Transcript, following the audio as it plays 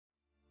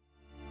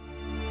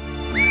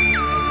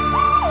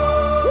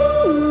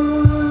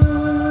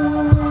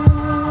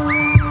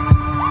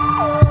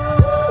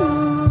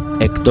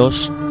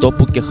Εκτός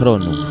τόπου και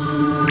χρόνου.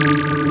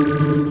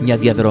 Μια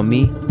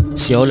διαδρομή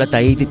σε όλα τα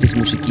είδη της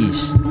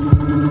μουσικής.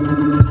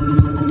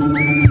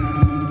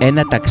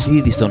 Ένα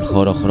ταξίδι στον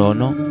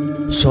χωροχρόνο,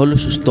 σε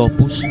όλους τους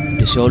τόπους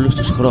και σε όλους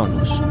τους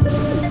χρόνους.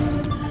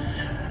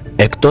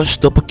 Εκτός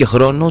τόπου και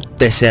χρόνου,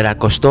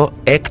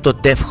 46ο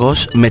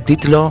τεύχος με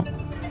τίτλο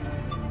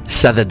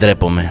 «Σα δεν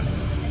ντρέπομαι».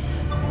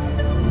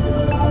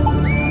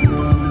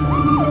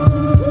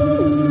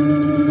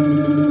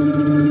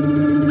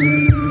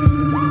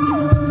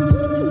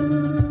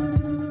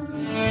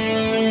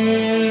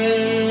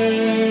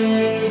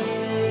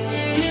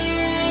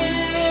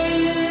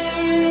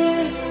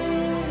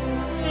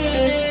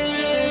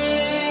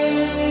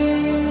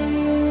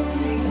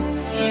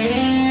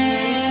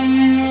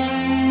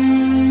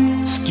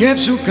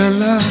 Σκέψου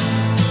καλά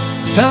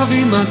τα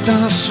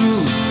βήματά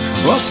σου,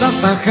 όσα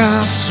θα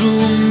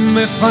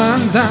χάσουμε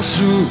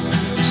φαντάσου.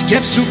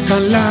 Σκέψου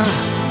καλά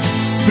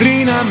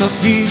πριν να μ'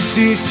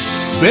 αφήσεις,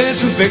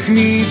 παίζουν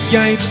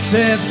παιχνίδια οι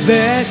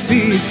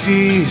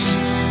ψευδαισθήσεις.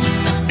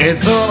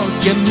 Εδώ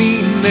και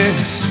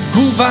μήνες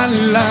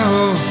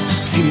κουβαλάω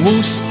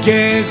θυμούς και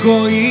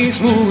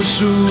εγωισμούς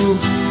σου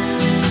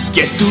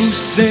και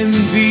τους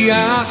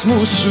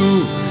ενδιασμούς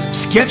σου.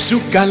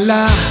 Σκέψου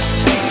καλά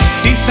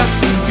τι θα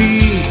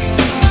συμβεί,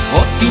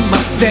 ό,τι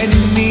μας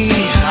δένει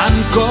αν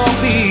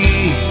κόβει.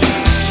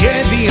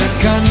 Σχέδια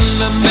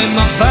κάναμε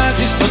μα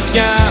βάζεις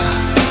φωτιά,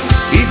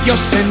 ίδιο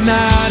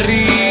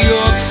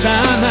σενάριο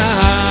ξανά.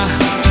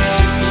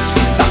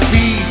 Θα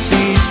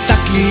αφήσεις τα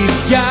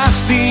κλειδιά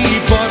στην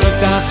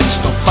πόρτα,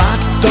 στο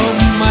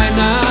πάτωμα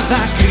ένα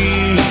δάκρυ,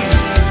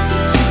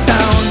 τα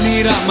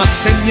όνειρα μας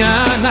σε μια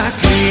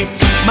άκρη.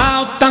 Μα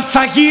όταν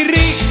θα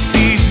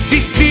γυρίσεις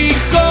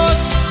δυστυχώς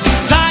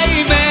θα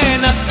είμαι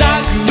ένας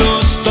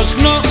άγνωστος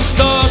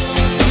γνωστός.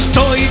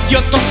 Στο ίδιο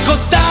το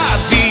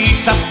σκοτάδι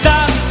θα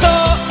σταθώ,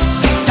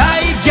 τα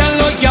ίδια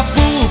λόγια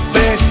που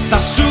πες θα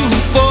σου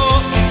πω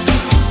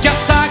κι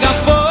ας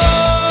αγαπώ.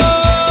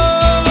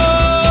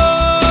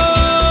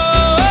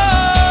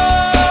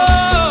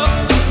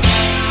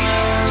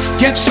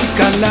 Σκέψου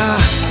καλά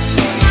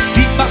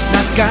τι πας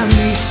να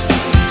κάνεις,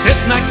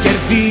 θες να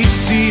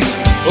κερδίσεις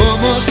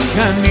όμως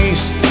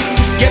χάνεις.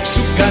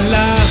 Σκέψου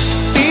καλά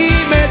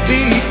είμαι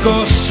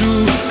δικός σου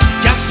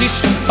κι ας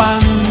ήσουν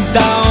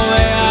πάντα ο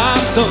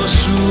εαυτός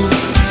σου.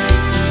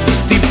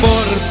 Στην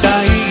πόρτα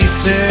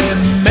είσαι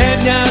με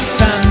μια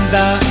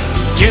τσάντα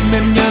και με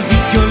μια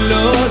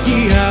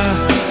δικαιολογία,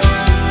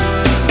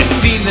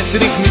 ευθύνες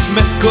ρίχνεις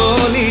με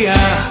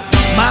ευκολία.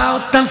 Μα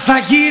όταν θα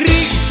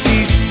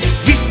γυρίσεις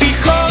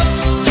δυστυχώς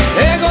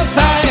εγώ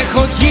θα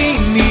έχω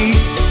γίνει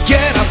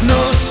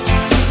κεραυνός.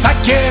 Θα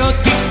καίω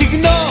τις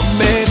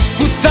συγγνώμες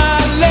που θα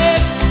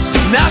λες,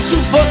 να σου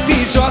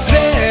φωτίζω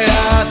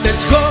αθέατες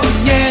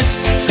γωνιές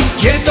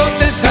και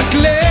τότε θα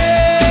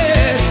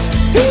κλαις.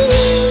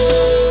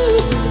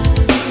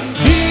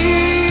 Οι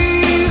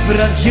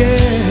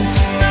βραδιές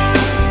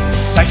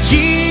θα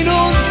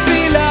γίνουν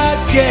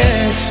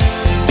φυλακές,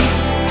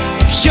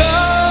 πιο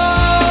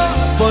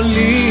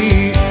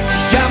πολύ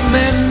για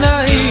μένα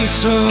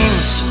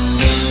ίσως.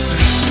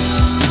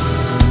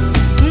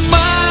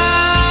 Μα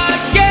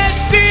κι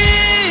εσύ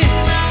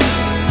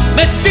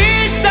μες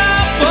στις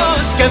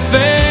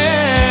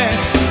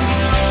αποσκευές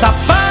θα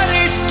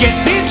πάρεις και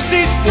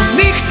τύψεις που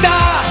νύχτα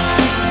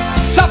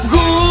θα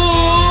βγουν.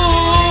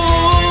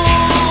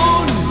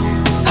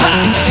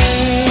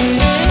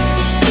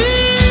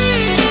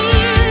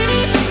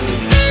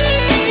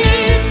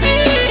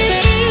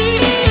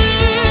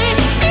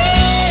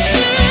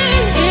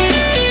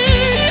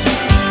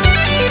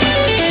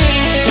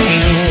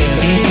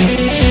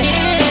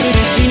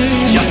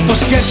 Γι' αυτό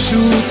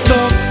σκέψου το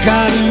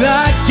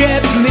καλά και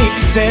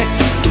πνίξε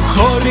του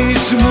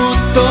χωρισμού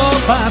το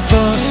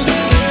πάθος.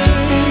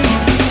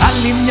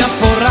 Άλλη μια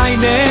φορά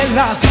είναι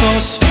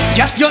λάθος,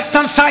 γιατί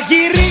όταν θα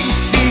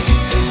γυρίσεις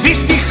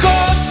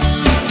δυστυχώς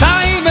θα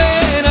είμαι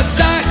ένας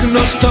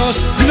άγνωστος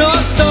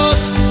γνωστός.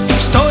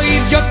 Στο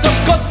ίδιο το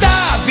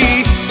σκοτάδι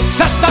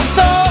θα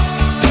σταθώ,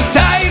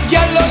 τα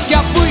ίδια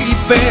λόγια που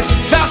είπες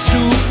θα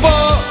σου πω.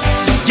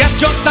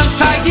 Γιατί όταν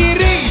θα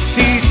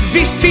γυρίσεις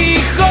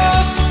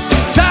δυστυχώς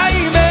θα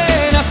είμαι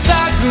ένας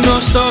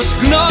άγνωστος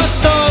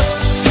γνωστός.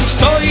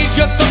 Στο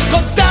ίδιο το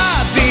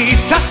σκοτάδι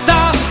θα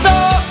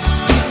σταθώ,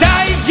 τα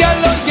ίδια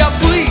λόγια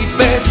που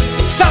είπες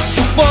θα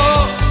σου πω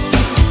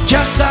κι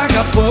ας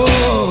αγαπώ.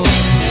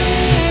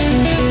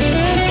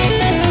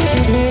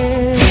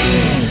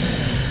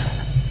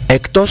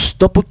 Εκτός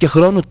τόπου και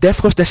χρόνου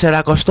τεύχος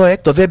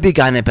 46ο. Δεν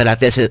μπήκανε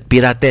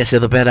πειρατές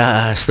εδώ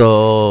πέρα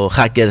στο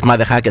hackers,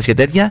 mother hackers και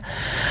τέτοια.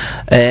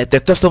 Το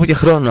εκτός τόπου και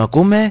χρόνου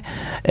ακούμε,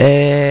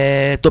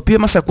 το οποίο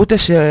μας ακούτε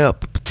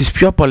στις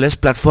πιο πολλές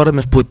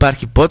πλατφόρμες που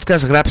υπάρχει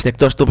podcast. Γράψτε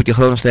εκτός τόπου και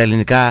χρόνου στα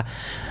ελληνικά,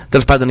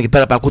 τέλος πάντων εκεί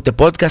πέρα που ακούτε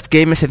podcast, και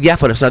είμαι σε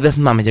διάφορες, τώρα δεν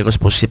θυμάμαι και εγώ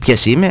σε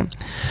ποιες είμαι.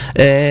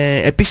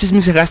 Επίσης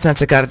μην ξεχάσετε να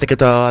τσεκάρετε και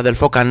το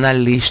αδελφό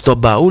κανάλι στο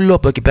Μπαούλο,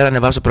 που εκεί πέρα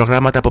ανεβάζω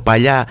προγράμματα από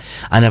παλιά,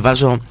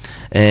 ανεβάζω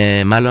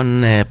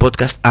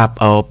podcast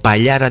από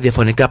παλιά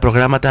ραδιοφωνικά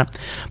προγράμματα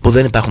που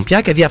δεν υπάρχουν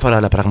πια και διάφορα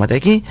άλλα πράγματα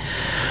εκεί.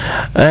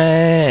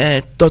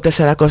 Το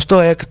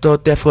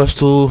 46ο τεύχος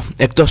του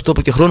εκτός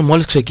τόπου και χρόνου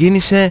μόλις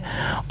ξεκίνησε.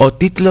 Ο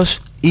τίτλος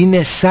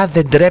είναι «Σαν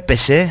δεν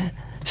τρέπεσαι».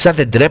 Σαν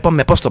δεν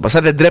ντρέπομαι, πώς το είπα,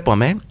 σαν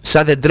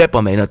δεν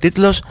ντρέπομαι είναι ο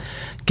τίτλος,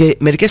 και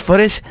μερικές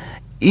φορές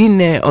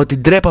είναι ότι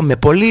ντρέπομαι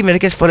πολύ,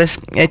 μερικές φορές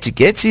έτσι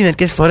και έτσι,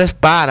 μερικές φορές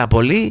πάρα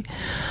πολύ.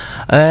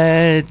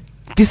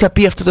 Τι θα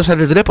πει αυτό το σαν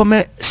δεν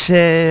ντρέπομαι, σε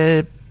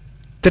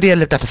 3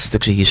 λεπτά θα σας το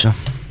εξηγήσω.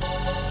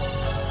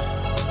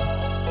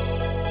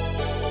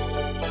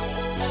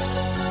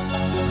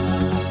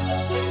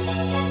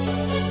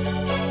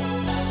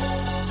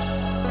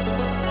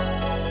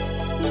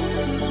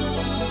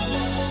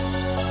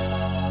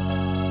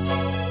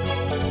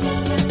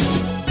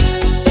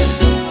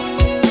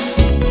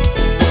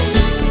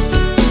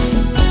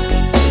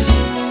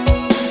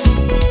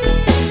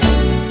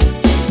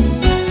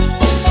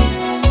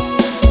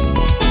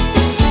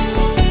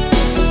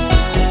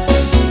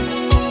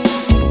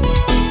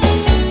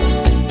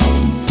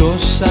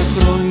 Τόσα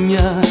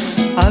χρόνια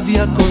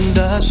άδεια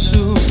κοντά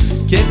σου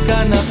και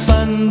έκανα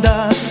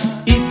πάντα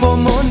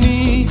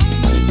υπομονή.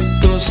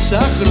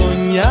 Τόσα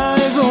χρόνια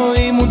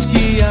εγώ ήμουν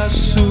σκιά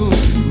σου,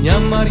 μια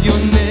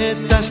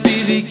μαριονέτα στη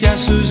δικιά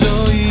σου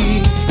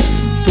ζωή.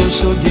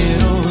 Τόσο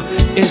καιρό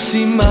εσύ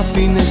μ'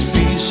 αφήνες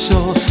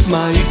πίσω,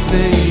 μα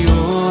ήρθε η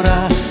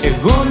ώρα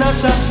εγώ να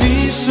σ'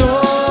 αφήσω.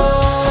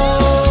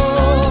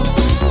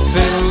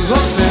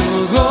 Φεύγω,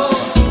 φεύγω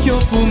κι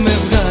όπου με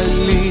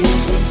βγάλει,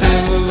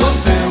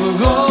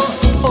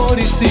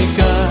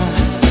 οριστικά.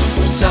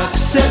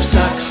 Ψάξε,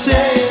 ψάξε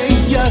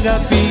για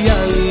αγάπη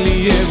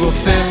άλλη. Εγώ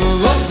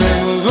φεύγω,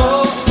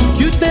 φεύγω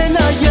κι ούτε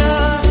ένα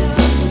γεια.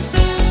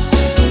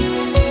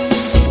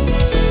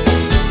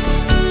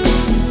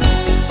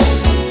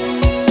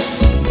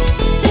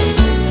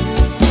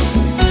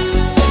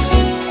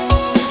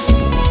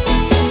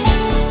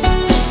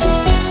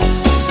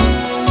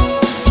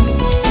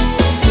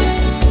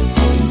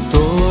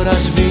 Τώρα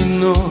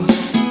σβήνω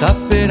τα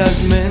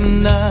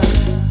περασμένα,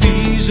 τη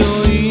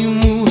ζωή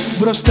μου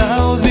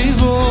μπροστά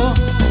οδηγώ.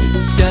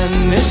 Κι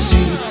αν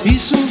εσύ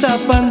ήσουν τα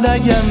πάντα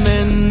για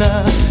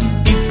μένα,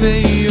 ήρθε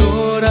η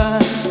ώρα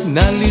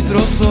να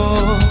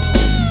λυτρωθώ.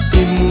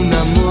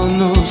 Ήμουνα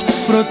μόνος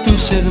προτού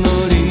σε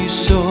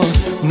γνωρίσω,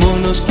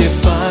 μόνος και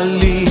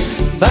πάλι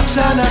θα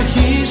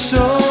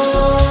ξαναρχίσω.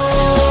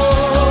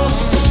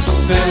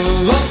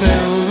 Φεύγω,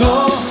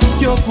 φεύγω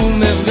κι όπου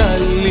με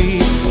βγάλει,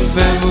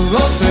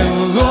 φεύγω,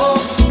 φεύγω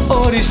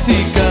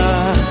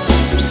οριστικά.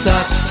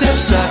 Ψάξε,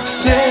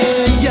 ψάξε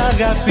για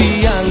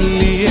αγάπη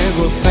άλλη.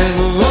 Εγώ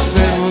φεύγω,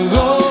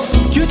 φεύγω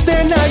κι ούτε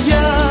ένα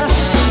γεια.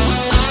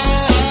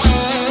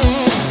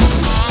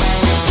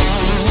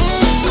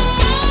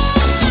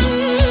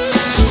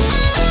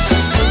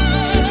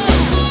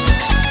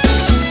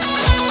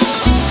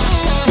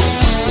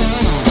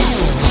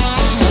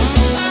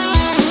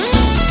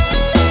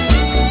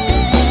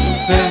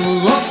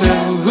 Φεύγω,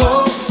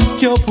 φεύγω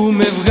κι όπου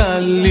με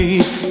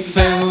βγάλει,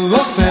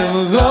 φεύγω,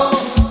 φεύγω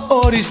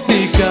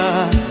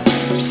οριστικά.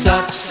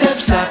 Ψάξε,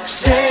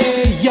 ψάξε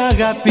για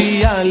αγάπη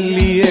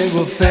άλλη.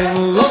 Εγώ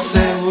φεύγω,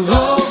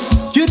 φεύγω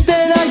κι ούτε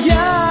ένα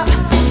γεια.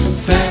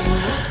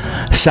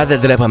 Σαν δεν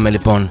ντρέπαμε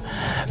λοιπόν.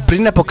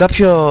 Πριν από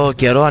κάποιο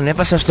καιρό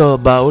ανέβασα στο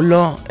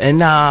Μπαούλο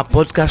ένα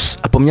podcast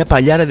από μια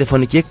παλιά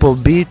ραδιοφωνική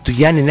εκπομπή του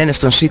Γιάννη Νένε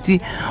στον City,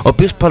 ο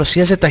οποίος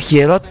παρουσίαζε τα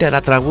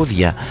χειρότερα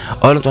τραγούδια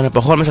όλων των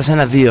εποχών μέσα σε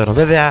ένα 2ωρο.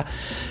 Βέβαια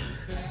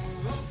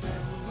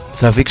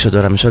θα βήξω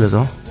τώρα μισό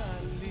λεπτό.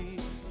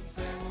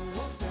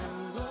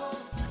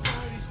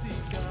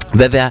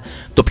 Βέβαια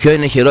το ποιο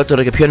είναι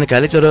χειρότερο και ποιο είναι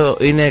καλύτερο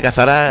είναι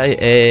καθαρά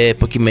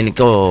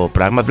υποκειμενικό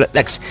πράγμα.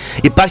 Εντάξει,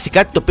 υπάρχει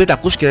κάτι το οποίο το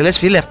ακούς και λες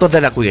φίλε αυτό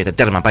δεν ακούγεται,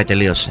 τέρμα, πάει,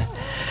 τελείωσε.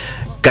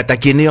 Κατά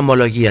κοινή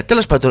ομολογία.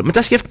 Τέλος πάντων,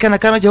 μετά σκέφτηκα να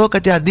κάνω και εγώ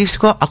κάτι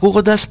αντίστοιχο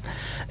ακούγοντας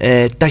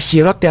τα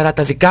χειρότερα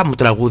τα δικά μου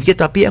τραγούδια,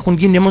 τα οποία έχουν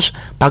γίνει όμως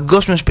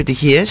παγκόσμιες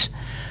επιτυχίες,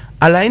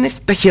 αλλά είναι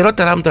τα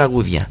χειρότερα μου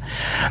τραγούδια.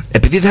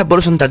 Επειδή δεν θα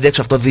μπορούσα να τα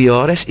αντέξω αυτό 2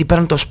 ώρες, είπα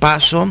να το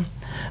σπάσω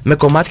με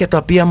κομμάτια τα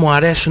οποία μου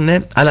αρέσουν,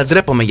 αλλά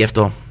ντρέπομαι γι'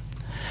 αυτό.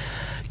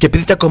 Και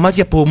επειδή τα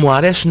κομμάτια που μου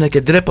αρέσουν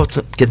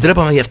και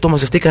ντρέπομαι γι' αυτό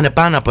μαζευτήκανε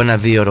πάνω από ένα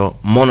 2ωρο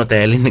μόνο τα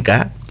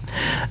ελληνικά,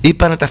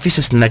 είπα να τα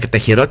αφήσω στην άκρη τα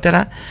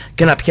χειρότερα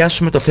και να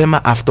πιάσουμε το θέμα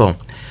αυτό.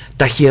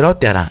 Τα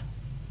χειρότερα,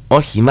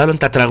 όχι μάλλον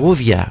τα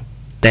τραγούδια,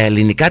 τα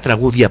ελληνικά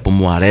τραγούδια που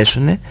μου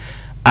αρέσουν,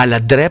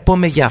 αλλά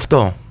ντρέπομαι γι'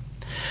 αυτό.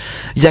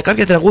 Για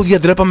κάποια τραγούδια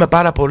ντρέπομαι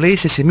πάρα πολύ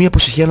σε σημείο που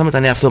συχαίνω με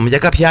τον εαυτό μου. Για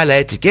κάποια άλλα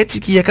έτσι και έτσι,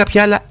 και για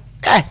κάποια άλλα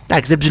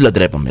εντάξει, δεν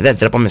ψιλοντρέπομαι, δεν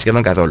ντρέπομαι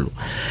σχεδόν καθόλου.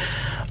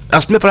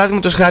 Ας πούμε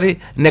παράδειγματος χάρη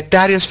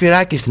Νεκτάριο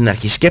Σφυράκι στην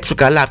αρχή, σκέψου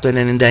καλά, από το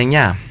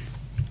 99.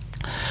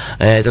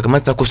 Το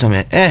κομμάτι το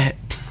ακούσαμε.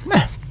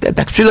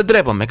 Εντάξει,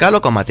 ψιλοντρέπομαι, καλό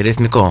κομμάτι,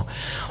 ρυθμικό.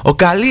 Ο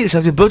Καλύρης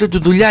από την πρώτη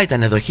του δουλειά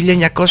ήταν εδώ,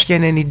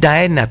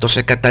 1991, το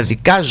 «Σε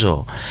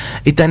καταδικάζω»,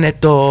 ήτανε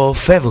το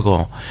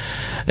 «Φεύγω».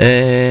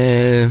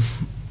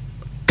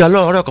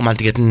 Καλό, ωραίο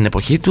κομμάτι για την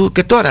εποχή του,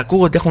 και τώρα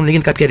ακούγονται, έχουν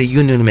γίνει κάποια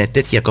reunion με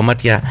τέτοια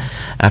κομμάτια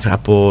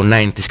από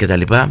 90s και τα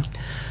λοιπά.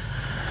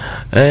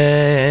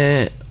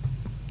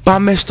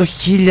 Πάμε στο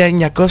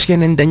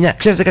 1999.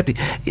 Ξέρετε κάτι,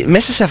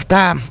 μέσα σε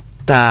αυτά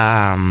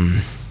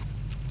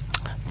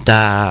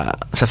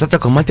σε αυτά τα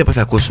κομμάτια που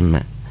θα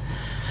ακούσουμε,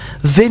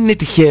 δεν είναι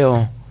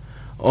τυχαίο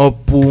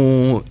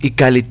όπου οι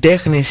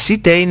καλλιτέχνες,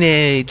 είτε είναι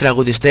οι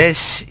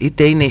τραγουδιστές,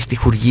 είτε είναι οι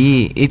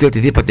στιχουργοί, είτε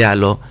οτιδήποτε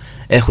άλλο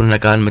έχουν να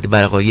κάνουν με την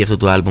παραγωγή αυτού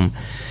του άλμπουμ,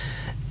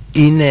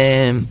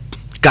 είναι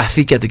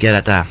καθήκια του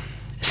κερατά,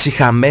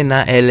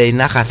 σιχαμένα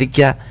ελεεινά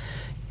καθήκια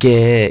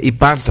και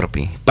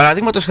υπάνθρωποι.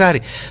 Παραδείγματος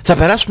χάρη, θα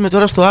περάσουμε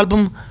τώρα στο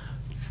άλμπουμ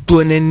του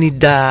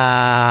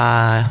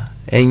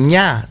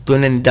 99, του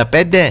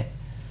 95,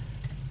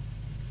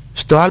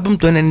 στο άλμπουμ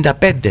του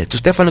 95 του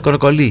Στέφανου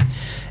Κορκολή,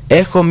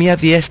 «Έχω μια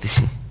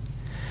διαίσθηση».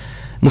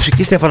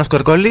 Μουσική Στέφανος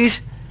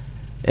Κορκολής,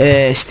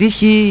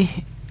 στίχη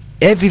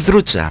Εύη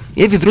Δρούτσα.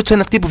 Η Εύη Δρούτσα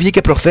είναι αυτή που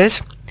βγήκε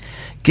προχθές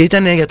και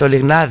ήταν για το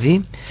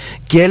Λιγνάδι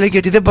και έλεγε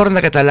ότι δεν μπορώ να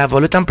καταλάβω,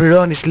 όταν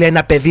πληρώνεις, λέει,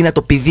 ένα παιδί να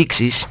το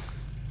πηδήξεις,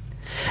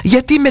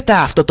 γιατί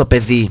μετά αυτό το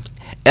παιδί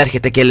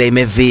έρχεται και λέει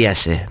με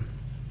βίασε.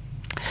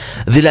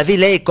 Δηλαδή,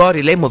 λέει, η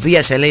κόρη, λέει, μου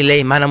βίασε, λέει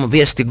η μάνα μου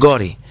βίασε την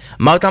κόρη.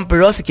 Μα όταν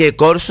πληρώθηκε η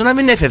κόρη σου να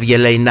μην έφευγε,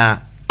 λέει,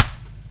 να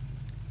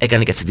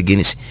έκανε και αυτή την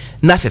κίνηση,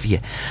 να φεύγε.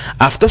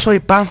 Αυτός ο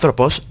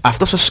υπάνθρωπος,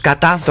 αυτός ο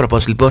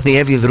σκατάνθρωπος, λοιπόν, η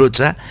Εύη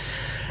Δρούτσα,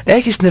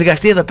 έχει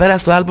συνεργαστεί εδώ πέρα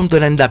στο άλμπουμ του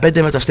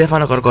 95 με τον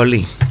Στέφανο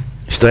Κορκολή,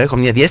 στο «Έχω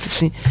μια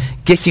διαίσθηση»,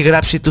 και έχει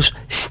γράψει τους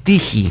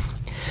στίχοι.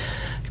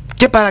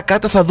 Και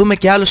παρακάτω θα δούμε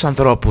και άλλους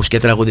ανθρώπους και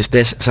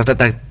τραγουδιστές σε αυτά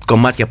τα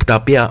κομμάτια που τα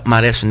οποία μ'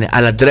 αρέσουν,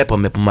 αλλά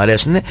ντρέπομαι που μ'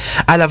 αρέσουν,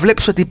 αλλά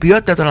βλέπεις ότι η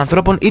ποιότητα των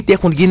ανθρώπων είτε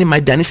έχουν γίνει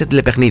μαϊντανοί στα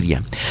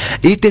τηλεπαιχνίδια,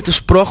 είτε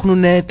τους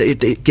πρόχνουν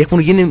και έχουν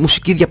γίνει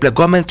μουσικοί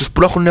διαπλεκόμενοι, τους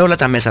πρόχνουν όλα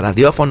τα μέσα,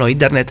 ραδιόφωνο,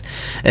 ίντερνετ,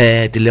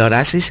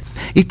 τηλεοράσεις,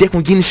 είτε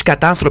έχουν γίνει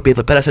σκατάνθρωποι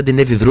εδώ πέρα σαν την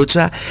Εύη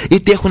Δρούτσα,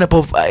 είτε έχουν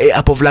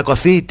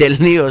αποβλακωθεί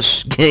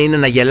τελείως και είναι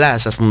να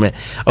γελάς, ας πούμε,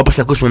 όπως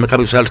θα ακούσουμε με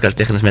κάποιους άλλους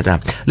καλλιτέχνες μετά.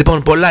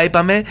 Λοιπόν, πολλά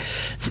είπαμε,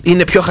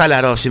 είναι πιο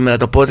χαλαρό σήμερα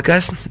το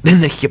podcast,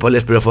 δεν έχει και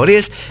πολλές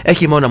πληροφορίες,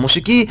 έχει μόνο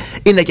μουσική,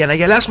 είναι και να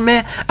γελάσουμε,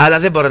 αλλά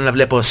δεν μπορώ να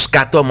βλέπω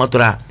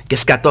σκατόμοτρα και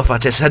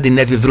σκατόφατσες σαν την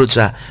Εύη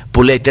Δρούτσα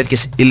που λέει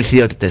τέτοιες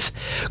ηλιθιότητες.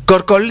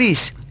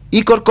 Κορκολής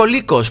ή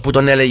Κορκολίκος που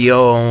τον έλεγε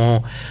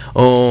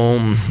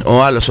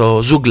ο άλλος,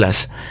 ο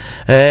Ζούγκλας,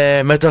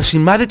 με το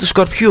σημάδι του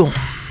Σκορπιού.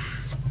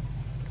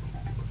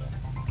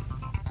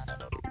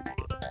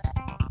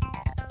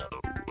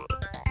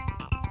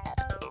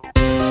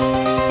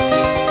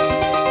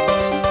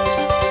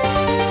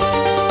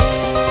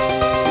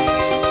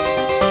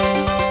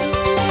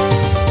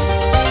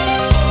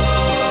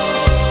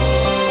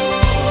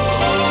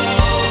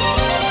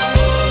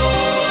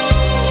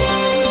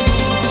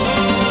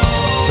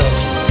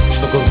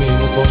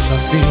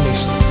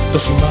 Αφήνεις το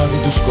σημάδι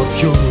του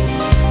σκορπιού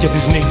και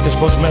τις νύχτες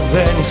πως με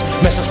δένεις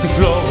μέσα στη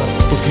φλόγα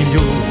του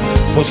φιλιού.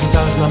 Πως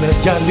ζητάς να με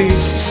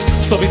διαλύσεις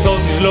στο βυθό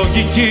της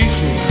λογικής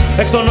σου,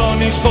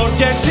 εκτονώνεις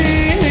χορκές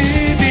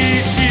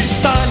συνειδήσεις.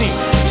 Φτάνει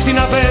στην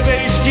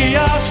αβέβαιη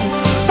σκιά σου,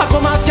 τα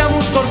κομμάτια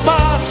μου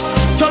σκορπάς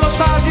κι όλο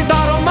στάζει τα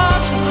αρώμα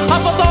σου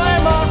από το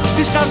αίμα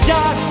της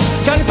καρδιάς.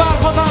 Κι αν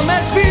υπάρχω θα με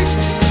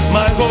σβήσεις,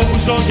 μα εγώ που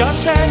ζω για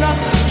σένα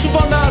σου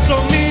φωνάζω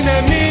μείνε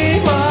μη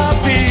μ'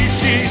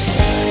 αφήσεις.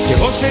 Κι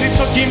εγώ σε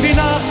ρίξω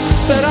κίνδυνα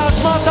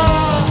περάσματα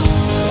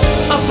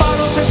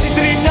απάνω σε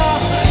συντρίμια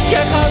και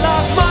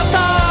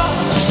χαλάσματα.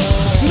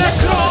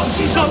 Νεκρός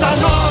ή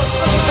ζωντανός,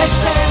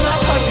 εσένα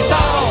θα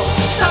ζητάω,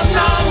 σαν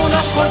να ήμουν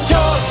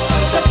σκορπιός,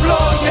 σε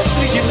πλόγες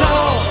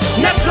τριγυρνάω.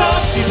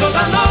 Νεκρός ή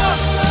ζωντανός,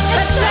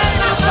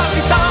 εσένα θα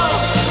ζητάω,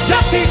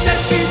 γιατί είσαι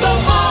εσύ το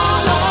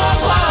μόνο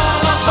που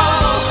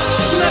αγαπάω.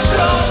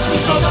 Νεκρός ή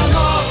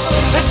ζωντανός,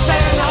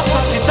 εσένα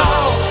θα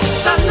ζητάω,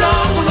 σαν να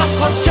ήμουν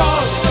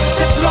σκορπιός,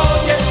 σε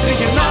πλόγες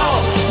τριγυρνάω.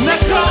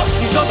 Νεκρός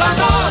ή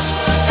ζωντανός,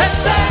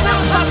 εσένα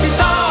θα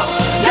ζητάω,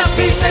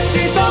 γιατί είσαι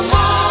εσύ το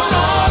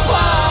μόνο που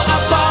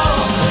αγαπάω.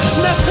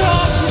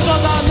 Νεκρός ή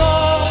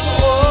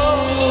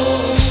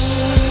ζωντανός,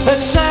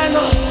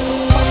 εσένα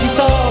θα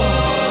ζητάω.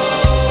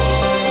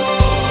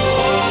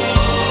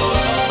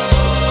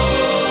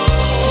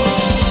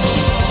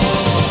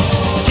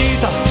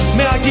 Κοίτα,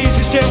 με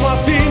αγγίζεις και μου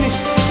αφήνεις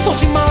το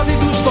σημάδι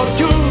του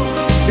σκορπιού.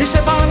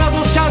 Είσαι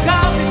θάνατος κι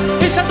αγάπη,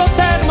 είσαι το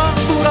τέρμα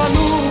του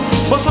ουρανού.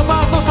 Πόσο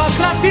πάθος θα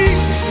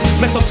κρατήσεις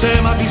μες στο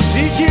ψέμα της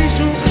ψυχής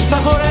σου, θα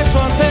χωρέσω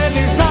αν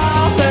θέλεις να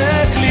με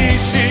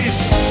κλείσεις.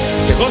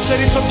 Κι εγώ σε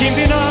ρίξω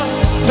κίνδυνα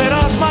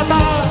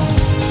περάσματα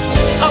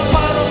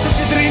απάνω σε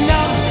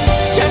συντρίμια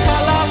και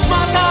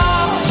χαλάσματα.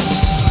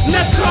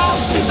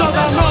 Νεκρός ή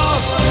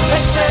ζωντανός,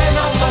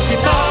 εσένα θα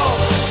ζητάω,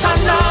 σαν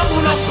να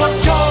ήμουν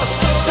σκορπιός,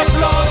 σε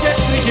πλόγες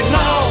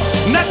τριγυρνάω.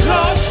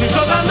 Νεκρός ή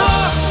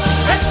ζωντανός,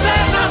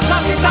 εσένα θα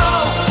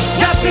ζητάω,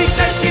 γιατί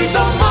είσαι εσύ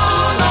το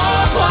μόνο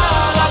που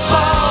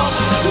αγαπάω.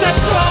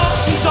 Νεκρός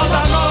ή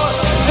ζωντανός,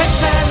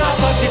 εσένα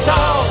θα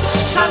ζητάω,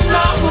 σαν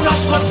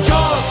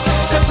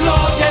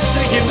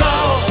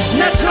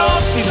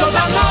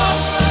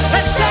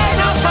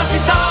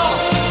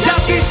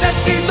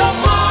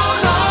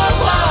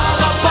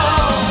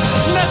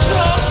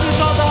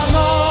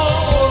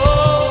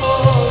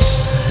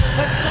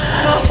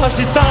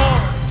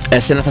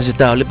Εσένα θα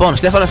ζητάω. Λοιπόν,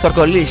 Στέφανος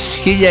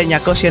Παρκολής,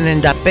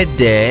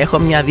 1995. Έχω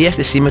μια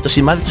διαίσθηση με το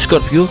σημάδι του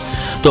Σκορπιού,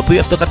 το οποίο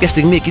αυτό κάποια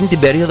στιγμή εκείνη την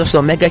περίοδο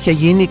στο Μέγκα είχε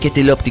γίνει και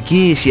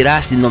τηλεοπτική σειρά,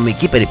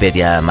 αστυνομική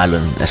περιπέτεια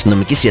μάλλον,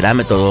 αστυνομική σειρά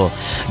με το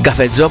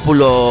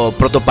Γκαφετζόπουλο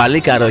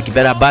πρωτοπαλίκαρο εκεί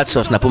πέρα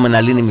μπάτσος να πούμε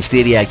να λύνει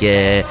μυστήρια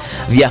και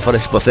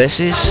διάφορες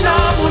υποθέσεις.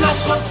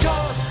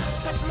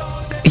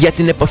 Για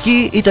την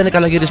εποχή ήταν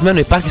καλογυρισμένο,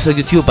 υπάρχει στο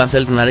YouTube αν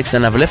θέλετε να ρίξετε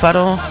ένα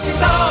βλέφαρο.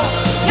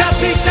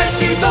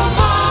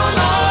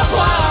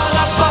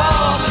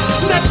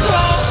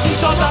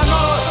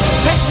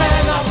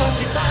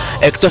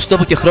 Εκτός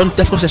τόπου και χρόνου,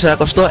 τεύχος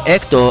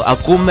 46ο.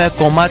 Ακούμε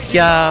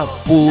κομμάτια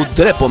που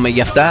ντρέπομαι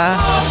γι' αυτά.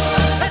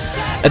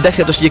 Εντάξει,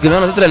 για το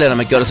συγκεκριμένο δεν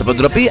τρελαίναμε κιόλας από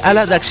ντροπή,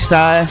 αλλά εντάξει,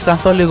 θα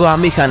αισθανθώ λίγο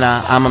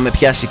αμήχανα άμα με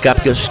πιάσει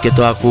κάποιος και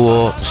το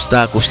ακούω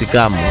στα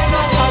ακουστικά μου.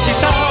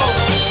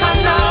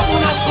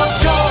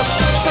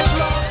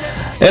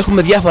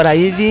 Έχουμε διάφορα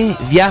είδη,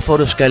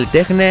 διάφορους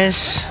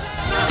καλλιτέχνες.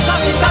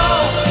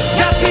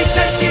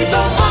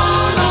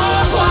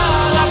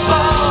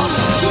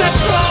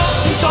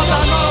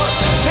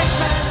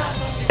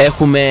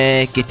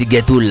 Έχουμε και την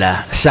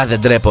Κετούλα, σαν δεν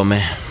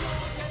ντρέπομαι.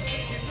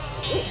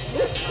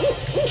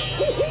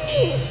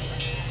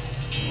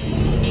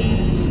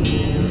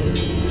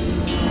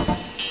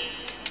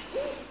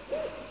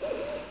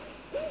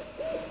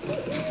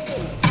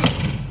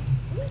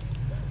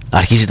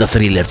 Αρχίζει το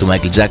thriller του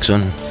Μάικλ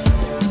Τζάκσον.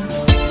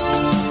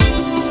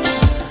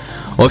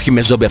 Όχι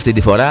με ζόμπι αυτή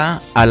τη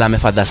φορά, αλλά με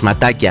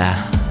φαντασματάκια.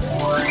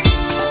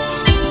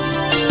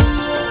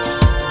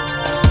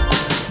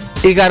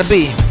 Η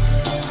Γαρμπή.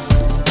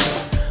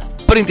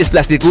 Πριν τις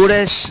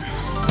πλαστικούρες.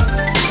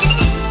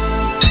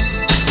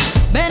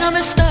 Μπαίνω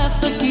μες στο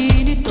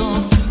αυτοκίνητο,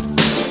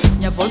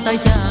 μια βόλτα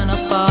για να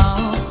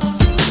πάω,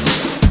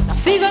 να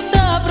φύγω από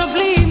τα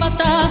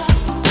προβλήματα,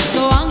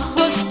 το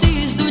άγχος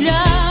της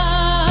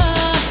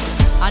δουλειάς.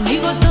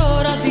 Ανοίγω το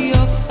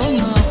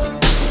ραδιόφωνο,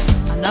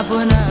 ανάβω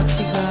ένα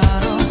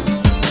τσιγάρο,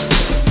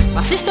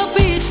 βάσει στο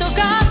πίσω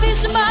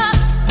κάθισμα,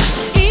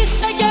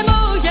 είσαι και μου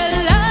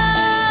γελάς.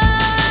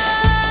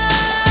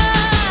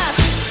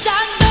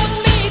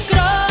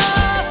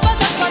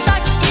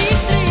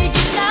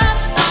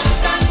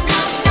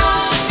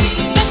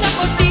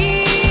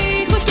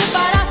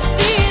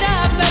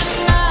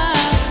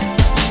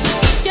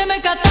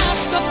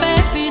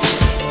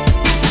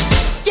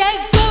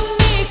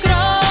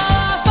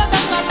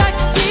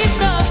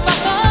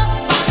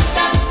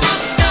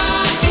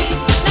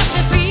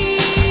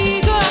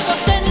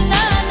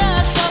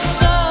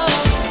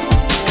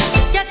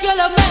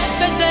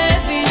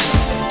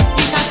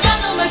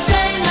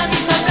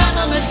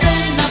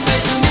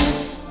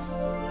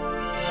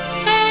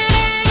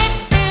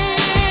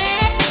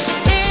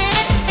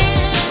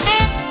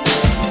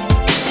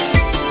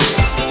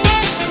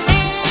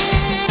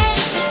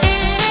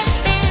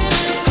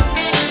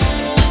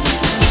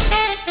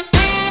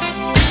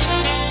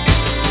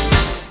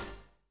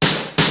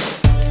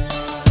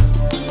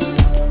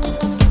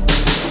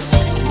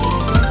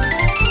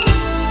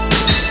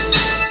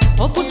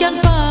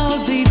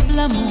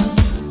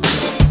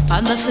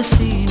 πάντα σε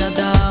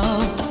συναντάω.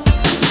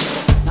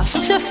 Να σου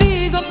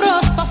ξεφύγω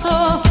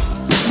προσπαθώ,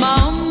 μα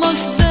όμως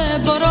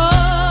δεν μπορώ.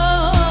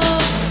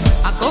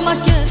 Ακόμα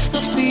και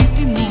στο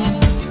σπίτι μου,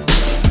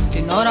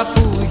 την ώρα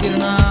που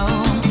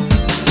γυρνάω,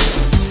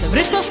 σε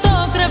βρίσκω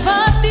στο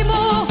κρεβάτι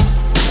μου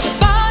και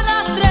πάω να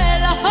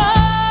τρελαθώ.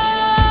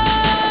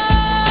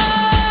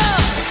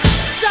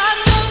 Σαν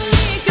το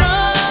μικρό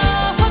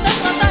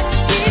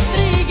φαντασματάκι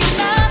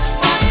τριγυρνάς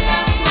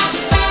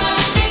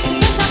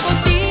μέσα από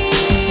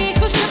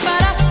τείχους και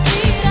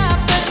παράθυρα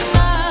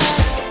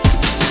περνάς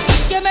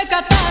και με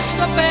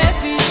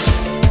κατασκοπεύεις.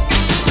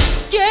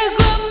 Κι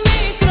εγώ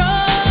μικρό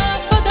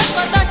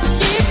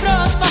φαντασματάκι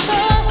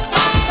προσπαθώ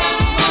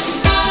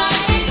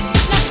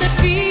να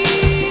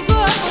ξεφύγω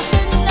από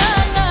σένα,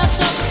 να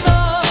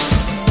σωθώ.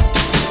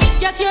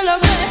 Γιατί όλο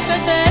με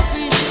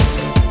παιδεύεις.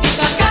 Τι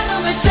θα κάνω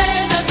με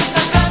σένα, τι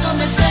θα κάνω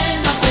με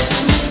σένα, πες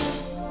μου.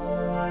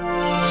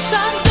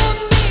 Σαν το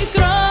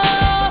μικρό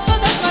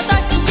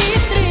φαντασματάκι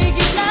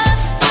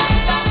τριγυρνάς.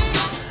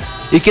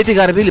 Η Κέτη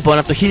Γαρμπή λοιπόν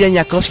από το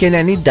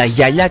 1990,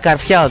 Γυαλιά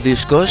Καρφιά ο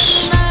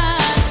δίσκος.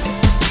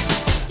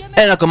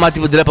 Ένα κομμάτι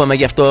που ντρέπομαι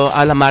γι' αυτό,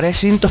 αλλά μ'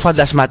 αρέσει, είναι το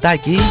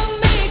φαντασματάκι.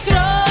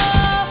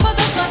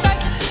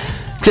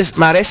 Ξέρεις,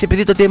 μ' αρέσει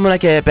επειδή τότε ήμουνα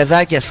και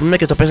παιδάκι, ας πούμε,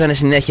 και το παίζανε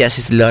συνέχεια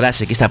στις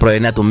τηλεοράσεις εκεί στα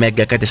πρωινά του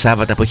Μέγκα κάτι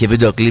Σάββατα που είχε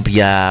βίντεο κλιπ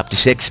για από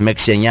τις 6 με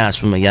 6-9, ας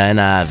πούμε, για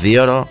ένα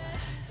 2ωρο,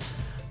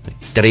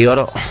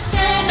 3ωρο.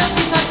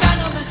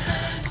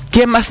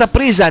 Και μας τα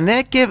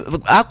πρίζανε και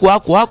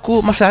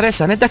άκου, μας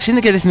αρέσανε. Εντάξει, είναι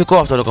και ρυθμικό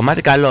αυτό το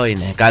κομμάτι, καλό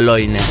είναι, καλό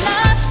είναι.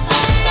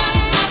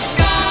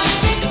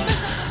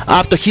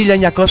 Από το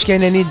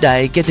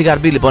 1990 η Κέτη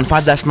Γαρμπή λοιπόν,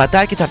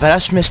 φαντασματάκι. Θα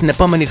περάσουμε στην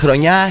επόμενη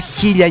χρονιά,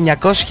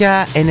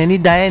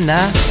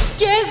 1991.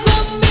 Κι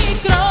εγώ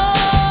μικρό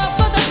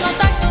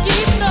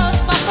φαντασματάκι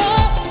προσπαθώ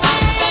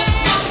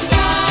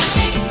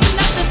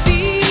να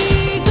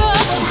ξεφύγω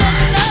από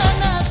σένα,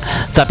 να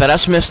Θα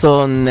περάσουμε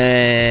στον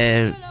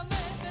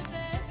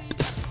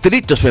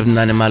τρίτος πρέπει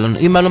να είναι μάλλον,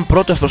 ή μάλλον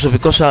πρώτος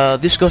προσωπικός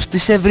δίσκος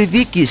της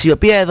Ευρυδίκης, η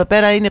οποία εδώ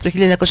πέρα είναι από το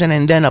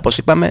 1991 όπως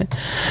είπαμε,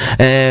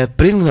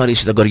 πριν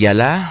γνωρίσει τον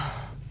Κοριαλά.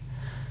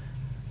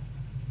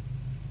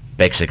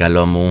 Παίξε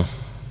καλό μου.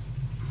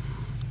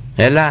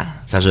 Έλα,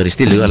 θα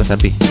ζοριστεί λίγο αλλά θα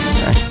πει.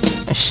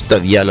 Στο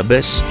διάλο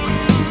μπες.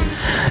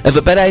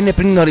 Εδώ πέρα είναι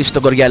πριν γνωρίσει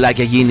τον Κοριαλά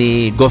και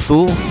γίνει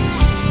γκοθού.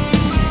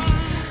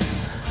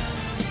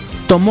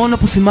 Το μόνο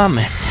που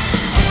θυμάμαι.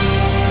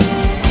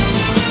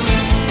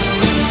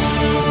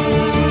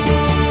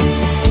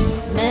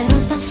 Με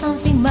ρωτάς αν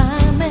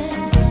θυμάμαι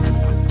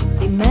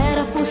τη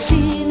μέρα που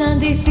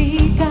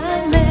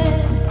συναντηθήκαμε,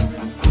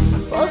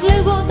 πώς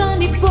λεγόταν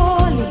η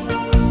πόλη,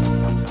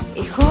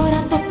 η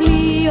χώρα, το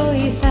πλοίο,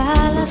 η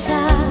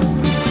θάλασσα.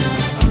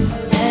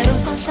 Με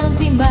ρωτάς αν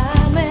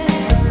θυμάμαι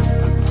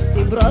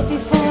την πρώτη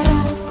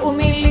φορά που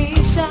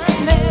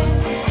μιλήσαμε,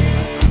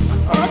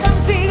 όταν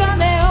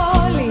φύγανε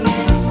όλοι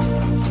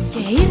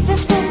και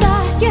ήρθες κοντά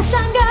και σ'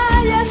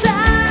 αγκάλιασα.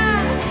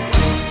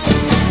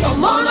 Το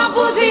μόνο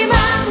που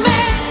θυμάμαι,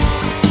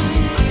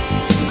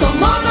 το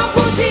μόνο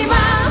που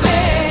θυμάμαι,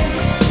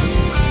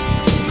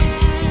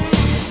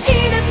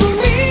 είναι που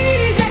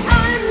μύριζε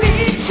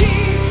ανοίξει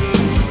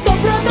το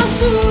πρώτο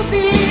σου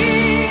φιλί.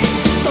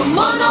 Το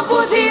μόνο που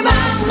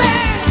θυμάμαι,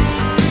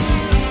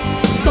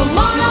 το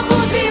μόνο που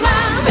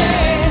θυμάμαι,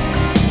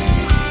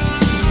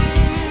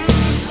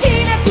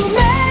 είναι που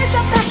μέσα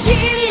απ' τα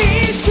χείλη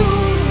σου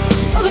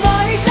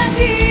γνώρισα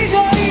τη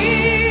ζωή.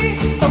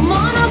 Το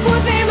μόνο που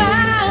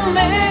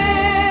θυμάμαι.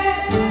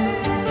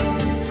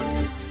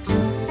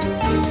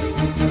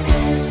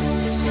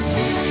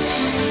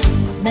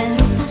 Με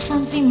ρωτάς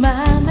αν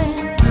θυμάμαι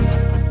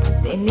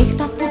τη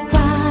νύχτα που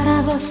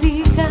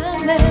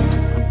παραδοθήκαμε,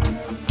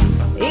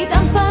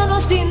 ήταν πάνω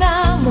στην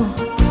άμμο,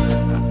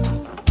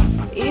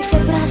 είσαι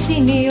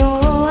πράσινη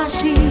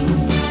όαση.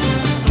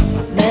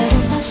 Με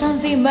ρωτάς αν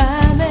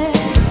θυμάμαι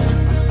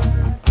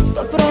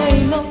το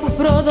πρωινό που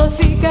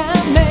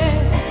προδοθήκαμε,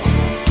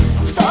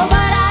 στο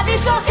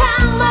παράδεισο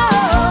χάμω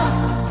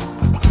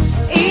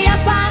ή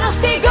απάνω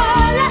στην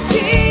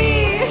κόλαση.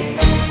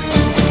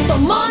 Το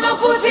μόνο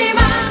που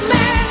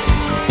θυμάμαι,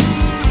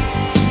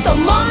 το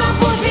μόνο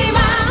που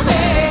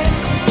θυμάμαι,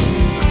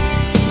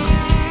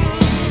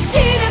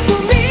 είναι που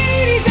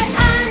μύριζε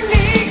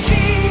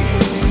ανοίξει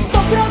το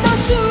πρώτο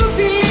σου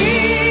φιλί.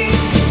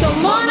 Το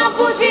μόνο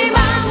που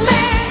θυμάμαι,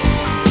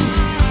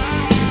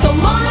 το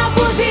μόνο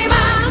που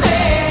θυμάμαι,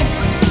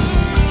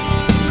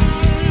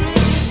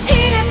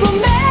 είναι που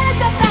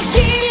μέσα απ' τα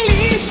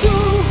χείλη σου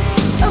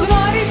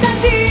γνώρισα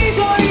τη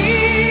ζωή.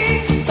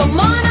 Το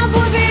μόνο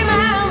που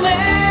θυμάμαι,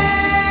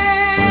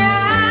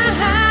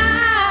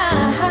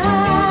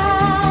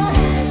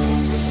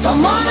 το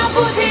μόνο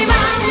που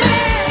θυμάμαι.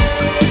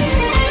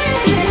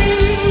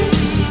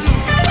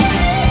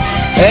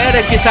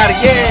 Έρε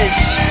κιθαριές,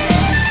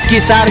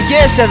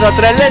 κιθαριές εδώ,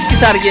 τρελές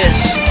κιθαριές.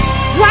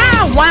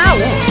 Wow, wow.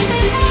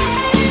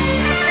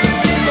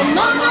 Το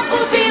μόνο που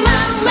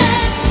θυμάμαι,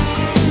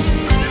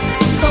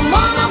 το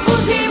μόνο που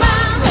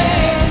θυμάμαι,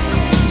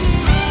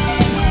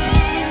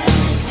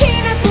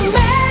 είναι που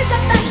μέσα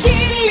απ' τα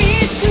χείλη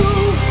σου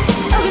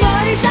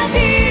γνώρισα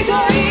τη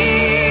ζωή.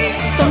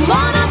 Το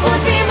μόνο που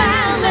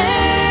θυμάμαι,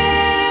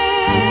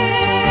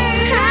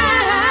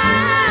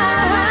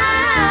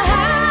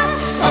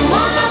 το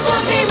μόνο που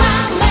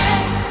θυμάμαι.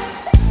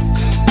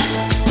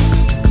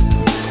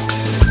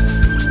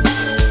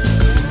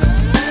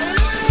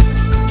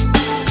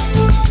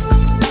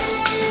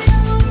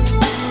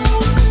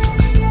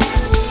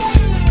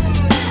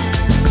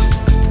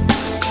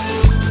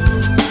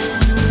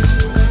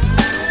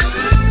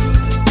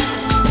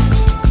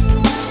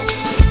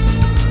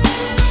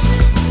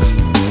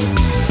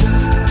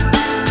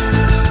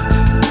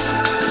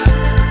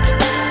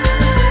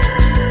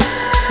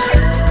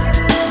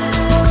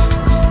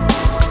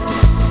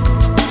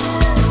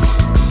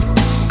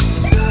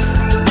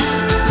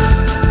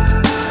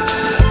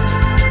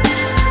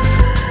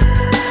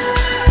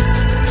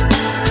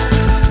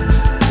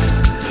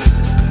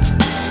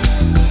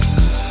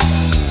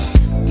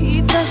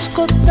 Είδα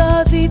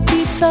σκοτάδι,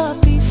 τι θα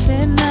πεις,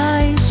 ένα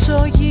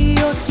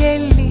ισογείο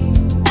κελί,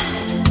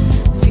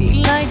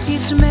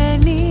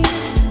 φυλακισμένη.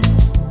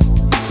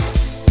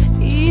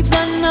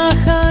 Είδα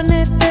να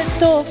χάνεται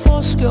το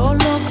φως κι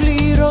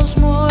ολόκληρος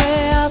μου ο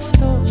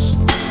εαυτός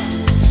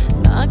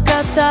να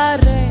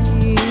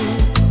καταραίει.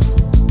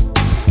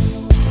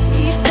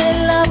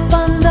 Ήθελα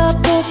πάντα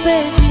από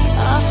παιδί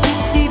αυτή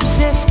την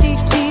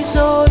ψευτική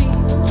ζωή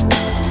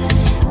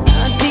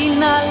να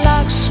την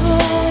αλλάξω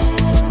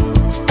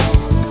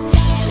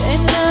σε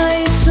ένα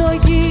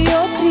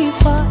ισογείο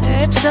κρυφά.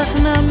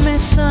 Έψαχνα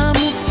μέσα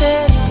μου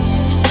φτερά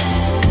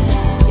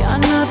για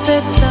να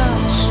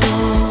πετάξω.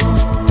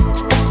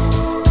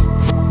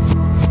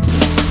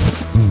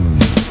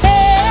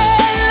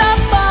 Έλα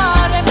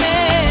πάρε με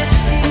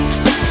εσύ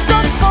στο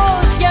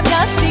φως για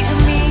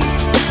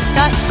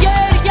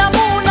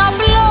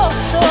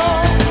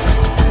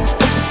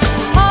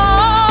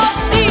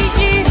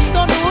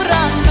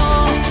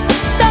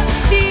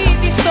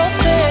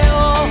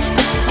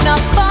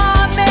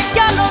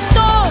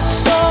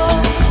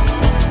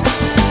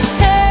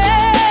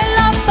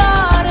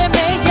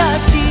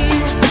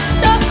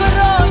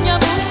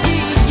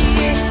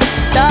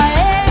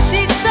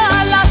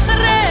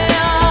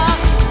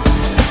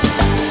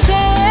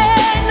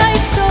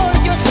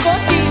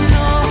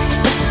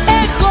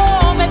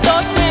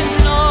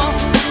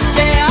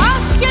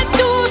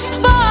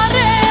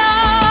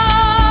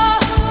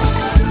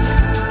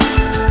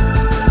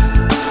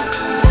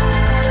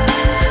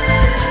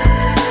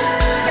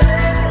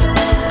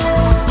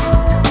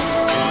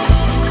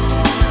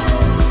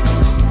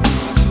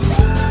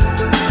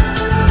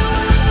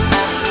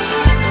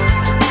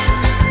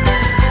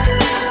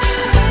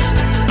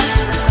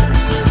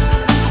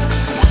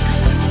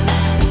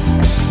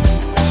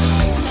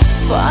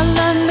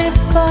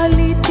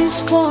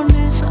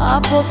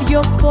από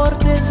δυο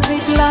πόρτες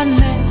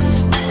διπλανές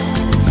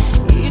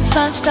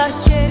ήρθαν στα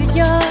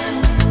χέρια.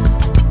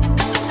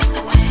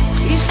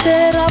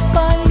 Ύστερα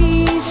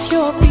πάλι η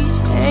σιωπή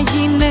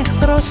έγινε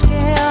εχθρός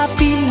και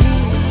απειλή.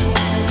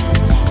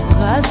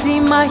 Βγάζει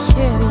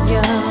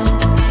μαχαίρια.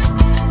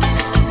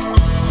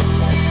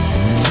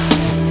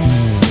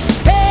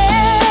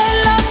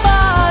 Έλα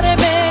πάρε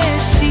με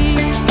εσύ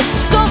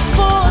στο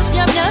φως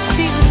για μια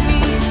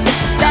στιγμή,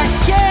 τα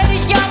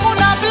χέρια μου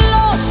να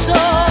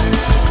πλώσω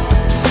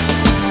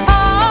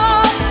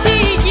απ' τη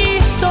γη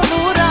στον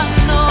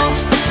ουρανό,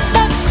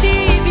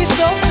 ταξίδι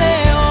στο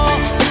Θεό,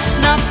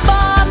 να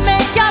πάμε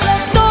κι άλλο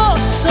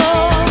τόσο.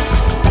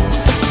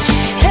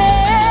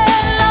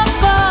 Έλα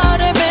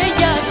πάρε με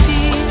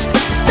γιατί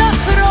τα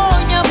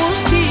χρόνια μου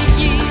στη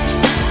γη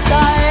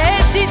τα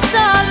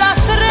έζησα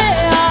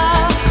λαθρέα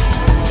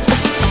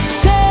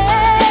σε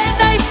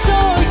ένα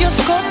ισόγειο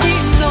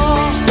σκοτεινό,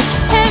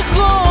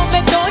 εγώ με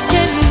το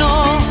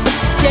κενό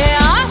και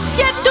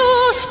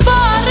άσχετους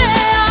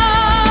παρέα.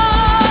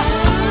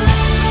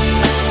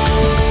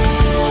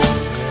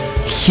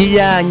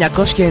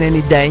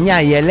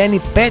 1999 η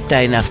Ελένη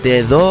Πέτα είναι αυτή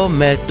εδώ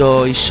με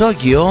το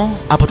ισόγειο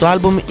από το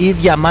άλμπουμ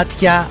Ίδια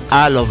μάτια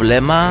άλλο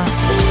βλέμμα.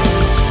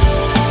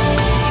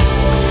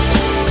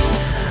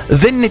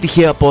 Δεν είναι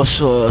τυχαίο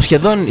πως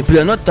σχεδόν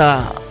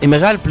η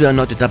μεγάλη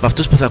πλειονότητα από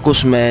αυτούς που θα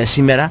ακούσουμε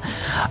σήμερα,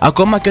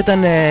 ακόμα και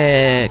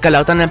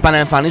όταν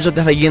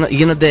επαναεμφανίζονται θα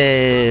γίνονται,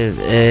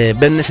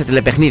 μπαίνουν σε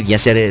τηλεπαιχνίδια,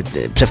 σε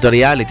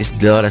ψευτοριάλιτι στην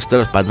τηλεόραση,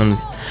 τέλος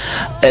πάντων.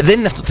 Δεν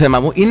είναι αυτό το θέμα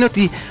μου, είναι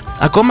ότι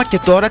ακόμα και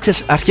τώρα,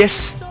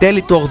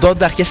 τέλη του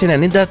 80, αρχές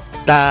 90,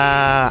 τα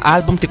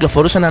άλμπουμ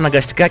κυκλοφορούσαν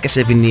αναγκαστικά και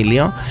σε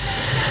βινίλιο.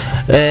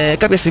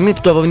 Κάποια στιγμή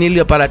που το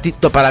βινίλιο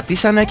το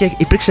παρατήσανε και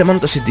υπήρξε μόνο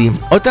το CD.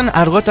 Όταν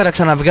αργότερα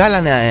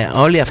ξαναβγάλανε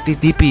όλοι αυτοί οι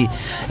τύποι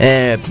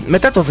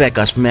μετά το 10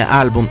 ας πούμε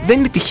άλμπουμ, δεν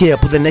είναι τυχαίο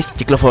που δεν έχει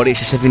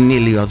κυκλοφορήσει σε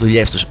βινίλιο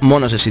δουλειές τους,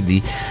 μόνο σε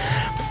CD.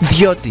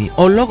 Διότι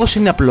ο λόγος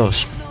είναι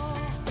απλός.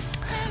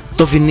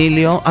 Το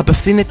βινίλιο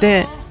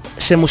απευθύνεται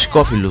σε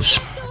μουσικόφιλους.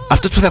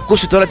 Αυτός που θα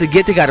ακούσει τώρα την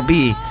Γκέτη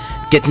Γαρμπή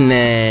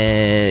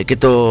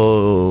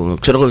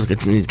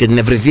και την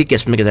Ευρυδίκη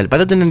ας πούμε και τα λοιπά,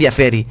 δεν τον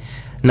ενδιαφέρει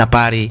να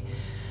πάρει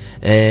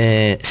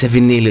σε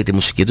βινίλιο τη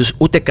μουσική τους,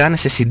 ούτε καν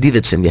σε CD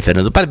δεν τους ενδιαφέρει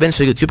να το πάρει. Μπαίνει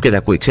στο YouTube και τα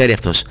ακούει, ξέρει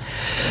αυτός.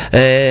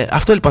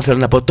 Αυτό λοιπόν θέλω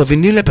να πω. Το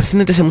βινίλιο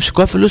απευθύνεται σε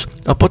μουσικόφιλους,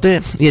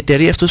 οπότε οι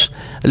εταιρείες τους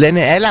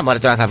λένε έλα μωρέ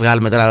τώρα θα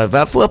βγάλουμε τώρα,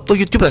 αφού από το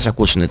YouTube θα σε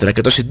ακούσουν τώρα,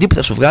 και το CD που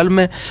θα σου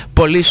βγάλουμε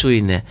πολύ σου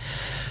είναι.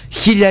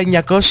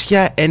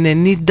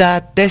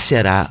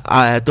 1994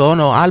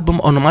 το άλμπουμ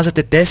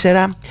ονομάζεται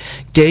 4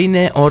 και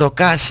είναι ο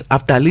Ροκάς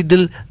από τα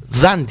Little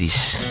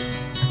Dandies.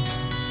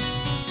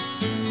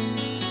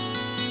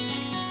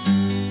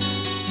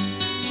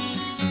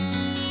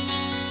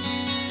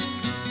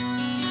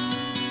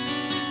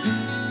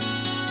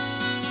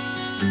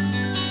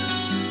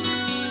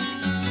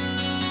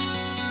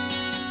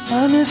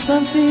 Αν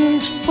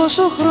αισθανθείς πως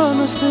ο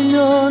χρόνος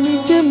τελειώνει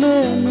και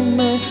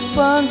μένουμε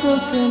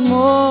πάντοτε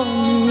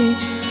μόνοι,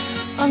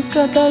 αν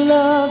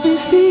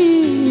καταλάβεις τι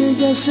είναι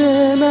για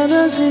σένα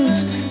να ζεις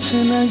σε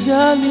ένα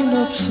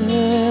γυάλινο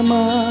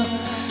ψέμα,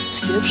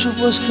 σκέψου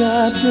πως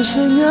κάποιος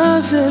σε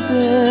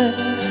νοιάζεται,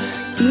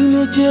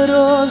 είναι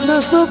καιρός να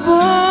στο πω.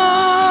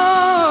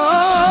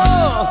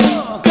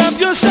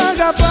 Κάποιος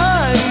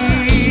αγαπάει,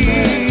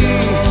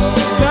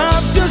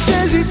 κάποιος σε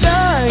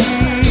ζητάει,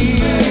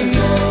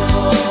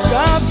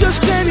 κάποιος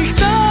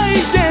ξενυχτάει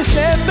και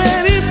σε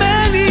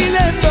περιμένει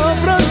λεπτό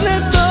προς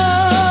λεπτό.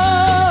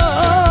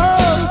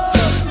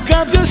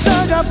 Κάποιος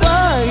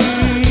αγαπάει,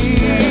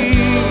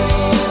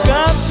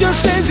 κάποιος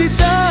σε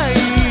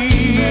ζητάει,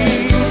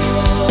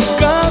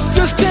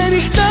 κάποιος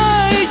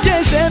ξενυχτάει και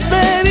σε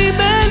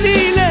περιμένει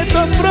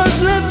λεπτό προς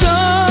λεπτό.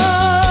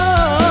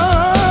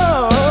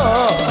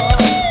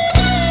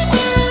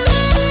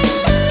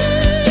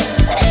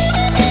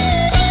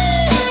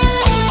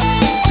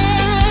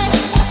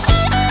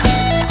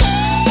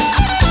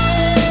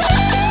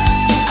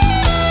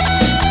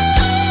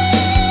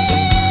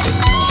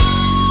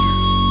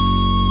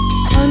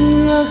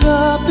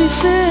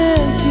 Σε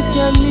έχει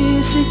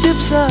διαλύσει και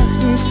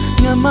ψάχνεις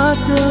μια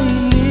μάταιη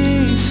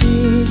λύση,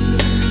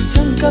 κι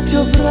αν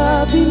κάποιο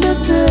βράδυ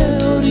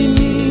μετέωρη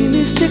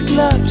μείνεις και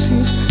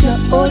κλάψεις για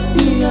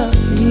ό,τι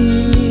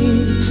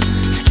αφήνεις,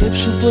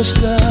 σκέψου πως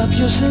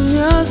κάποιος σε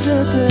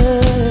νοιάζεται,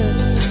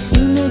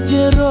 είναι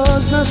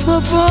καιρός να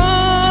στο πω.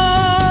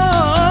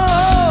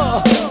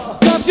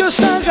 Κάποιος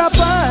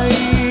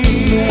αγαπάει,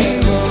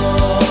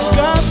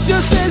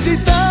 κάποιος σε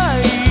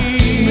ζητάει,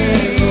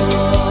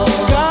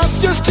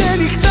 κάποιος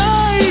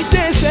ξενυχτάει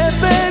και σε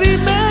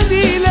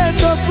περιμένει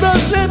λεπτό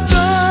προς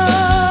λεπτό.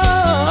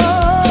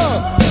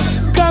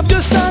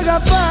 Κάποιος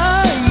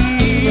αγαπάει,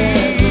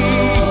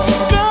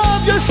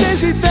 κάποιος σε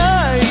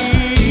ζητάει,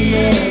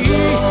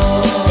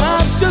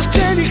 κάποιος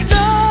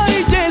ξενυχτάει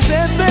και σε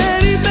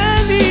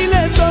περιμένει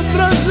λεπτό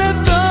προς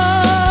λεπτό.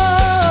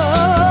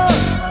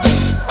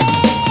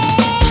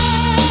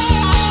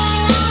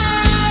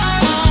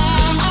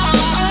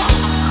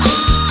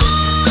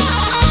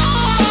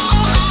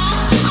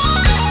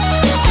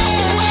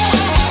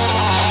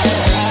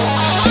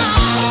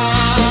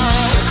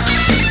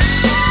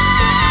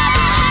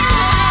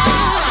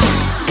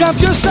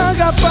 Κάποιος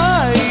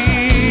αγαπάει,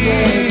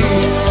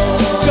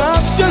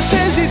 κάποιος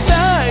σε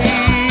ζητάει,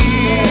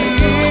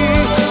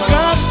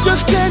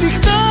 κάποιος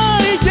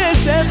ξενυχτάει και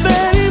σε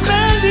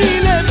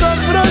περιμένει λεπτό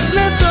προς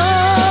λεπτό.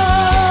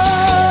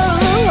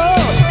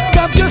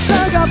 Κάποιος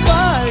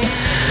αγαπάει.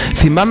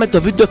 Θυμάμαι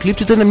το βίντεο κλιπ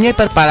του, ήταν μια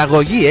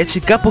υπερπαραγωγή, έτσι,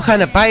 κάπου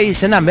είχαν πάει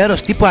σε ένα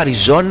μέρος τύπου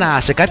Αριζόνα,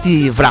 σε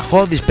κάτι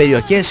βραχώδεις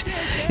περιοχές.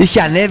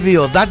 Είχε ανέβει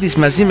ο Δάντης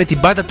μαζί με την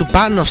μπάντα του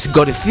πάνω στην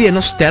κορυφή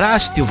ενός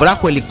τεράστιου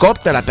βράχου,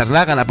 ελικόπτερα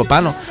περνάγαν από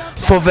πάνω.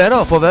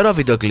 Φοβερό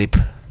βίντεο κλιπ.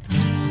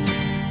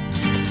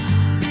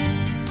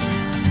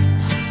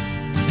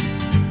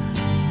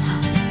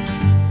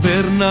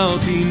 Περνάω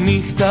τη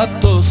νύχτα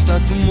απ' το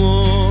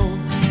σταθμό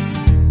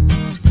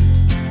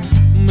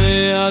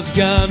με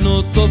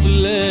αδιάνοτο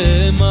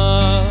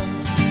βλέμμα,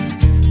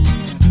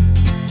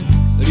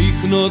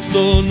 ρίχνω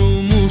το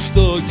νου μου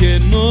στο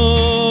κενό,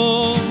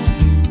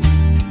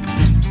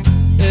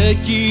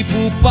 εκεί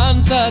που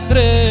παν τα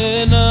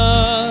τρένα,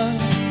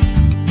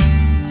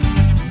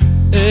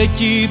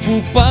 εκεί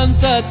που παν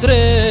τα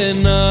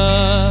τρένα.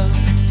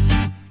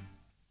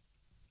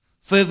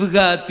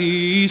 Φευγάτη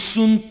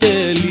ήσουν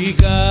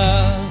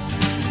τελικά,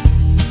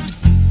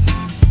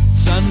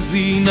 σαν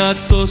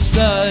δυνατός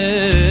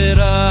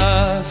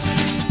αέρας,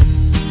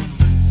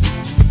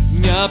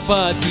 μια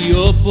πάτη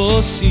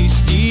όπως η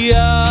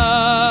σκιά,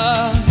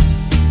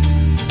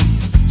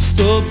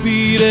 στο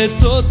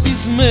πυρετό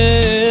της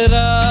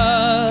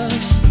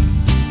μέρας,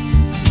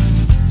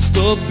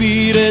 στο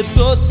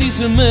πυρετό της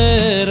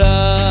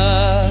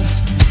μέρας.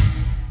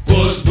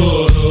 Πώς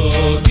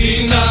μπορώ τι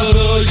να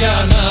βρω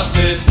για να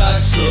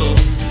πετάξω,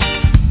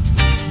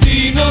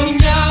 δίνω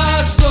μια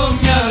στο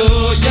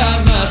μυαλό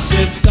για να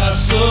σε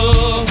φτάσω.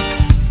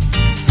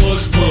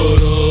 Πώς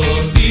μπορώ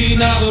τι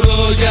να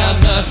βρω για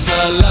να σ'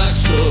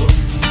 αλλάξω,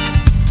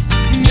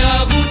 μια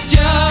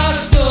βουτιά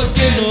στο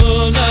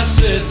κενό να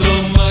σε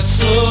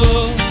τρομάξω,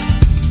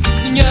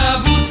 μια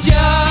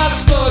βουτιά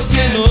στο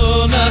κενό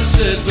να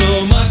σε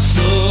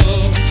τρομάξω.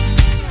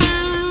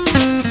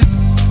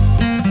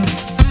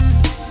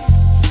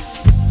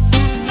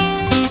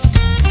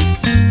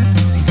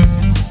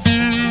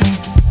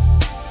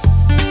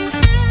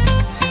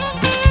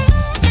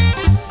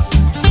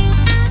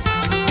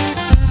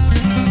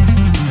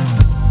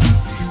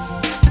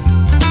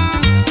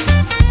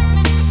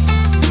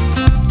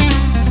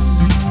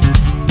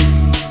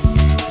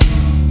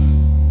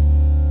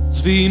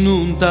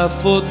 Σβήνουν τα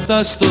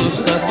φώτα στο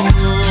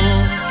σταθμό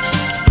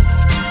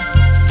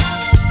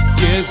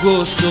κι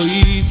εγώ στο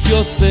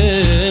ίδιο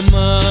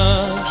θέμα.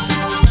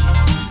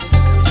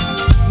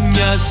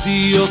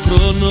 Μοιάζει ο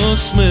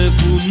χρόνος με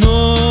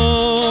βουνό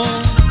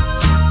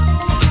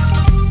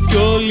κι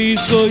όλη η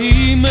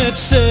ζωή με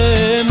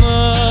ψέμα,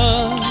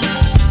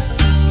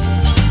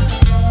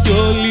 κι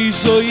όλη η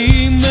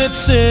ζωή με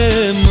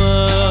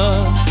ψέμα.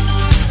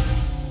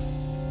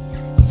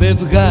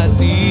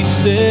 Φευγάτη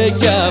είσαι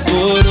κι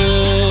απορώ,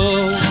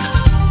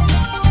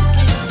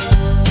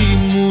 τι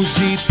μου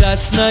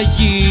ζητάς να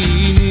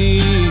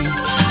γίνει,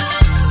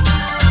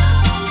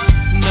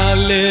 να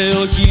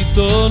λέω γη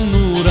τον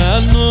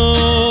ουρανό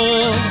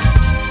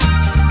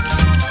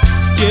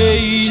και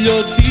ήλιο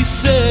τη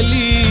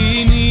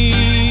σελήνη,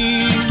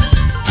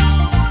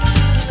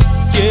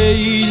 και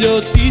ήλιο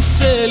τη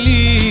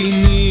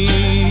σελήνη.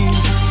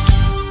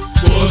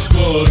 Πώς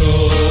μπορώ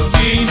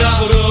τι να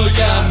βρω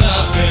για να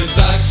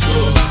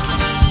πετάξω,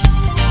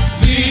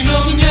 δίνω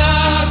μια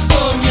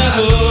στο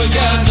μυαλό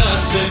για να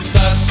σε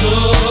φτάσω.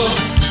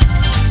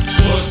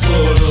 Πώς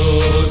μπορώ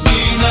τι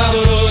να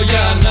βρω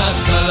για να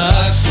σ'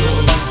 αλλάξω,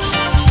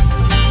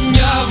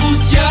 μια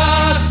βουτιά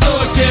στο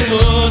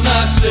κενό να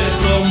σε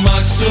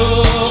τρομάξω,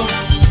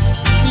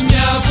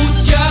 μια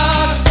βουτιά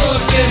στο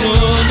κενό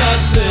να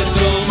σε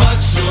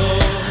τρομάξω.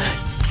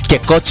 Και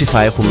κότσιφα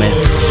έχουμε.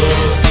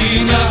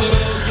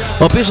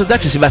 Ο οποίος,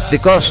 εντάξει,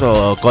 συμπαθητικός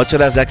ο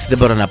Κότσορας, εντάξει, δεν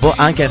μπορώ να πω,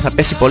 αν και θα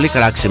πέσει πολύ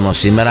κράξιμο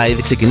σήμερα,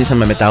 ήδη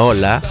ξεκινήσαμε με τα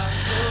όλα.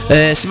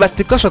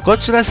 Συμπαθητικός ο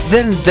Κότσορας,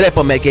 δεν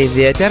ντρέπομαι και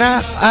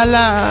ιδιαίτερα, αλλά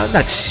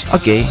εντάξει,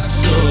 οκ.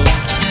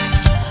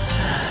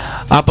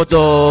 Από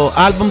το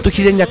άλμπουμ του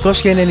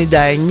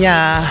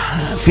 1999,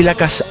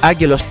 Φύλακας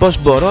Άγγελος,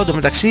 πώς μπορώ, το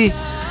μεταξύ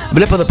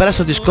βλέπω εδώ πέρα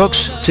στο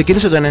Discogs,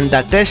 ξεκίνησε το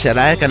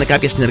 94, έκανε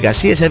κάποιες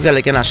συνεργασίες,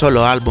 έβγαλε και ένα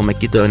solo άλμπουμ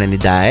εκεί το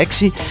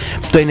 96,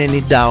 το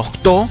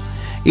 98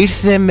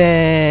 ήρθε με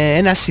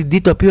ένα CD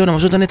το οποίο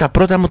νομίζω ήταν τα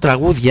πρώτα μου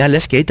τραγούδια,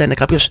 λες και ήταν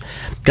κάποιος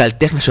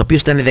καλλιτέχνης ο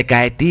οποίος ήταν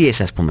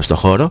δεκαετίες, ας πούμε, στο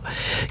χώρο,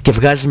 και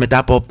βγάζει μετά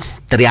από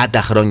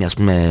 30 χρόνια, ας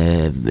πούμε,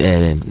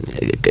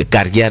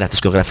 καριέρα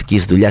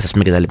δισκογραφικής δουλειάς, ας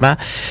πούμε, κτλ,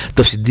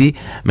 το CD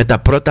με τα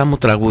πρώτα μου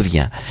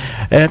τραγούδια.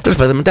 Τέλος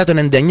πάντων, μετά το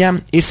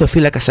 99 ήρθε ο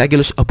Φύλακας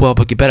Άγγελος, όπου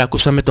από εκεί πέρα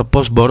ακούσαμε το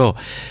Πώς μπορώ.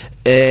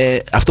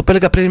 Αυτό που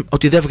έλεγα πριν,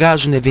 ότι δεν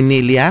βγάζουν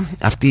βινίλια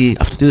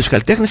αυτού του είδους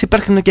καλλιτέχνες,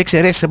 υπάρχουν και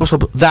εξαιρέσεις, όπως ο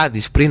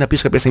Δάντης πριν, να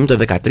πεις κάποια στιγμή το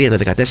 13, το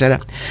 14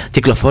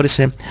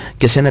 κυκλοφόρησε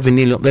και σε ένα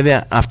βινίλιο.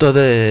 Βέβαια αυτό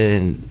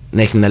δεν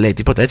έχει να λέει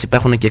τίποτα, έτσι,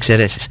 υπάρχουν και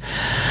εξαιρέσεις.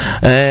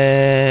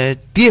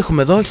 Τι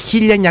έχουμε εδώ?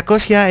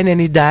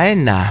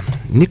 1991,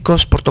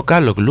 Νίκος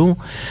Πορτοκάλογλου,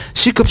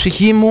 σήκω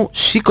ψυχή μου,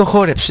 σήκω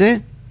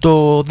χόρεψε,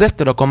 το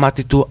δεύτερο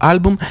κομμάτι του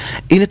άλμπουμ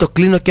είναι το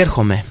 «Κλείνω και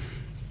έρχομαι».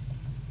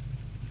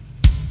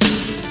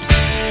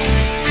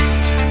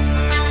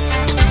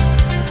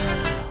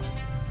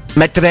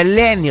 Με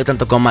τρελαίνει όταν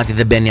το κομμάτι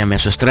δεν μπαίνει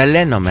αμέσως.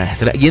 Τρελαίνομαι,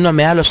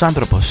 γίνομαι άλλος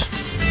άνθρωπος.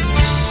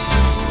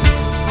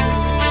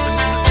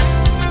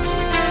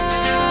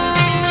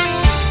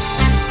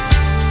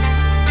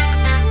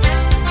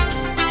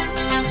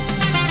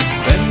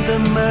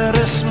 Πέντε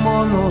μέρες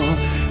μόνο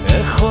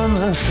έχω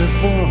να σε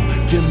δω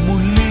και μου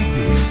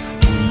λείπεις,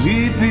 μου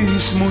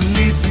λείπεις, μου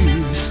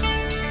λείπεις.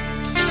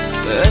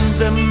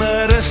 5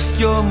 μέρες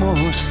κι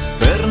όμως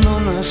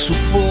παίρνω να σου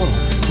πω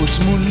πως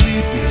μου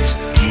λείπεις,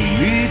 μου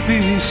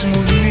λείπεις,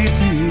 μου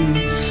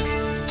λείπεις.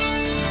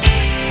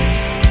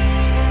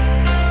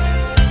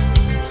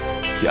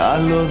 Κι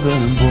άλλο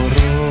δεν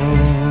μπορώ.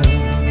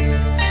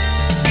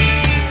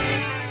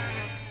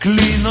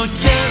 Κλείνω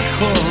κι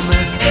έρχομαι,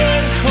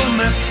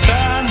 έρχομαι,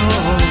 φτάνω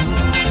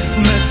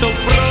με το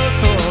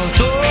πρώτο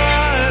το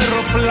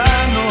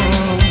αεροπλάνο.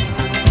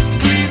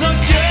 Κλείνω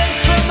κι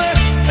έρχομαι,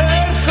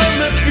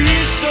 έρχομαι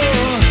πίσω,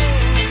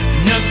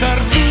 μια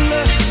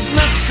καρδούλα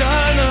να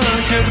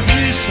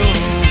ξανακερδίσω.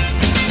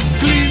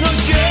 Κλείνω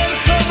κι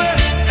έρχομαι,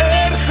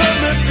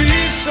 έρχομαι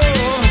πίσω,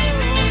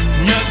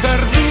 μια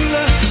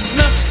καρδούλα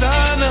να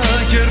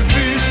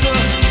ξανακερδίσω.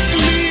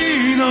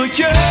 Κλείνω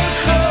κι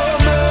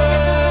έρχομαι.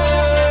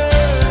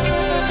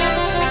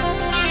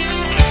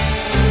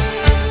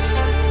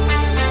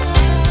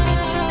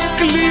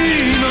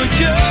 Κλείνω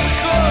κι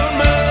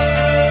έρχομαι.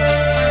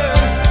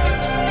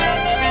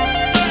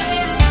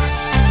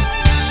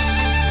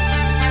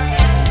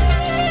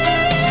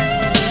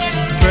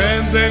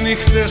 Πέντε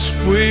νύχτες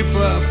που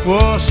είπα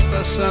πως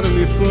θα σ'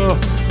 αρνηθώ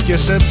και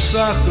σε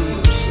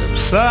ψάχνω, σε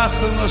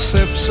ψάχνω,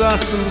 σε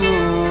ψάχνω.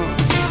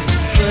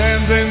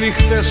 5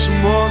 νύχτες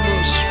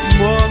μόνος,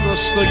 μόνος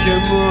στο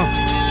κενό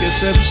και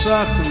σε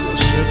ψάχνω,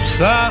 σε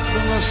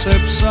ψάχνω,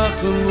 σε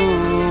ψάχνω.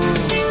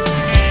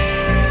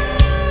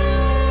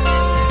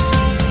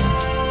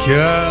 Κι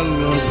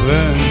άλλο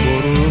δεν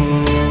μπορώ.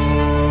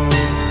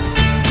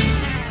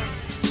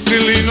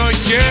 Κλείνω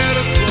κι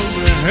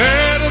έρχομαι,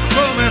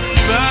 έρχομαι,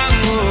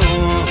 φτάνω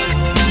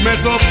με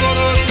το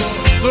πρώτο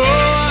το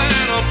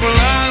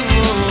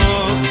αεροπλάνο.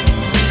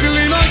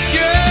 Κλείνω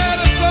κι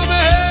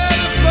έρχομαι,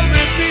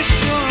 έρχομαι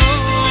πίσω,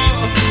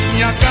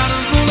 μια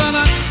καρδούλα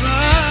να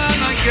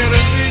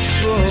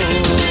ξανακερδίσω.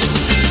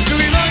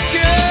 Κλείνω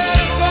κι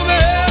έρχομαι,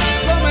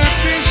 έρχομαι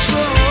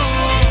πίσω,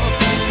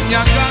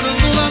 μια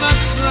καρδούλα να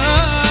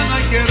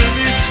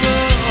ξανακερδίσω.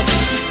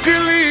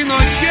 Κλείνω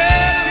κι έρχομαι.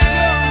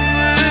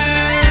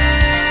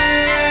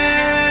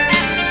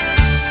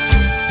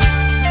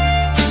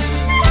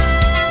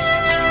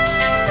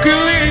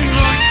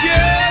 Κλείνω κι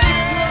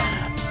έρχομαι.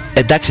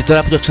 Εντάξει,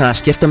 τώρα που το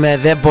ξανασκέφτομαι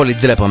δεν πολύ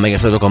ντρέπομαι για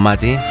αυτό το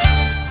κομμάτι.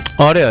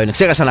 Ωραίο είναι,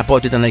 ξέχασα να πω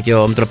ότι ήταν και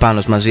ο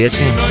Μητροπάνος μαζί,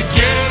 έτσι. Κλείνω κι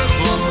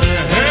έρχομαι,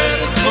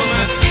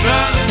 έρχομαι,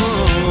 φτάνω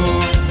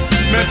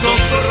με το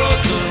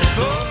πρώτο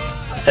το.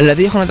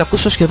 Δηλαδή έχω να το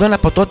ακούσω σχεδόν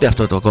από τότε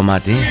αυτό το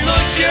κομμάτι.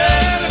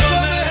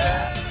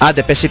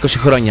 Άντε πες 20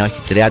 χρόνια, όχι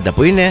 30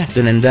 που είναι.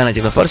 Το 91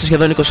 κυκλοφόρησε,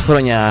 σχεδόν 20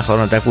 χρόνια έχω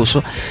να το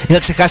ακούσω. Είχα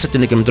ξεχάσει ότι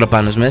είναι και ο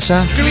Μητροπάνος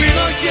μέσα.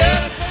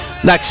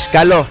 Εντάξει,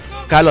 καλό,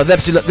 καλό,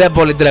 δεν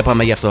πολύ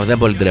ντρέπαμε γι' αυτό, δεν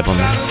πολύ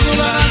ντρέπαμε.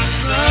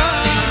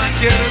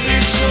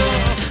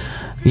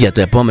 Για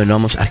το επόμενο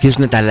όμως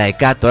αρχίζουν τα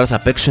λαϊκά, τώρα θα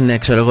παίξουν,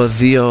 ξέρω εγώ,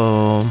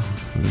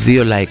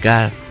 δύο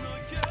λαϊκά.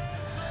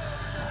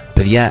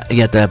 Παιδιά,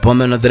 για το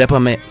επόμενο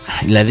ντρέπαμε,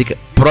 δηλαδή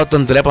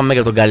πρώτον ντρέπαμε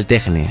για τον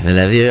καλλιτέχνη.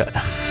 Δηλαδή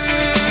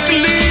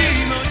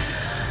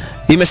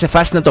είμαι σε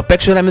φάση να το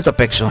παίξω ή να μην το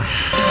παίξω.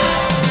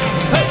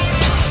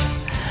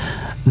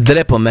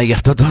 Ντρέπομαι για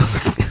αυτό το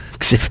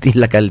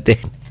ξεφτύλα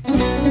καλλιτέχνη.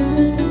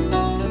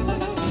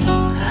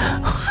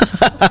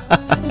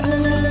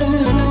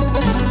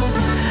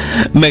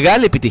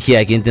 Μεγάλη επιτυχία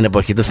εκείνη την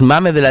εποχή. Το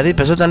θυμάμαι, δηλαδή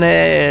παίζονταν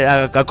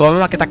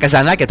ακόμα και τα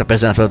καζανάκια το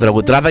παίζανε αυτό το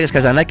τραγούδι. Τράβαγες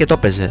καζανάκι και το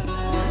παίζε.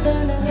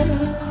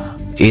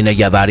 Είναι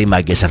για βαρύ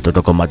μάγκες αυτό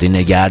το κομμάτι, είναι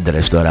για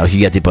άντρες τώρα, όχι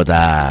για τίποτα.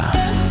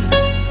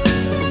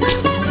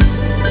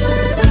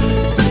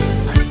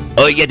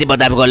 Όχι για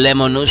τίποτα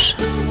αυγολέμονους.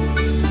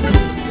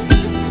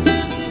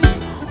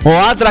 Ο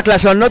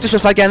άντρακλας ο Νότης ο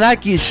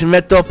Σφακιανάκης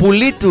με το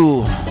πουλί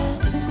του,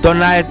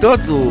 τον αετό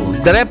του.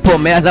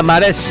 Ντρέπομαι, αν θα μ'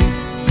 αρέσει.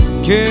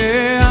 Και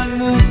αν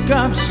μου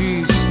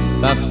κάψεις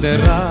τα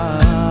φτερά,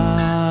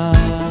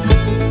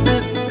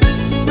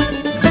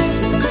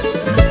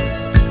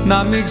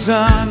 να μην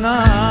ξαναπετάξω.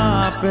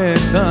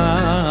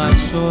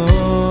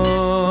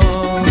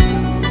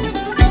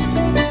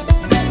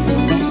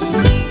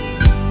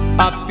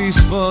 Απ'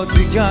 της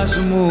φωτιάς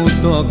μου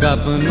το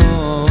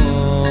καπνό,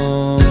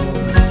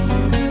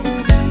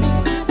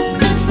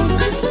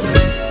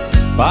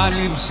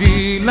 πάλι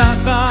ψηλά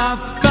θα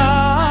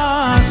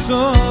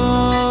φτάσω.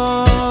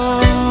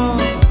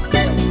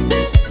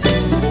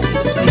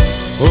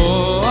 Ο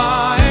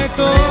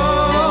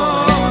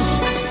αετός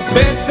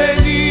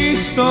πεθαίνει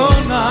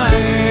στον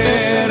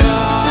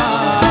αέρα,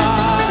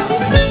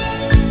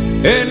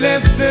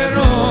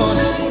 ελεύθερος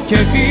και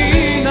δυνατός.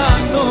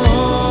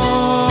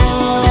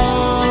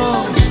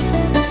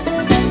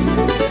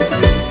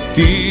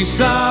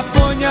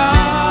 σαπονιάς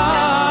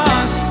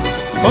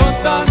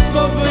όταν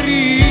το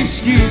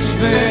βρίσκεις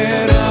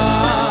φέρα,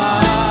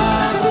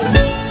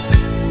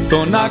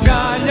 τον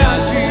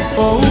αγκαλιάζει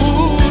ο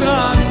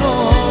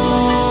ουρανός.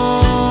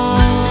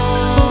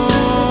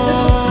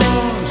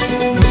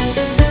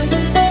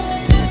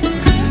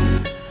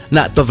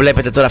 Να, το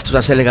βλέπετε τώρα αυτό που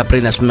σας έλεγα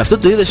πριν, ας πούμε, αυτού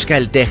του είδους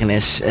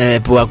καλλιτέχνες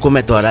που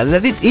ακούμε τώρα,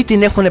 δηλαδή ή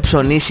την έχουν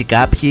ψωνίσει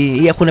κάποιοι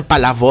ή έχουν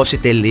παλαβώσει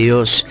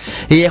τελείως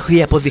ή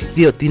έχει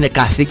αποδειχθεί ότι είναι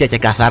καθήκια και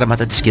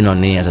καθάρματα της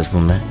κοινωνίας, ας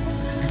πούμε.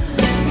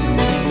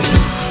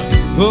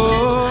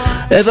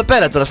 Εδώ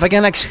πέρα τώρα,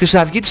 Σφακιανάκης,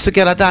 Χρυσαυγίτης στο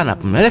Κερατά, να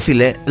πούμε. Ρε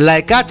φίλε,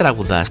 λαϊκά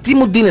τραγουδάς. Τι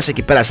μου ντύνεσαι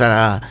εκεί πέρα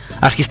σαν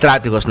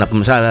αρχιστράτηγος, να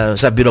πούμε,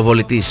 σαν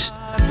πυροβολητής.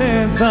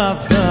 Δεν θα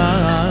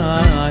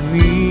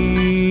φτάνει.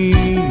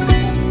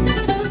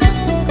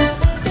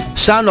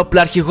 Σαν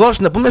οπλαρχηγός,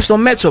 να πούμε, στο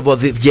Μέτσοβο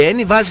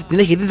βγαίνει, βάζει, την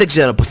έχει δει, δεν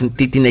ξέρω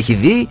τι την έχει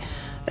δει.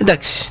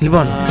 Εντάξει,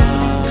 λοιπόν.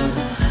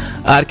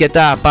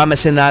 Αρκετά, πάμε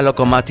σε ένα άλλο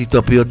κομμάτι το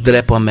οποίο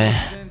ντρέπομαι,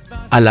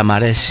 αλλά μ'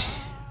 αρέσει.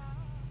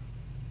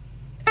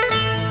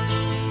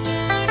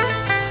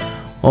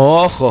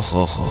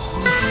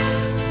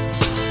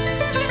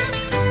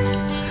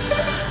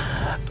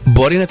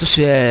 Μπορεί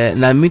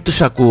να μην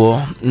τους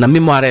ακούω, να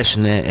μην μου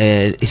αρέσουν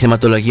η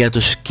θεματολογία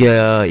τους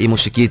και η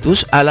μουσική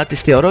τους, αλλά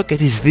τις θεωρώ και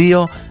τις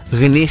δύο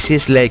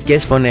γνήσιες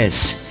λαϊκές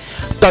φωνές,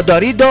 τον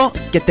Ντορίντο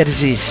και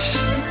Τερζής.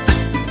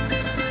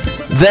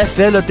 Δεν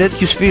θέλω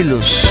τέτοιους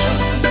φίλους.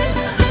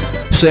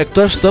 Στο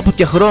Εκτός, Τόπου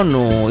και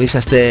Χρόνου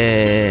είσαστε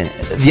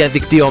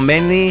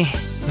διαδικτυωμένοι.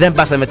 Δεν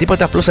πάθαμε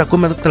τίποτα, απλώς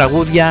ακούμε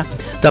τραγούδια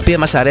τα οποία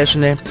μας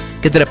αρέσουν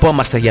και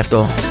ντρεπόμαστε γι'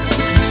 αυτό.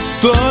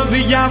 Το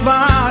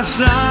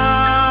διαβάσα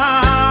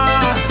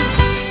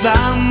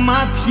στα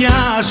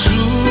μάτια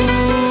σου,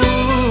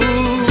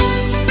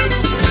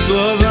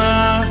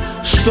 τώρα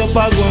στο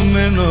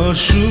παγωμένο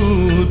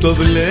σου το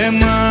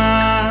βλέμμα,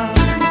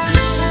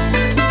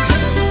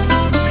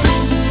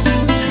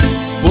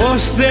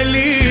 πως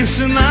θέλεις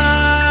να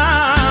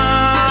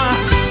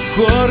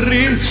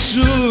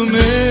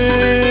χωρίσουμε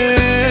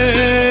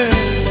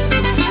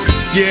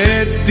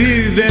και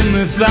τι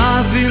δεν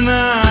θα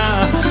δεινά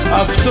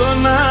αυτό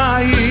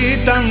να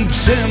ήταν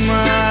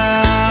ψέμα.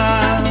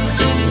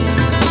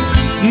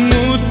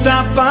 Μου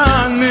τα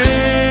πάνε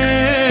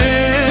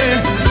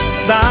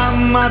τα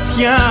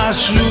μάτια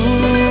σου,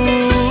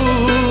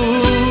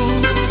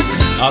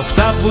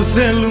 αυτά που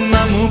θέλουν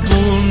να μου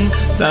πουν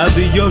τα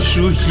δυο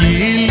σου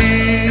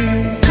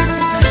χείλη.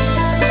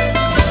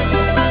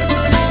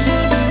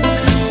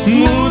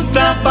 Μου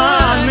τα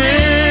πάνε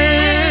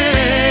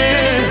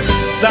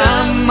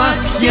τα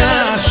μάτια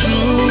σου,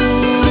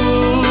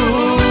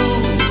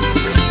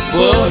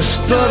 πως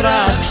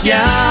τώρα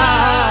πια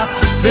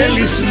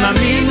θέλεις να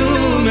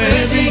μείνουμε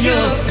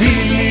δυο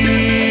φίλοι.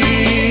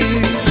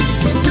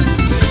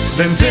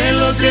 Δεν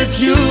θέλω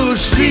τέτοιους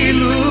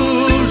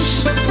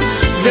φίλους,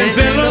 δεν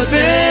θέλω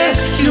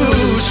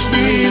τέτοιους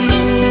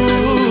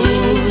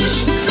φίλους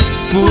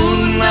που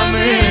να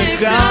με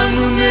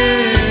κάνουνε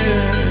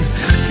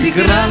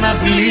πικρά να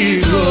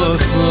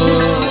πληγωθώ.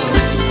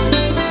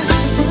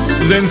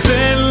 Δεν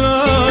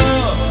θέλω,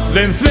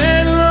 δεν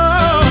θέλω,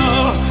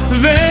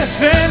 δεν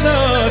θέλω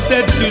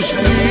τέτοιους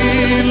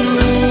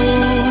φίλους,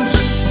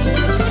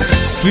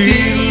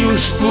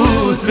 φίλους που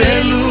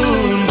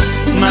θέλουν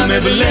να με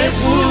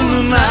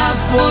βλέπουν να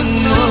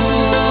πονώ.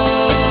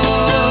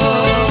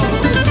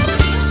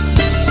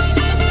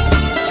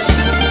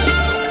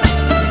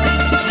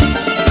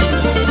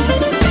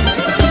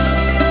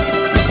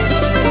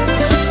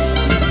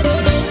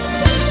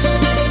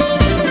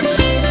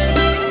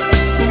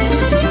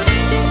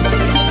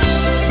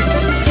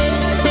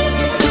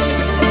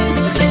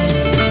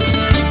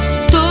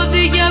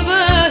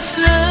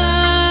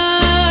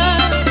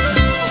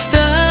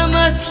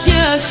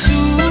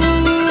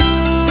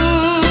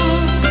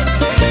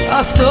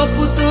 Αυτό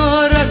που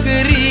τώρα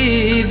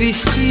κρύβεις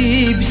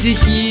στην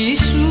ψυχή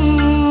σου,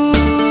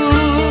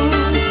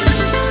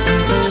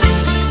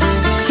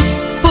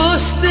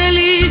 πως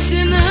θέλεις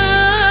να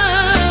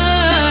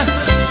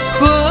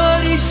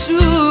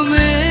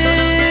χωρίσουμε,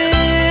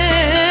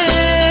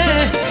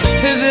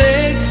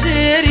 δεν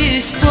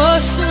ξέρεις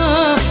πόσο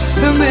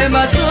με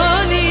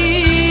ματώνει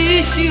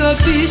η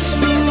σιωπή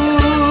σου.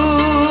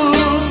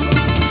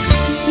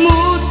 Μου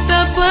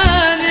τα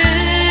πάνε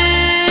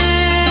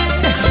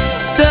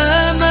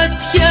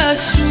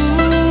σου,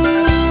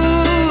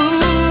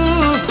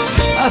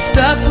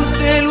 αυτά που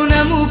θέλουν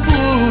να μου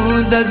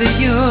πουν τα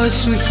δυο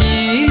σου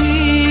χείλη.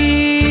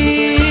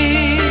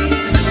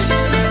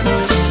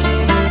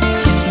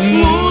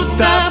 Μου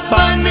τα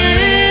πάνε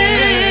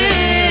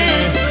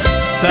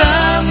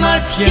τα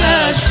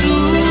μάτια σου,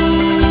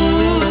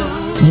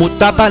 μου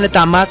τα πάνε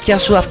τα μάτια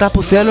σου, αυτά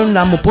που θέλουν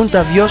να μου πούν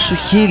τα δυο σου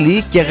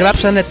χείλη, και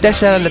γράψανε 4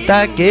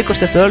 λεπτά και 20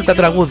 δευτερόλεπτα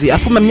τραγούδι.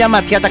 Αφού με μια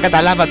ματιά τα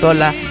καταλάβατε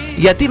όλα,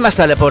 γιατί μας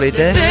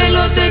ταλαιπωρείτε?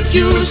 Θέλω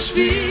τέτοιους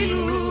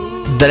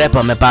φίλους.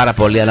 Ντρέπομαι πάρα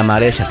πολύ, αλλά μ'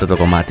 αρέσει αυτό το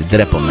κομμάτι.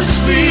 Ντρέπομαι.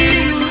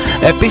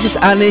 Επίσης,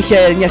 αν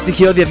είχε μια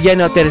στοιχειώδη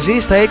ευγένεια ο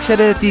Τερζής, θα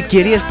ήξερε ότι οι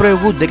κυρίες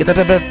προηγούνται και θα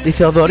έπρεπε η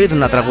Θεοδωρίδου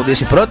να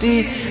τραγουδήσει πρώτη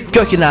και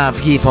όχι να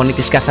βγει η φωνή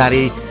της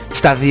καθαρή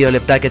στα 2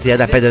 λεπτά και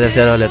 35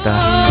 δευτερόλεπτα.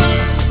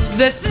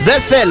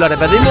 Δεν θέλω ρε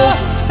παιδί μου.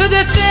 Δεν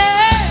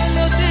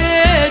θέλω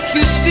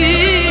τέτοιους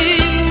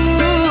φίλους,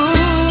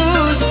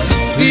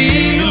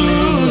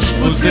 φίλους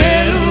που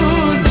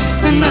θέλουν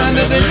να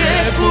με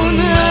βλέπουν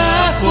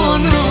να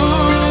πονώ.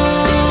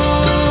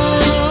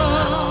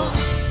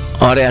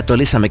 Ωραία, το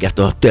λύσαμε και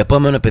αυτό. Το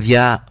επόμενο,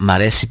 παιδιά, μ'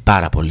 αρέσει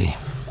πάρα πολύ.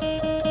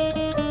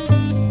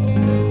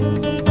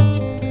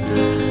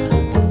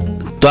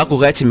 Το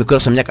άκουγα έτσι μικρό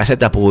σε μια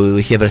κασέτα που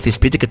είχε βρεθεί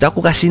σπίτι και το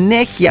άκουγα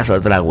συνέχεια αυτό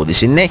το τραγούδι.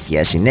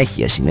 Συνέχεια.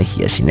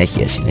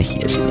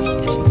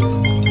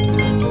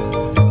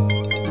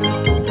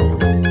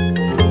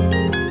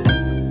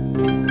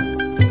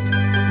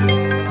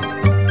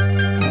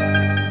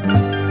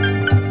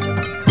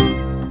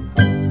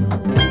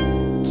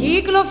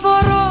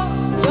 Κυκλοφορώ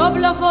κι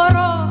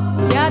οπλοφορώ,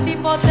 γιατί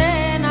ποτέ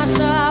να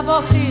σ'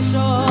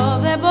 αποκτήσω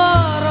δεν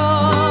μπορώ.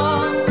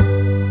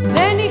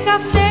 Δεν είχα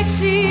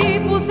φταίξει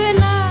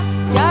πουθενά,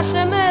 κι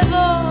άσε με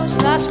εδώ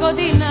στα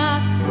σκοτεινά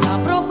να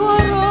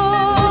προχωρώ.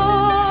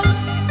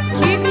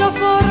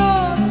 Κυκλοφορώ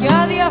κι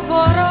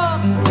αδιαφορώ,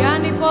 κι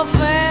αν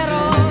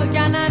υποφέρω κι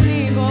αν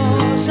ανοίγω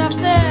σ'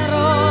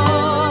 φτερώ.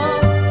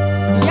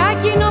 Για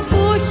εκείνο που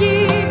έχει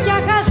πια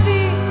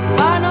χαθεί,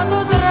 πάνω το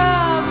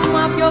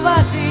τραύμα πιο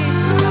βαθύ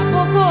κι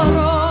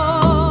αποχωρώ.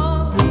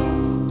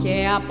 Και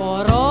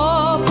απορώ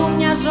που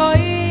μια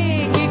ζωή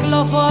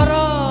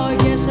κυκλοφορώ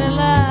και σε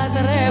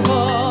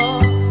λατρεύω,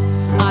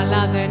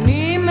 αλλά δεν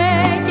είμαι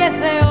και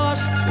Θεός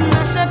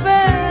να σε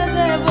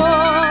παιδεύω.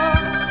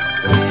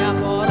 Και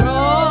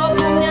απορώ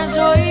που μια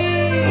ζωή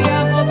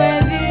από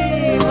παιδί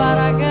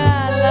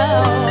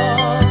παρακαλάω,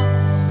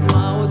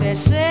 μα ούτε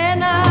σε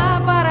ένα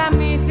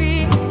παραμύθι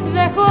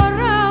δεν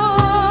χωράω.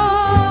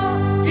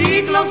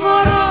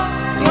 Κυκλοφορώ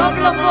κι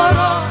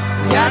οπλοφορώ,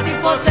 γιατί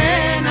ποτέ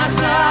να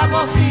σ'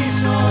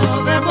 αποκτήσω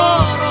δεν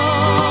μπορώ.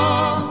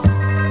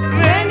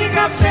 Δεν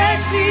είχα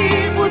φταίξει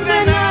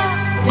πουθενά,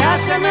 κι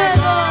άσε με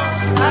εδώ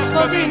στα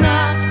σκοτεινά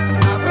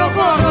να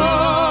προχωρώ.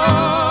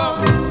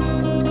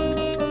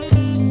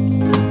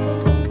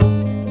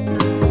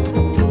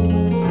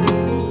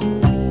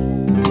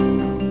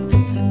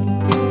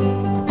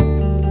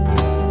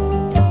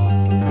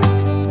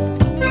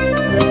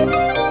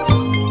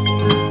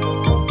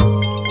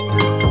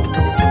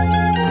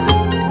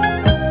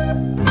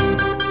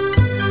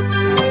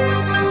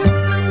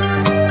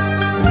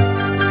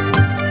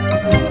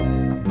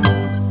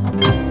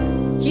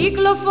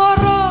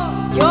 Κυκλοφορώ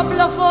κι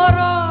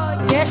οπλοφορώ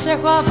και σε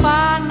έχω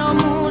απάνω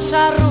μου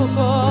σαν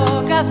ρούχο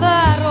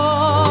καθαρό.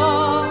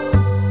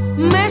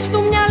 Μες του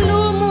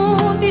μυαλού μου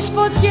τις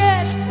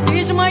φωτιές,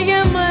 τις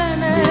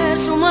μαγεμένες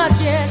σου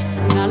ματιές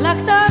να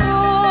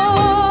λαχταρώ.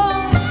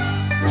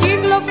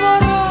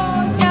 Κυκλοφορώ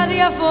κι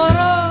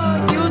αδιαφορώ,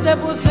 κι ούτε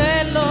που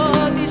θέλω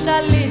της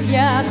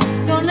αλήθειας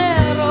το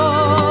νερό.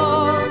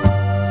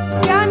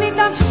 Κι αν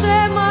ήταν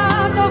ψέμα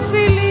το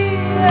φιλί,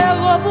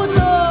 εγώ που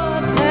το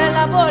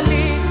θέλα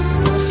πολύ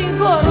το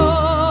συγχωρώ.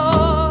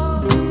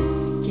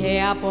 Και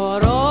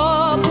απορώ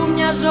που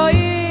μια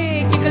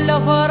ζωή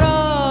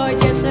κυκλοφορώ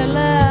και σε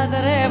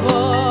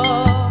λατρεύω,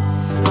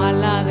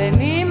 αλλά δεν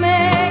είμαι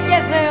και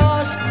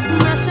Θεός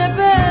να σε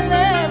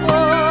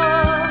παιδεύω.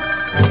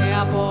 Και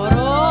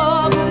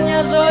απορώ που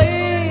μια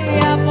ζωή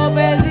από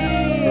παιδί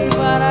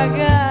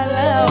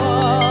παρακαλάω,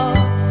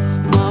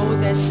 μα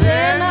ούτε σε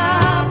ένα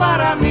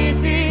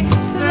παραμύθι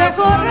δεν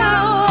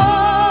χωράω.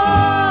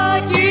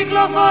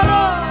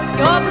 Κυκλοφορώ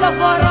κι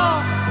οπλοφορώ,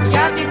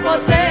 γιατί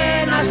ποτέ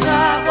να σ'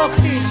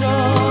 αποκτήσω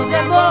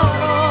δεν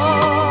μπορώ.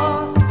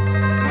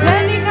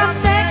 Δεν είχα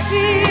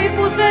φταίξει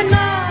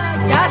πουθενά,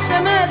 κι άσε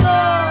με εδώ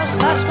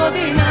στα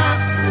σκοτεινά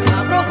να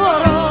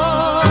προχωρώ.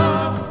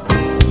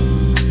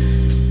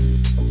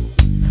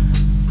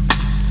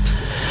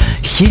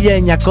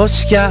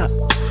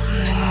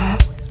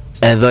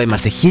 Εδώ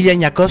είμαστε,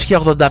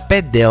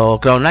 1985. Ο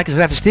Κλαουνάκης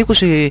γράφει στίχους,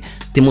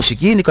 τη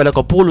μουσική, η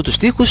Νικολακοπούλου τους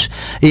στίχους,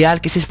 η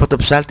Άλκησης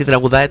Πρωτοψάλτη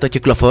τραγουδάει το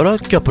Κυκλοφορώ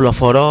και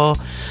οπλοφορώ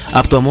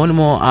από το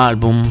μόνιμο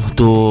άλμπουμ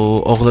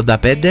του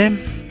 85.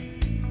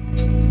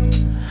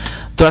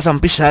 Τώρα θα μου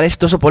πεις, αρέσει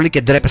τόσο πολύ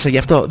και ντρέπεσαι γι'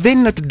 αυτό. Δεν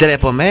είναι ότι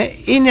ντρέπομαι,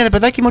 είναι ρε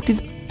παιδάκι μου ότι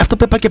αυτό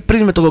που είπα και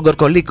πριν με τον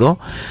Κογκορκολίκο,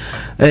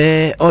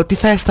 ότι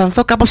θα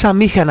αισθανθώ κάπως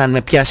αμήχανα αν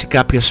με πιάσει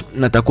κάποιος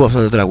να το ακούω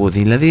αυτό το τραγούδι.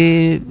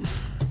 Δηλαδή,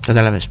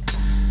 καταλαβες.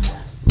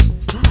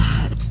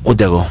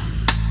 Ούτε εγώ.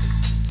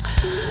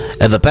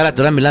 Εδώ πέρα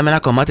τώρα μιλάμε ένα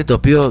κομμάτι το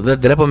οποίο δεν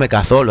ντρέπομαι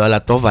καθόλου,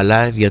 αλλά το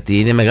έβαλα γιατί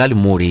είναι μεγάλη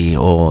μούρη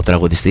ο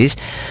τραγουδιστής.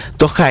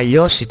 Το είχα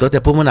αλλιώσει τότε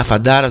που ήμουν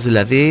φαντάρος,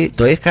 δηλαδή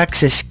το είχα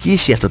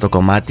ξεσκίσει αυτό το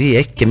κομμάτι.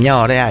 Έχει και μια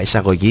ωραία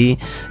εισαγωγή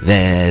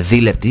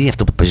δίλεπτη,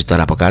 αυτό που παίζει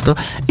τώρα από κάτω.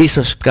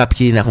 Ίσως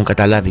κάποιοι να έχουν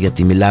καταλάβει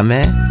γιατί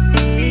μιλάμε.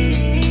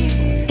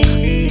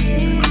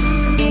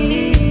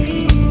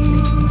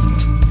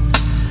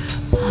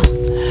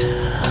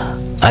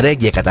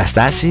 Ρέγγε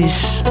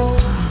καταστάσεις,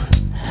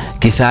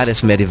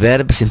 κιθάρες με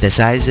reverb,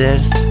 synthesizer,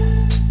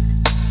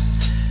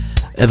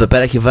 Εδώ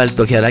πέρα έχει βάλει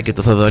το χεράκι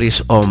του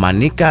Θοδωρής ο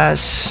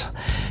Μανίκας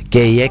και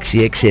η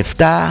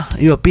 667,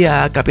 η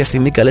οποία κάποια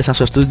στιγμή καλέσαν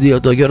στο στούντιο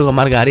τον Γιώργο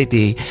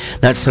Μαργαρίτη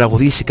να τους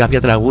τραγουδήσει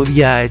κάποια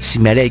τραγούδια, έτσι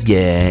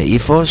μερέγγε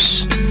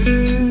ύφος.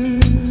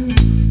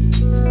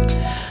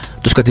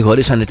 Τους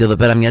κατηγορήσαν ότι εδώ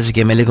πέρα μοιάζει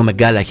και με λίγο με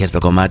Γκάλαχερ το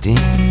κομμάτι,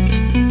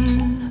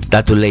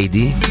 Tattoo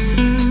Lady.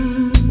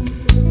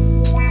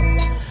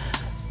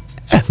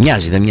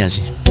 Μοιάζει, δεν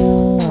μοιάζει.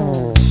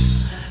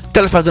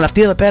 Τέλος πάντων,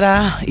 αυτή εδώ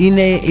πέρα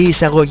είναι η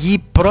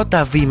εισαγωγή,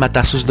 πρώτα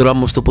βήματα στους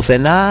δρόμους του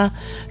πουθενά,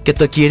 και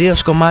το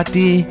κυρίως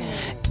κομμάτι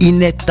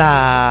είναι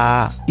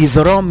οι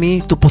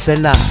δρόμοι του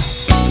πουθενά.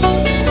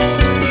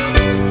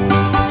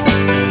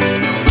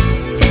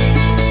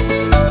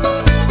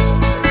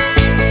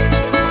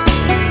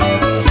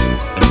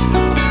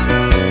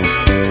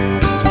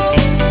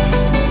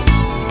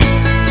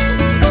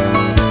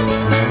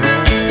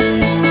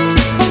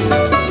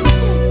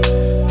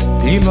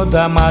 Κλείνω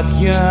τα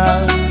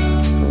μάτια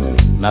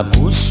να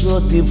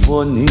ακούσω τη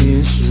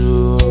φωνή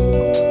σου,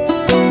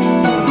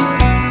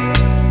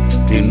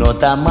 κλείνω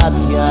τα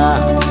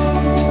μάτια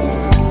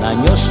να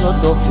νιώσω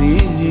το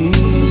φίλι,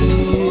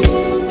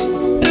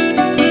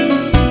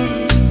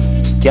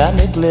 κι αν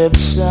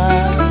εκλέψα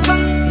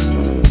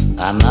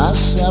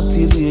ανάσα απ'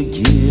 τη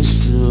δική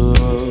σου,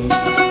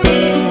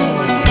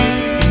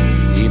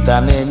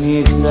 ήτανε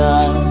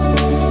νύχτα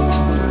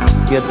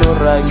και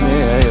τώρα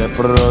είναι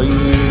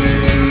πρωί.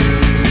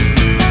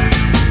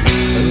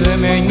 Δεν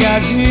με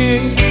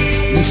νοιάζει,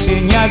 μη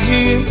σε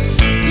νοιάζει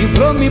οι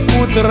δρόμοι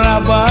που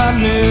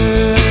τραβάνε,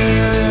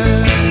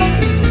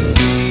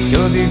 κι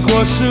ο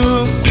δικός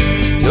σου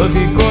κι ο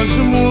δικός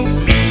μου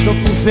στο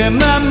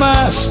πουθενά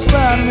μας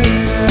πάνε.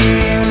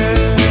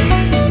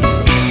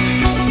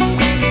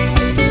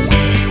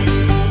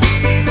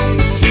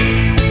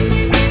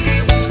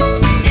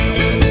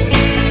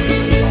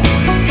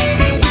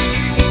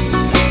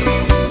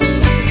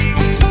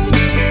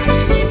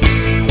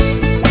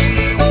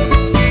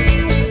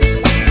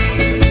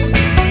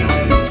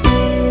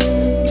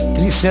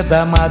 Κλείσε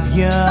τα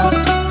μάτια,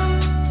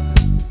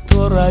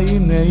 τώρα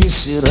είναι η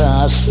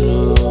σειρά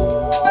σου,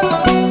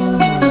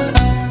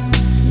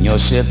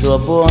 νιώσε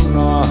το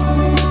πόνο,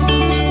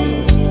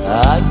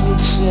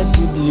 άγγιξε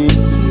την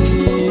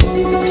πληγή,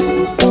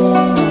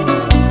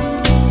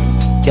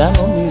 κι αν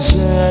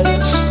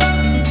νομίζες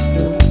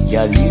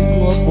για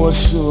λίγο πως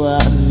σου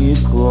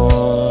ανήκω,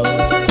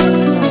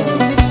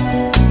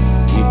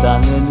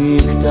 ήτανε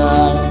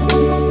νύχτα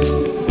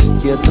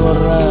και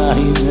τώρα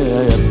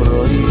είναι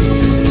πρωί.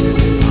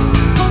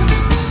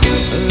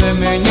 Δεν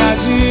με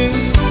νοιάζει,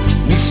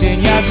 μη σε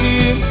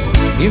νοιάζει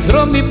οι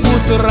δρόμοι που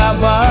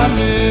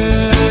τραβάνε,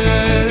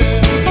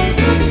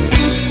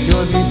 κι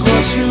ο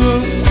δικός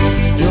σου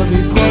κι ο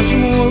δικός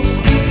μου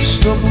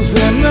στο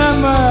πουθενά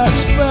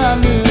μας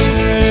πάνε.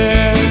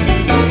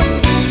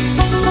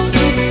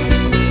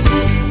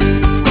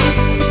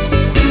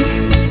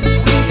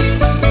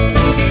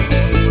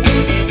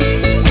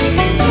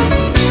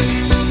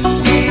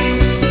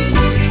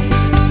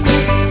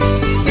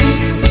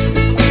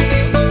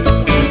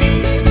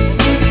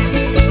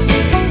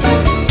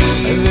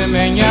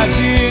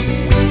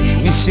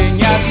 Σε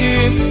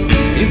νοιάζει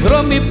οι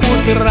δρόμοι που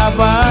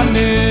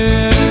τραβάνε,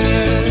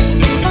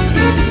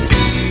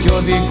 κι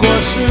ο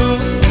δικός σου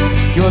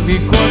κι ο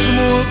δικός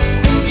μου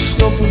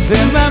στο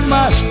πουθενά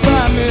μας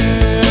πάνε.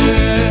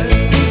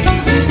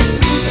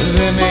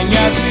 Δεν με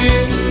νοιάζει,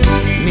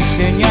 μη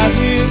σε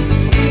νοιάζει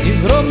οι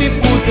δρόμοι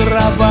που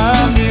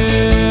τραβάνε,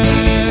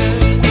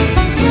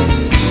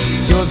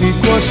 κι ο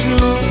δικός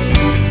σου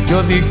κι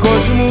ο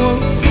δικός μου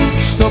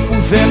στο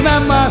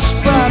πουθενά μας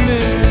πάνε.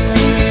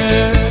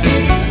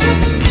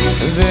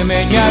 Δεν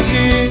με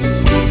νοιάζει,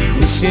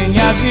 μη σε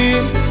νοιάζει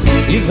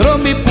οι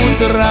δρόμοι που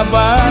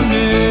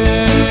τραβάνε,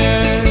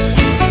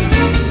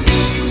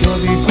 κι ο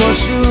δικός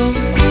σου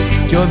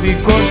κι ο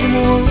δικός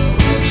μου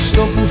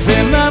στο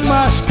πουθενά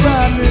μας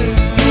πάνε.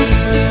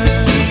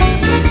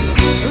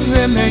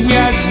 Δεν με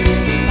νοιάζει,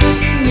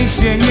 μη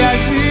σε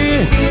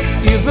νοιάζει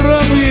οι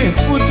δρόμοι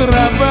που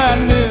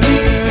τραβάνε,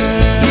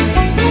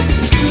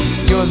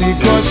 κι ο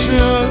δικός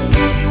σου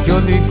κι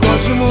ο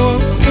δικός μου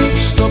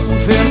στο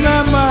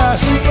πουθενά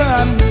μας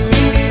πάνε.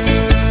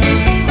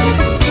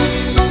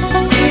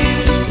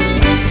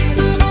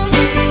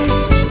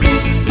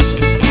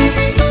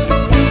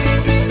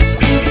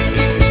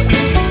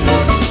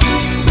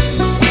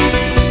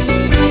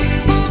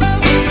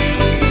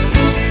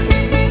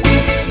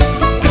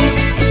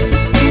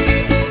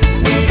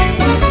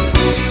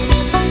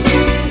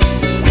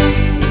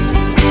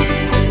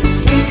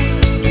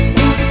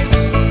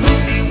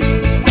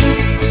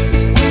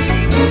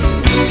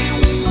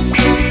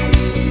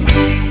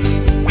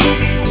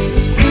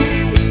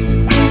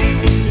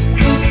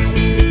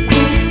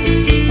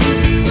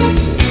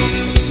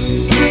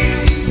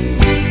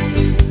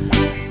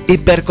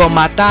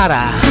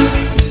 Υπερκομματάρα,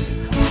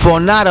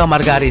 φωνάρα ο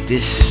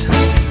Μαργαρίτης.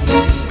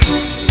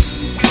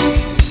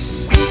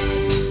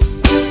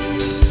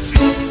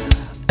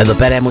 Εδώ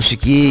πέρα η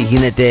μουσική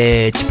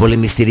γίνεται έτσι πολύ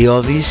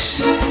μυστηριώδης.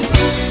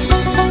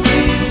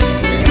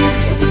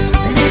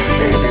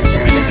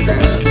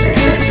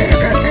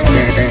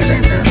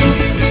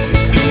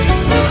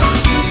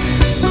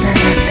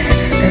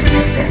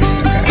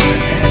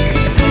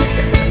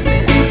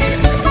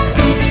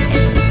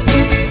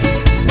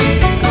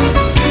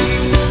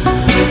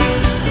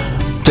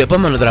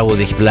 επόμενο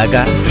τραγούδι έχει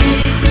πλάκα,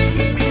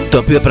 το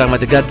οποίο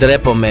πραγματικά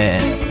ντρέπομαι,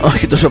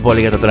 όχι τόσο πολύ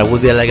για το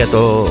τραγούδι, αλλά για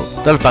το,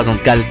 τέλος πάντων,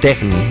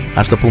 καλλιτέχνη,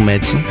 ας το πούμε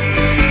έτσι.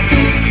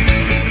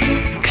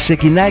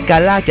 Ξεκινάει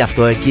καλά και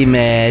αυτό εκεί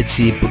με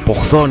έτσι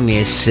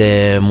υποχθόνιες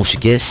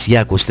μουσικές,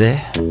 για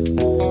ακούστε.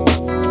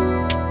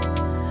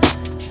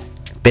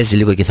 Παίζει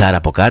λίγο κιθάρα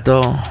από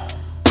κάτω.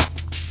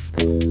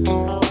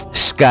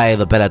 Σκάει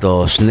εδώ πέρα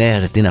το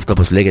snare, τι είναι αυτό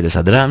που λέγεται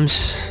στα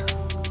drums.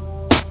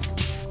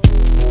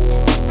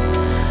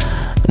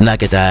 Να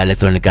και τα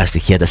ηλεκτρονικά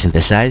στοιχεία, τα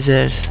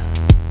synthesizers.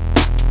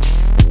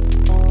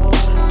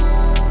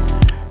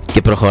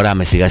 Και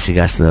προχωράμε σιγά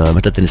σιγά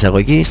μετά την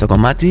εισαγωγή στο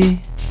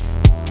κομμάτι.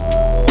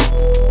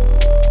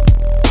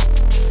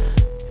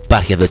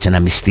 Υπάρχει εδώ έτσι ένα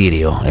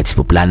μυστήριο έτσι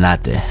που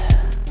πλανάται.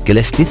 Και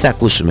λες τι θα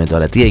ακούσουμε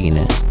τώρα, τι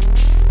έγινε.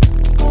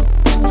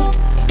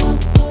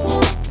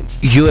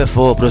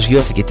 UFO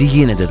προσγειώθηκε, τι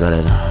γίνεται τώρα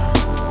εδώ.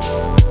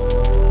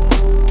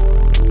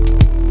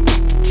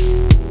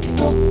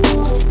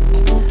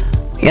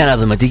 Για να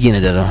δούμε τι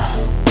γίνεται εδώ.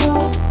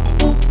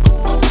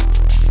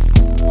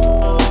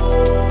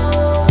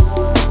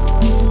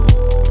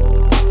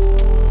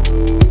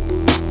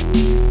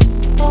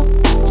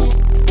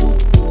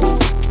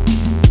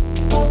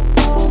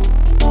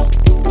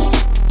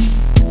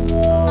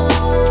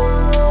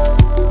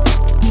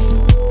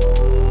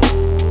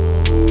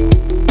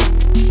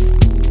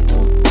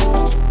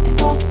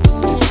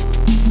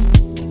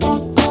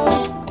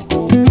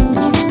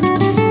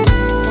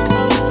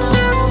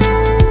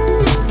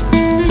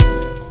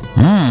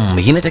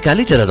 Γίνεται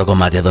καλύτερο το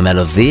κομμάτι εδώ,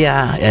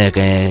 μελωδία,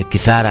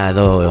 κιθάρα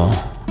εδώ.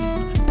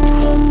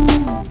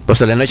 Πώς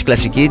το λένε, όχι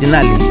κλασική, την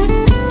άλλη.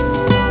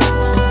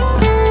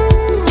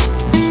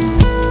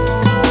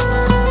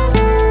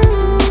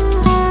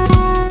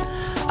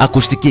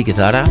 Ακουστική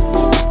κιθάρα.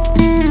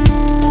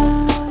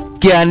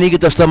 Και ανοίγει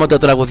το στόμα το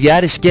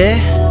τραγουδιάρης και...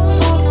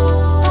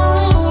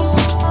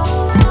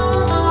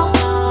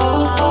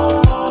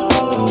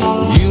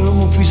 Γύρω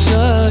μου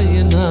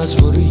φυσάει ένας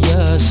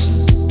βοριάς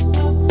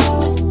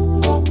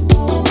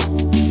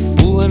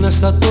που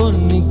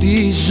αναστατώνει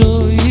τη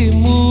ζωή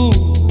μου.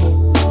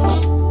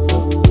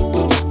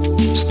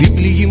 Στην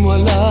πληγή μου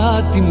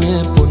αλάτι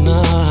με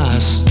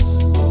πονάς,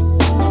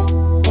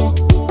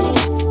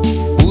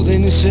 που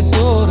δεν είσαι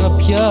τώρα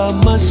πια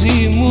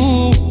μαζί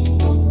μου.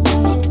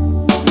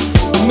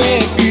 Με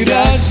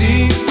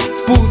πειράζει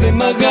που δεν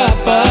μ'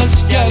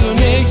 αγαπάς κι άλλον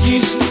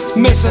έχεις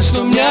μέσα στο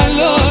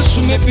μυαλό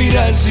σου. Με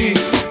πειράζει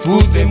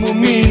που δεν μου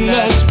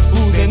μιλάς, που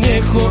δεν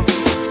έχω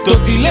το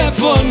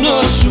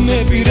τηλέφωνο σου.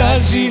 Με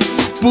πειράζει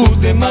που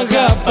δεν μ'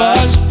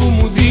 αγαπάς, που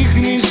μου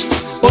δείχνεις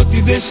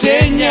ότι δεν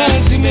σε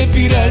νοιάζει. Με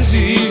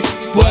πειράζει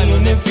που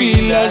άλλον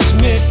εφήλας,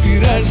 με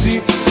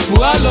πειράζει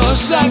που άλλος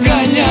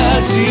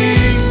αγκαλιάζει.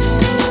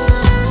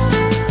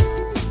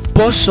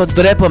 Πόσο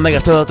ντρέπομαι για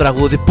αυτό το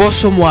τραγούδι,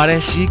 πόσο μου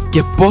αρέσει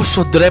και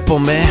πόσο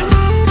ντρέπομαι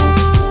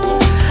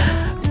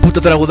που το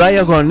τραγουδάει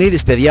ο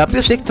Γονίδης, παιδιά, ο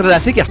οποίος έχει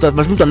τρελαθεί και αυτό.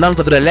 Μας πούμε τον άλλον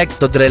τον Τρελέγκα,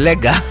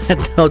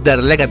 τον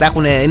Τρελέγκα,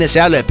 είναι σε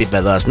άλλο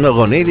επίπεδο. Ας πούμε ο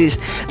Γονίδης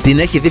την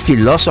έχει δει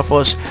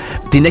φιλόσοφος,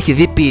 την έχει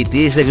δει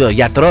ποιητής, δεν ξέρω,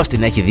 γιατρός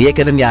την έχει δει.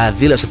 Έκανε μια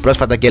δήλωση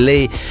πρόσφατα και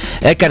λέει,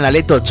 έκανα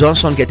λέει το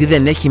Τζόνσον γιατί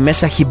δεν έχει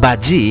μέσα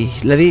χιμπατζή.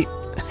 Δηλαδή,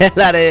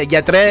 έλα ρε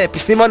γιατρέ,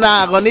 επιστήμονα,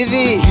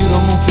 Γονίδη. Γύρω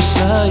μου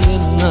φυσάει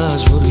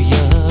ένας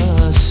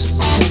βοριάς,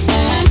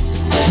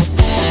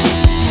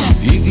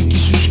 η δική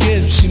σου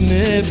σκέψη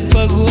με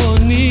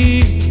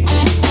παγώνει.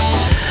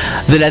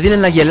 Δηλαδή είναι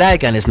να γελάει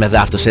κανείς με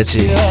δάφτος,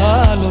 έτσι.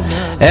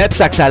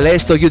 Έψαξα λέει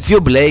στο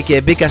YouTube, λέει,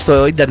 και μπήκα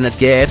στο ίντερνετ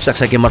και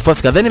έψαξα και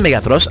μορφώθηκα. Δεν είμαι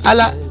γιατρός,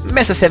 αλλά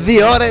μέσα σε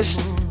 2 ώρες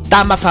τα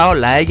άμαθα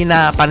όλα,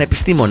 έγινα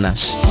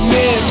πανεπιστήμονας.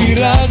 Με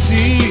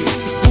πειράζει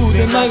που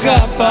δεν μ'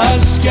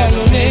 αγαπάς κι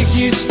άλλον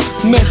έχεις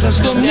μέσα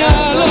στο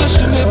μυαλό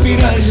σου. Με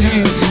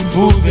πειράζει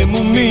που δεν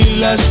μου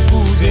μιλάς,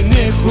 που δεν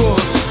έχω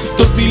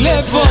το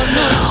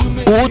τηλέφωνο σου.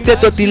 Ούτε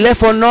το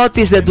τηλέφωνο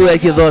της δεν του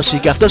έχει δώσει.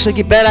 Και αυτός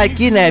εκεί πέρα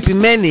εκεί να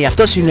επιμένει.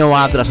 Αυτός είναι ο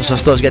άντρας ο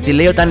σωστός. Γιατί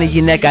λέει όταν η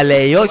γυναίκα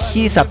λέει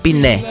όχι θα πει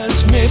ναι.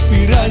 Με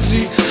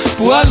πειράζει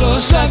που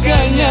άλλος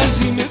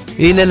αγκαλιάζει.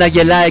 Είναι να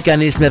γελάει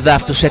κανείς με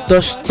δάφτους.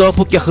 Εκτός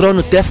τόπου και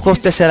χρόνου τεύχος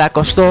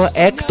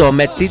 46ο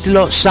με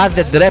τίτλο «Σαν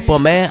δεν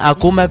ντρέπομαι».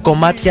 Ακούμε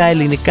κομμάτια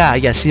ελληνικά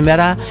για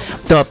σήμερα,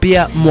 τα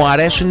οποία μου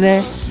αρέσουν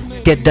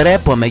και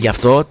ντρέπομαι γι'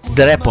 αυτό.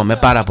 Ντρέπομαι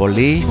πάρα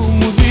πολύ.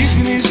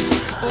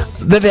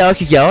 Βέβαια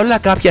όχι για όλα,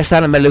 κάποια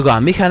αισθάνομαι λίγο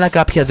αμήχανα,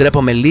 κάποια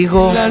ντρέπομαι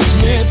λίγο.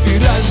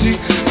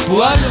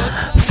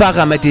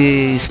 Φάγαμε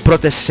τις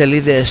πρώτες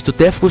σελίδες του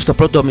τεύχους, το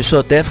πρώτο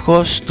μισό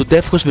τεύχος. Του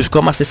τεύχους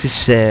βρισκόμαστε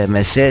στις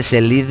μεσαίες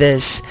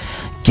σελίδες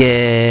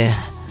και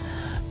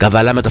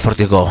καβαλάμε το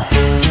φορτηγό.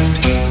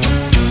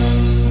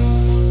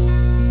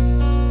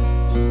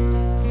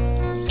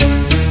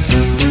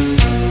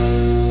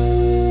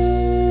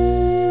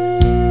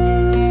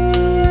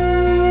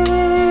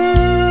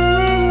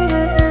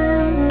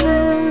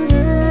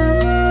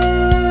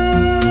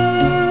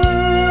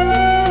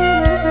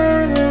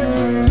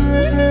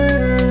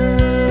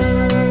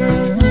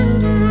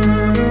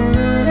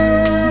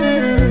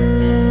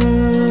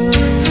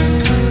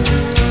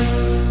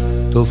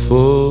 Το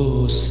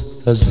φως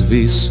θα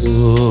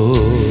σβήσω.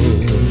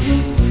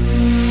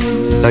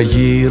 Θα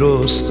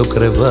γύρω στο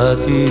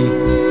κρεβάτι,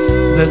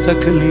 δεν θα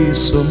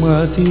κλείσω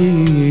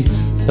μάτι,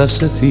 θα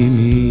σε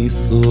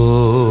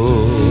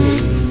θυμηθώ.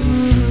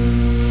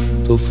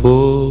 Το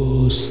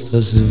φως θα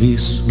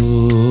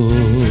σβήσω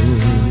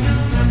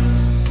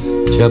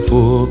κι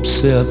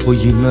απόψε από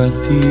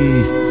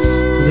γυνάτι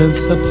δεν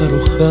θα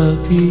πάρω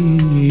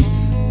χάδι,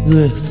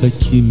 δεν θα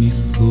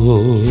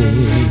κοιμηθώ.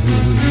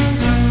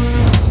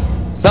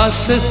 Θα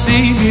σε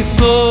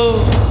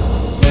θυμηθώ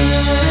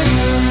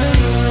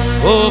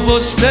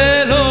όπως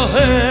θέλω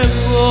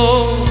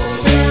εγώ,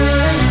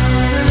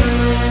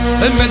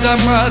 με τα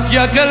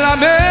μάτια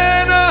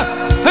κλαμμένα,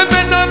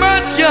 με τα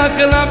μάτια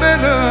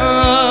κλαμμένα,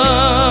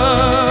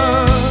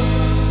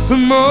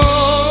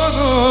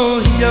 μόνο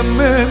για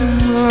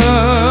μένα.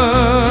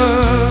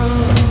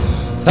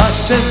 Θα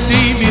σε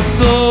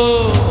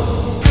θυμηθώ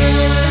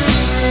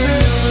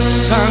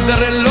σαν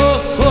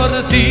τρελό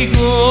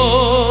φορτηγό,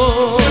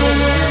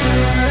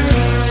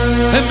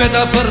 με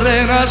τα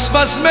φρένα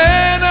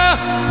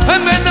σπασμένα,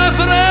 με τα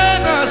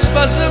φρένα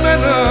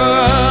σπασμένα,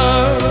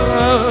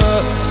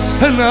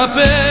 να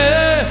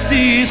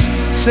πέφτεις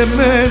σε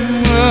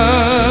μένα.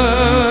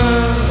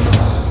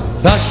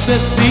 Θα σε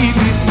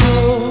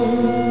θυμηθώ.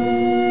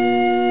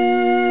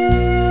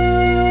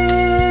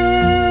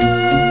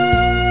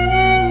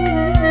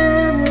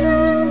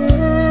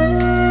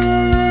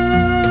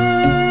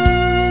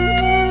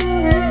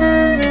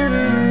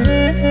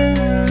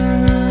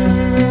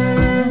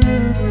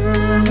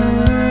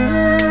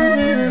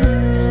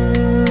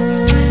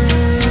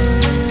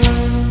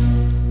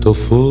 Το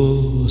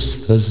φως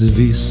θα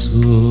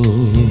σβήσω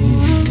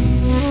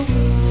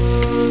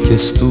και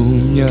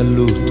στου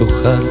μυαλού το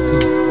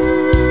χάρτη,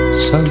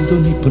 σαν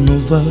τον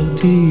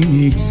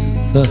υπνοβάτη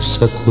θα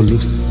σ'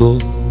 ακολουθώ.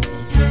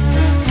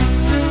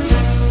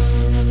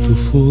 Το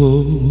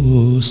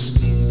φως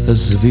θα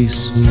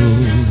σβήσω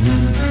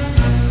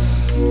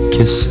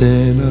και σε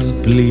ένα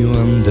πλοίο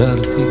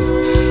αντάρτη,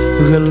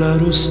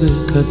 γλάρωσε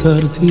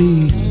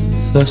κατάρτη,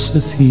 θα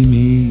σε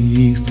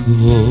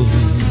θυμηθώ.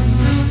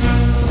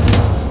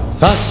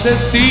 Θα σε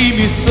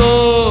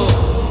θυμηθώ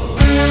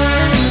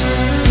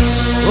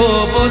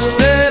όπως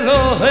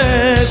θέλω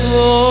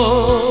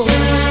εγώ,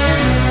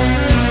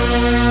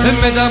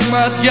 με τα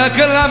μάτια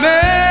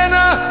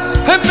κλαμμένα,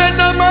 με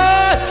τα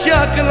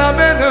μάτια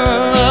κλαμμένα,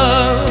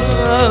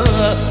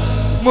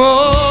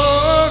 μόνο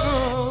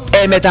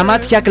με τα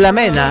μάτια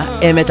κλαμμένα,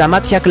 με τα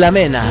μάτια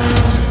κλαμμένα.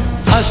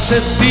 Θα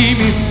σε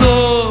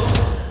θυμηθώ.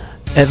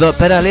 Εδώ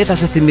πέρα λέει θα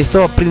σε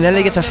θυμηθώ, πριν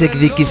έλεγε θα σε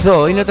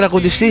εκδικηθώ. Είναι ο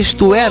τραγουδιστής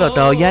του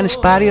έρωτα, ο Γιάννης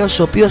Πάριος,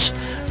 ο οποίος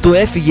του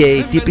έφυγε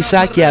η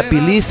τύπισσα και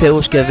απειλεί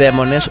θεούς και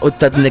δαίμονες ότι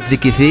θα την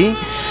εκδικηθεί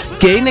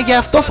και είναι και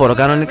αυτόφορο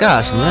κανονικά,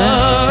 ας πούμε.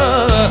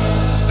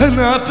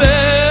 Να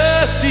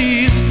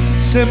πέφτεις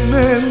σε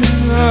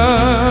μένα.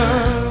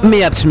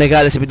 Μία από τις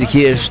μεγάλες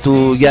επιτυχίες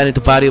του Γιάννη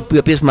του Πάριου, οι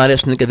οποίες μου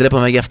αρέσουν και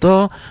ντρέπομαι γι'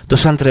 αυτό, το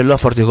σαν τρελό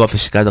φορτηγό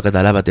φυσικά, το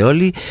καταλάβατε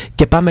όλοι.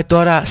 Και πάμε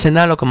τώρα σε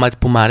ένα άλλο κομμάτι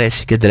που μου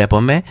αρέσει και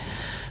ντρέπομαι,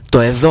 το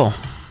εδώ.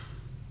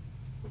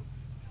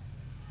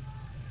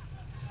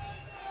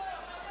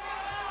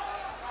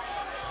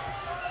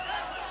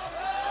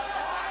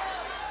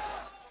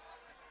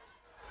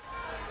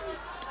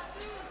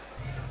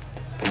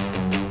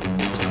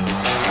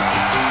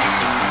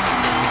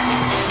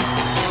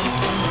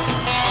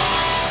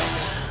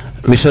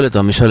 Μισό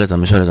λεπτό,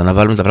 να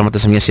βάλουμε τα πράγματα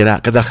σε μια σειρά.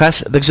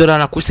 Καταρχάς, δεν ξέρω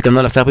αν ακούστηκαν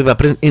όλα αυτά που είπα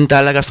πριν, είναι τα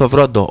άλλαγα στο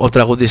βρόντο. Ο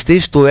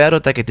τραγουδιστής του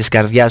έρωτα και της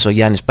καρδιάς, ο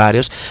Γιάννης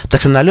Πάριος. Τα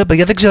ξαναλέω,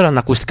 παιδιά, δεν ξέρω αν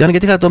ακούστηκαν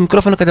γιατί είχα το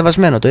μικρόφωνο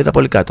κατεβασμένο, το είδα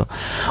πολύ κάτω.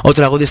 Ο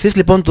τραγουδιστής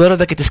λοιπόν του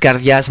έρωτα και της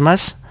καρδιάς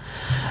μας,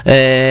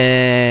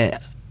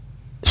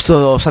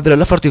 σαν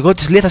τρελό φορτηγό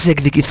της λέει θα σε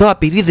εκδικηθώ,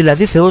 απειλεί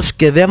δηλαδή θεούς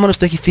και δαίμονες,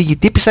 το έχει φύγει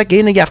τύπισσα και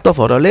είναι για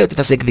αυτόφορο. Λέει ότι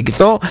θα σε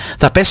εκδικηθώ,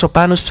 θα πέσω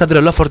πάνω σου σαν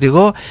τρελό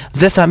φορτηγό,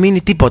 δεν θα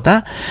μείνει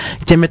τίποτα.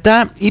 Και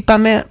μετά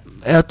είπαμε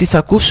ότι θα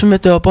ακούσουμε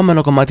το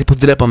επόμενο κομμάτι που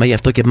ντρέπομαι γι'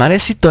 αυτό και μ'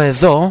 αρέσει, το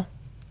εδώ.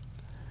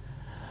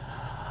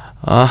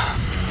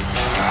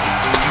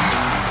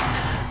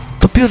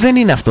 Το οποίο δεν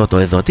είναι αυτό το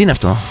εδώ, τι είναι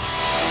αυτό?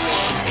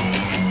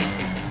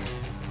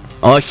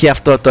 Όχι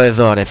αυτό το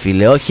εδώ ρε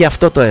φίλε, όχι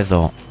αυτό το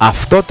εδώ,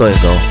 αυτό το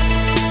εδώ.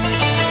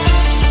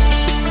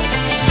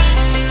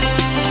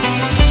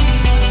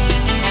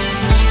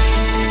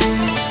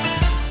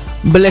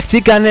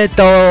 Μπλεχτήκανε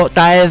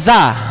τα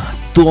εδά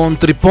του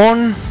τρυπών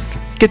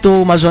και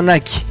του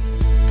μαζονάκι.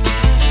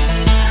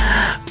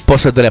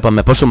 Πόσο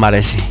ντρέπαμε, πόσο μ'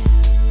 αρέσει.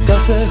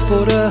 Κάθε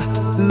φορά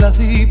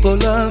λάθη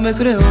πολλά με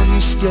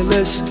χρεώνεις και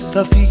λες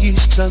θα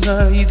φύγεις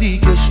ξανά, οι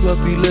δικές σου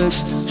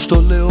απειλές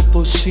στο λέω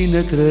πως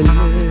είναι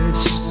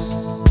τρελές.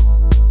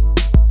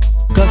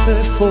 Κάθε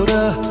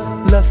φορά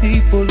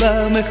λάθη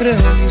πολλά με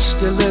χρεώνεις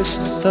και λες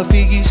θα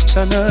φύγεις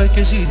ξανά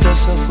και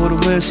ζητάς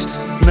αφορμές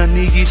να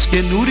ανοίγεις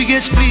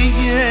καινούργιες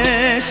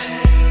πληγές.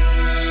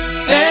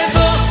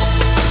 Εδώ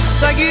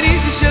θα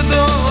γυρίσεις,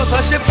 εδώ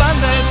θα σε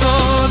πάντα εδώ,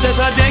 δεν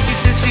θα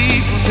αντέχεις εσύ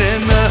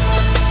πουθενά.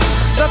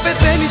 Θα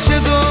πεθαίνεις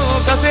εδώ,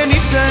 κάθε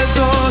νύχτα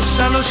εδώ, σ'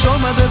 άλλο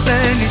σώμα δεν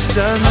μπαίνεις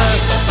ξανά.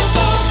 Θα στο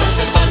πω, θα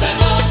σε πάντα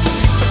εδώ.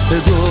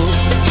 Εδώ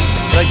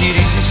Θα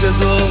γυρίζεις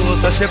εδώ,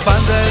 θα σε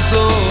πάντα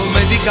εδώ,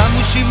 με δικά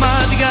μου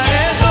σημάδια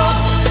εδώ.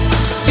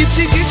 Η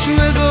ψυχή σου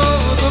εδώ,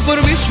 το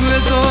κορμί σου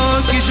εδώ,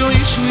 και η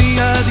ζωή σου η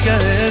άδεια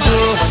εδώ.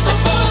 Θα στο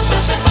πω, θα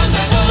σε πάντα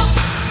εδώ.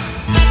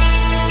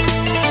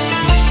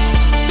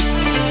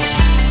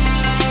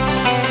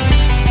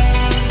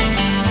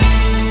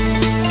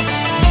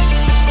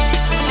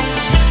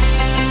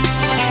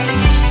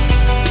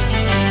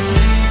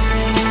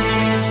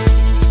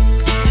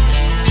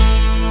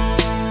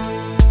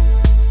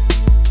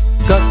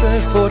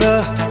 Κάθε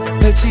φορά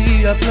έτσι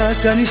απλά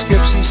κάνεις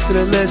σκέψεις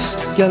τρελές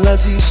κι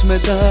αλλάζεις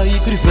μετά οι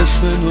κρυφές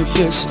σου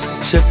ενοχές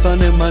σε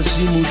πάνε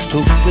μαζί μου στο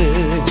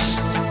χτες.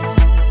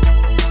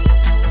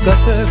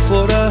 Κάθε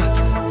φορά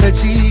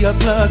έτσι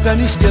απλά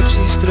κάνεις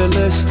σκέψεις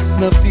τρελές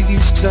να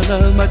φύγεις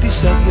ξανά μα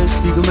τις άδειες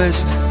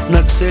στιγμές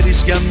να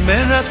ξέρεις για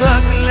μένα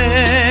θα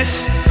κλαις.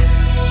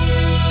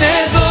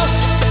 Εδώ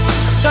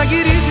θα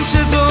γυρίζεις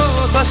εδώ,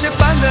 θα σε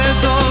πάντα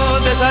εδώ,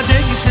 δεν θα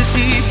αντέχεις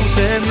εσύ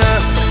πουθενά.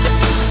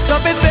 Θα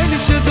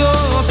πεθαίνεις εδώ,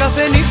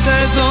 κάθε νύχτα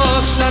εδώ,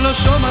 σ' άλλο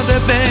σώμα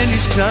δεν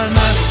μπαίνεις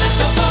ξανά.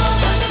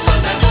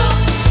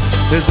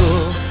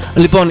 Εδώ.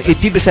 Λοιπόν, η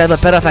τύπισσα εδώ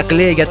πέρα θα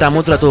κλαίει για τα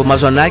μούτρα του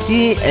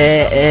μαζονάκι.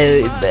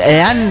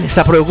 Εάν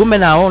στα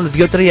προηγούμενα on,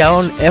 2-3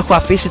 on, έχω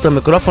αφήσει το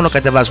μικρόφωνο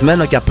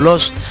κατεβασμένο και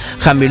απλώς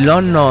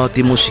χαμηλώνω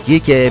τη μουσική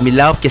και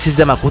μιλάω και εσείς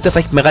δεν με ακούτε, θα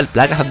έχει μεγάλη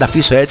πλάκα, θα τα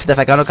αφήσω έτσι, δεν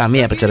θα κάνω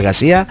καμία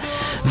επεξεργασία,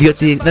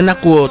 διότι δεν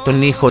ακούω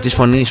τον ήχο της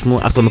φωνής μου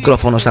από το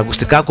μικρόφωνο στα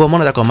ακουστικά, ακούω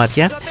μόνο τα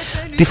κομμάτια.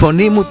 Τη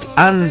φωνή μου,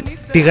 αν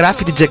τη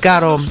γράφει, την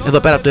τσεκάρω εδώ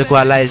πέρα από το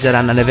equalizer,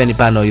 αν ανεβαίνει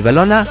πάνω η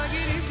βελόνα,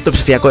 το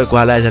ψηφιακό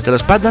equalizer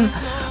τέλος πάντων.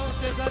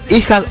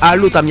 Είχα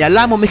αλλού τα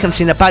μυαλά μου, μ' είχαν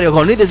συνεπάρει ο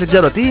γονίδες, δεν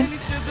ξέρω τι.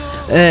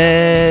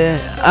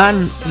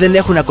 Αν δεν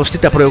έχουν ακουστεί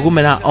τα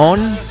προηγούμενα on,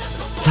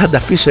 θα τα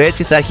αφήσω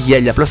έτσι, θα έχει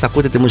γέλιο. Απλώς θα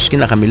ακούτε τη μουσική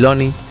να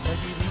χαμηλώνει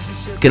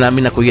και να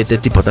μην ακούγεται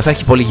τίποτα. Θα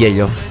έχει πολύ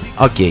γέλιο.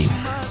 Οκ.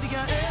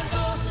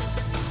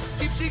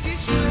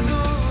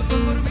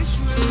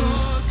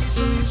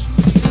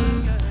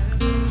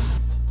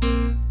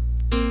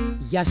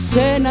 Για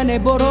σένα ναι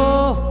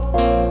μπορώ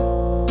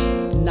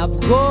να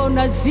βγω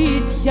να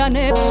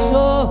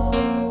ζητιανέψω,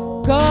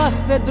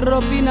 κάθε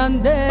ντροπή να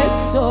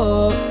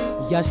αντέξω.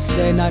 Για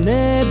σένα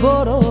ναι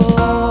μπορώ,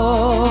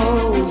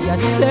 για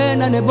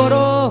σένα ναι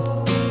μπορώ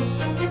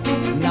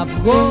να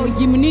βγω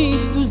γυμνή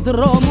στους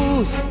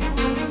δρόμους,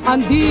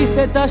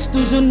 αντίθετα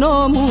στους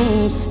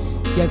νόμους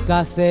και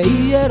κάθε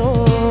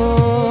ιερό.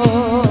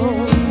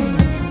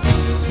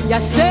 Για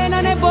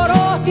σένα ναι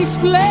μπορώ τις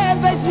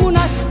φλέβες μου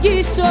να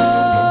σκίσω,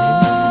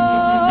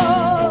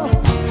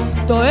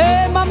 το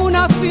αίμα μου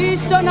να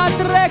αφήσω να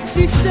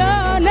τρέξει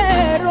σαν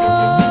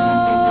νερό.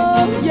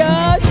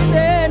 Για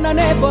σένα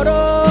ναι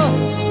μπορώ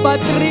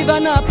πατρίδα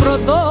να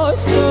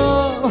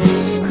προδώσω,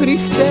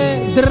 Χριστέ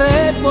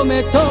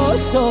ντρέπομαι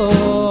τόσο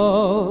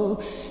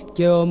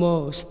και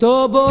όμως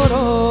το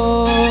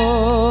μπορώ.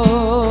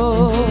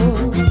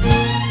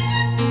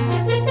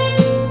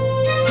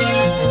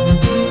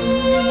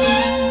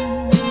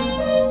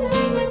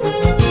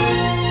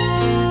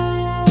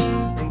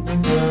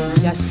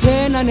 Για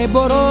σένα ναι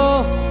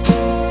μπορώ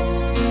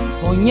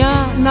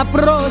φωνιά να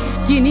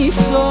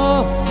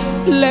προσκυνήσω,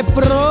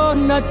 λεπρό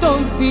να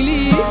τον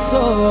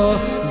φιλήσω.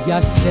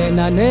 Για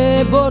σένα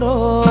ναι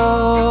μπορώ,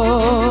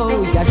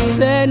 για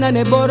σένα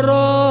ναι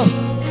μπορώ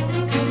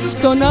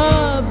στον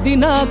άδει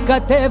να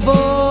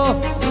κατέβω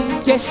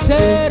και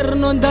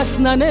σέρνοντας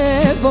να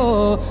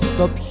ανέβω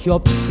το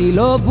πιο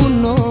ψηλό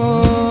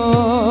βουνό.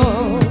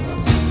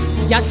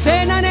 Για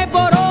σένα ναι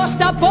μπορώ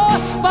στα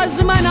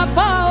απόσπασμα να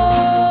πάω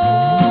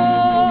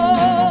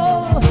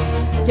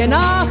και να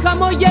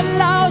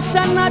χαμογελάω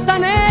σαν να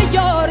ήταν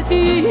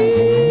γιορτή,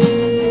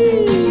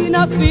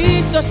 να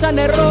αφήσω σαν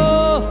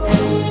νερό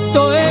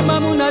το αίμα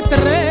μου να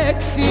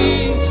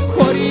τρέξει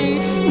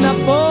χωρίς να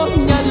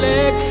πω μια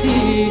λέξη,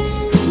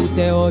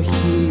 ούτε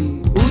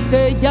όχι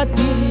ούτε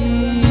γιατί.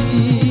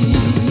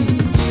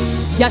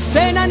 Για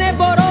σένα ναι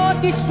μπορώ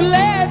τις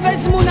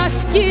φλέβες μου να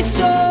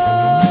σκίσω,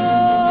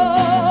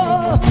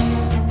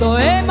 το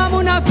αίμα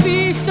μου να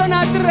αφήσω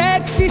να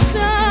τρέξει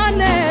σαν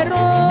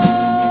νερό.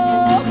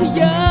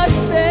 Για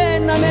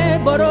σένα ναι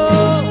μπορώ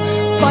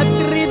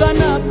πατρίδα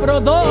να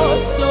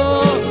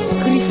προδώσω,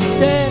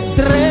 Χριστέ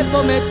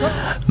ντρέπομαι το...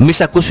 Μη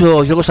σ' ακούσει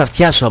ο Γιώργος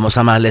Αυτιάς όμως,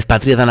 άμα λες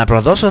πατρίδα να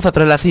προδώσω θα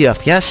τρελαθεί ο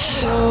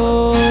Αυτιάς.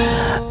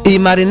 Η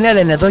Μαρινέλα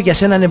είναι εδώ, για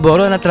σένα ναι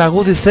μπορώ, ένα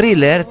τραγούδι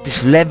thriller, τις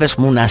φλέβες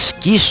μου να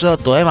σκίσω,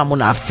 το αίμα μου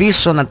να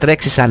αφήσω να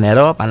τρέξει σαν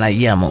νερό.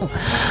 Παναγία μου,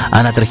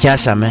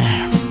 ανατριχιάσαμε.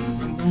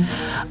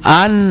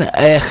 Αν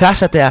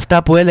χάσατε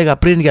αυτά που έλεγα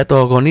πριν για το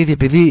γονίδι,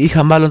 επειδή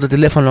είχα μάλλον το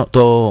τηλέφωνο,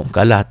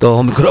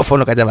 το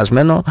μικρόφωνο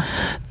κατεβασμένο,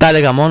 τα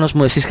έλεγα μόνος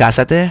μου, εσείς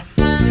χάσατε.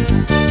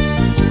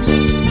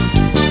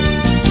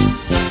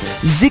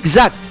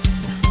 Zigzag.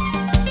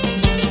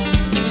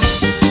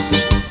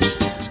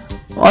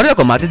 Ωραίο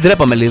κομμάτι,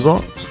 ντρέπομαι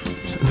λίγο,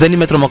 δεν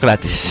είμαι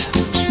τρομοκράτης.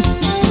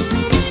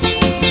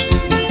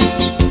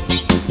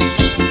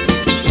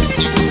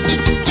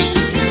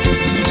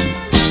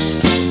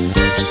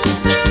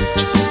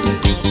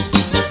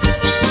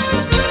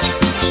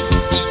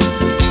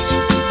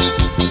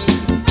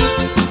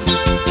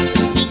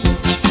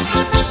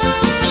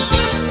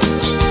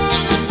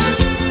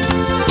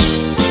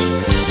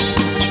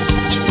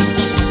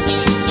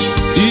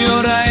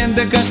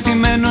 11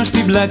 στημένο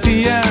στην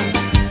πλατεία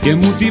και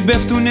μου την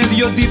πέφτουνε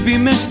δυο τύποι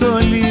με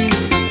στολή.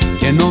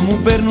 Και ενώ μου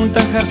παίρνουν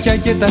τα χαρτιά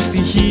και τα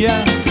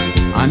στοιχεία,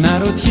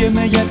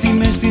 αναρωτιέμαι γιατί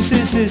με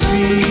στήσες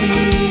εσύ.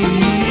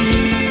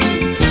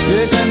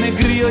 Έκανε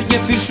κρύο και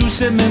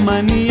φυσούσε με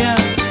μανία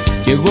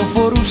κι εγώ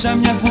φορούσα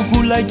μια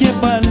κουκούλα και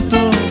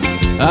παλτό.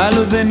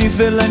 Άλλο δεν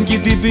ήθελαν κι οι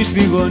τύποι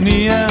στη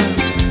γωνία,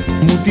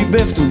 μου την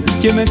πέφτουν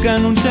και με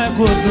κάνουν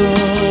τσακωτό.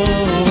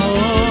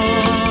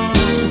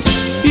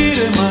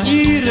 Ήρεμα,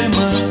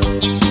 ήρεμα,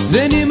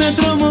 δεν είμαι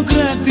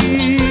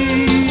τρομοκράτης.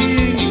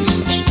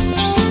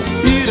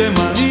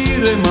 Ήρεμα,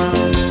 ήρεμα,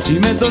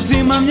 είμαι το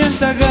θύμα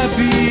μιας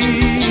αγάπης.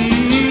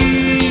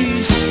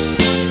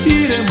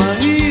 Ήρεμα,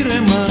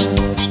 ήρεμα,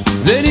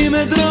 δεν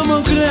είμαι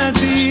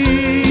τρομοκράτης.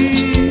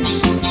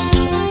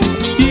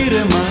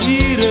 Ήρεμα,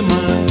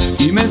 ήρεμα,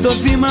 είμαι το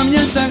θύμα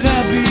μιας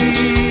αγάπης.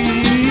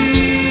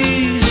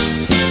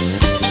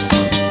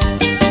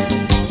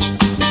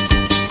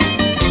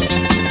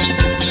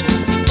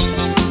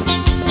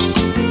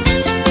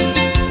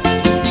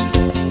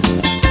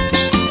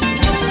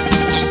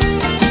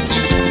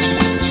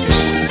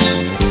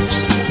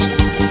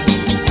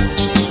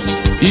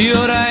 Η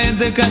ώρα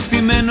 11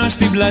 στημένο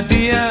στην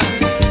πλατεία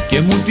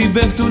και μου την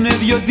πέφτουνε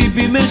δυο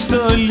τύποι με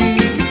στολή.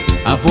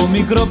 Από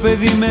μικρό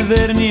παιδί με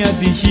δέρνει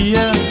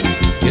ατυχία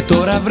και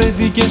τώρα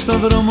βρέθηκε στο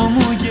δρόμο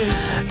μου και...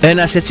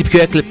 Ένας έτσι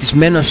πιο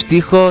εκλεπτισμένος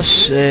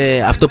στίχος,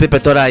 αυτό που είπε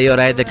τώρα η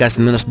ώρα 11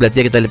 στημένο στην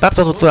πλατεία κτλ.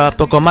 Από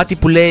το κομμάτι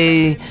που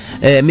λέει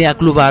μια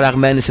κλούβα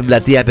αραγμένη στην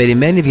πλατεία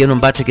περιμένει, βγαίνουν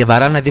μπάτσα και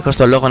βαράνε δίχως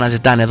το λόγο να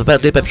ζητάνε. Εδώ πέρα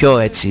το είπε πιο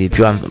έτσι,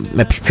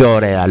 με πιο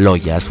ωραία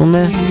λόγια ας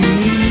πούμε.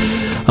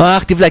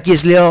 Αχ, τι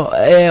βλακίες λέω.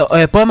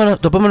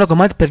 Το επόμενο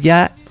κομμάτι,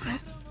 παιδιά,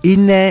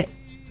 είναι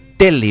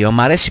τέλειο. Μ'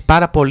 αρέσει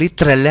πάρα πολύ,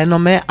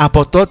 τρελαίνομαι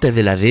από τότε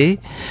δηλαδή.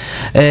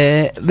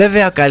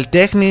 Βέβαια ο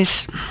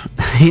καλλιτέχνης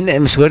είναι,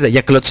 με συγχωρείτε,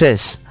 για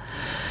κλωτσές.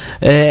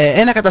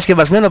 Ένα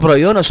κατασκευασμένο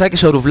προϊόν, ο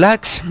Σάκης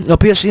Ρουβλάξ, ο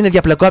οποίος είναι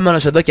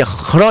διαπλεκόμενος εδώ και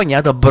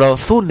χρόνια, τον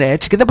προωθούν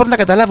έτσι και δεν μπορώ να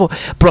καταλάβω.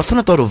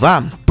 Προωθούν το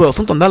ρουβά,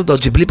 προωθούν τον άλλο, το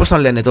τζιμπλί, πώς τον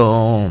λένε,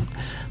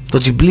 το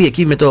τζιμπλί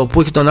εκεί με το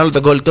που έχει τον άλλο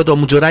τον κολλητό, το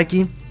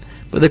μουτζουράκι.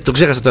 Δεν το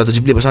ξέχασα τώρα το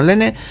τζιμπλί πώς να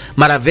λένε.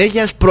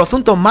 Μαραβέγιας,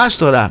 προωθούν το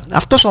μάστορα.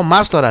 Αυτός ο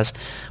μάστορας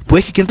που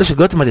έχει εκείνο το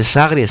συγκρότημα της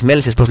άγριες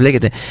μέλισσες, πώς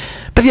λέγεται.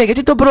 Παιδιά,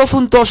 γιατί τον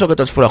προωθούν τόσο και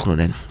τον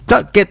σπρώχνουνε.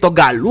 Και τον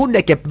καλούνε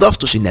και δώσ'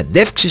 του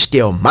συνεντεύξεις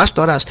και ο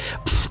μάστορας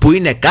που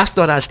είναι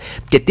κάστορας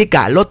και τι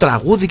καλό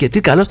τραγούδι και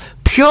τι καλός.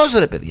 Ποιος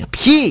ρε παιδιά,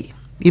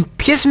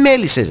 ποιες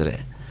μέλισσες ρε.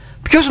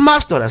 Ποιος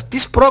μάστορας, τι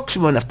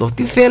σπρώξιμο είναι αυτό,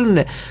 τι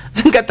θέλουνε.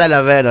 Δεν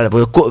καταλαβαίνω ρε.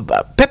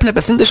 Πρέπει να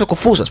απευθύνονται σε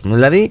κουφούς ας πούμε.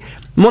 Δηλαδή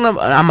μόνο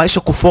άμα είσαι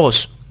ο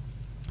κουφός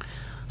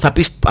θα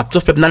πεις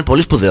αυτός πρέπει να είναι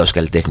πολύ σπουδαίος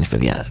καλλιτέχνης,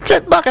 παιδιά.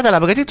 Δεν μπορώ να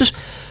καταλάβω γιατί τους...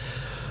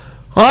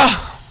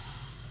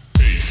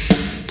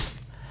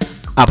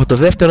 Από το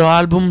δεύτερο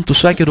άλμπουμ του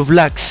Σάκη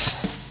Ρουβλάξ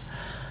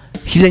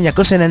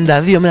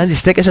 1992, μην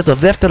αντιστέκεσαι, το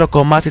δεύτερο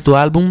κομμάτι του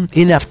άλμπουμ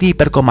είναι αυτή η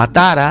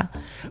υπερκομματάρα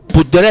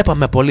που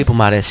ντρέπομαι πολύ που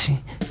μ'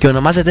 αρέσει και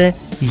ονομάζεται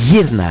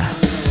Γύρνα.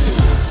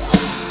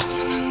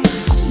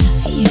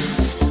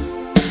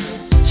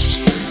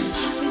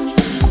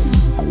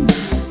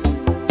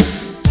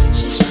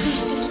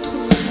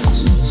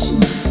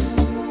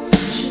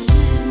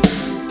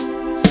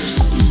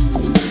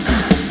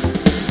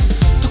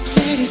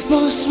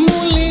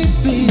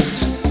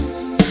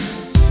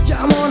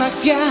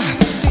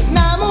 Τι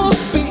να μου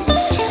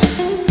πεις,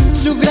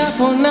 σου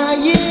γράφω να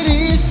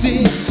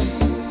γυρίσεις,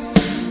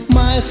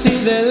 μα εσύ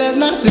δεν λες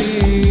να έρθεις.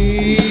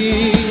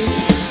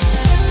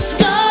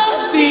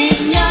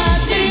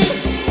 Σκοτεινιάζει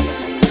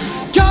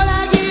κι όλα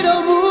γύρω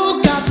μου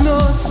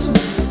καπνός.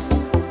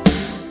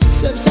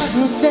 Σε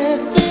ψάχνω, σε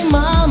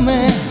θυμάμαι,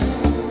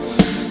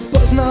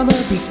 πώς να με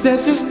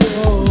πιστέψεις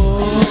πως.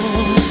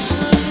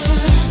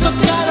 Το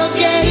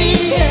καλοκαίρι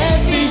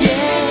έφυγε,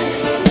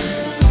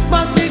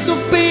 μαζί του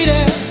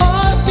πήρε.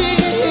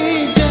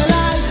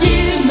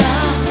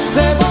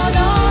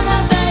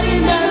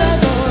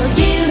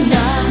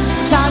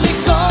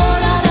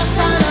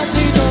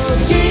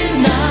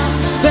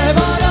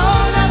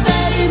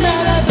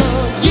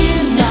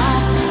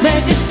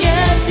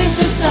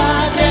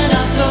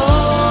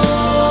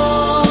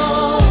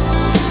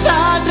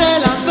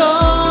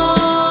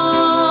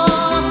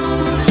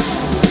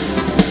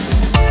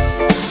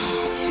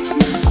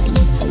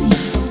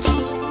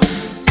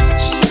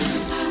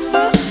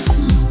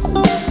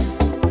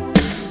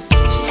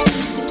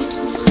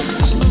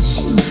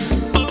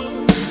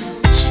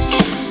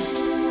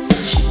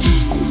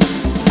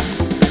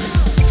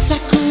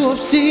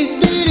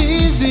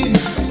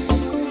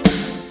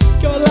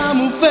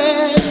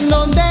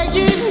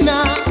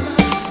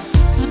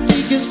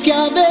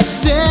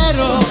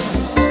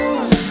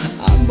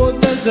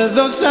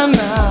 Εδώ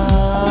ξανά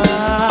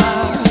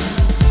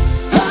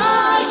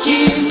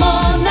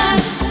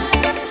χειμώνας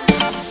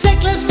σε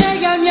κλέψε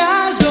για μια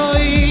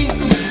ζωή.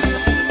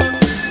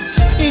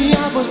 Οι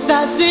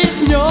αποστάσεις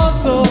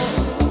νιώθω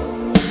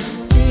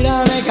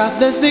πήρανε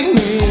κάθε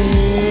στιγμή.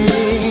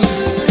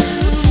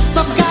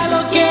 Το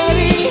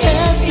καλοκαίρι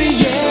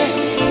έφυγε,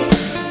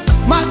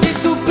 μαζί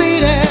του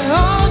πήρε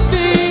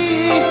ό,τι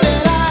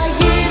ήθελα.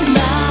 Γύρνα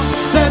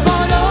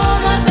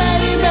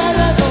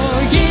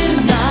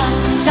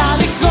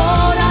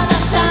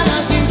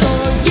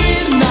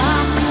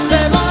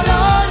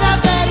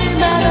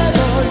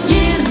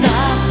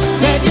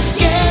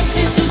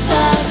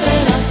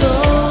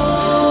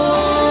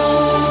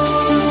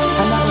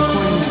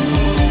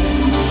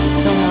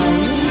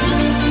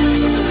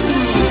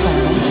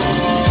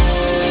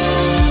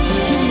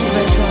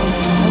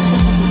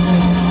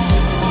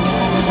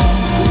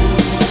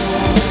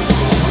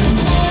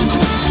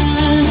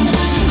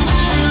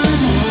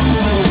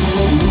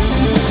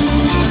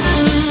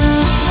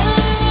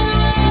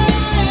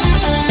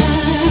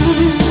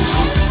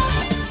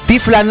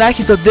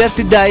Φλανάχη, το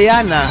Dirty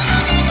Diana.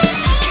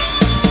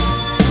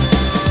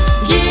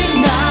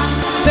 Γύρνα,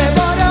 δεν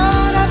μπορώ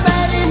να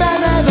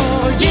περιμένω εδώ.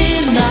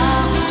 Γύρνα,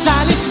 σ'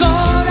 άλλη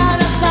χώρα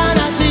να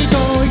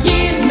ξαναζητώ.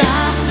 Γύρνα,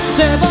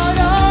 δεν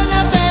μπορώ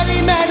να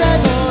περιμένω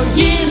εδώ.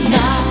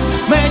 Γύρνα,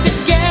 με τη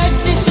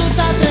σκέψη σου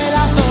θα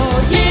τρελαθώ.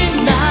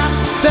 Γύρνα,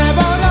 δεν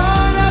μπορώ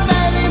να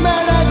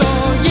περιμένω εδώ.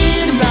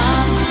 Γύρνα,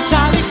 σ'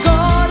 άλλη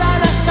χώρα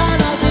να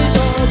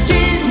ξαναζητώ.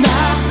 Γύρνα,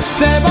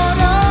 δεν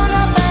μπορώ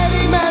να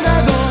περιμένω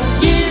εδώ.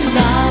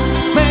 Γύρνα,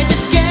 με τη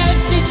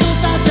σκέψη σου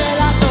θα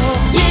τρελαθώ.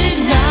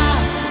 Γύρνα.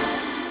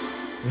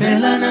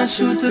 Έλα να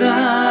σου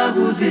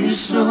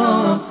τραγουδήσω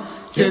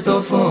και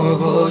το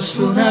φόβο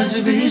σου να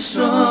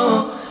σβήσω.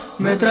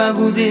 Με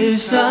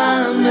τραγουδίσα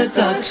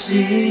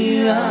μεταξύ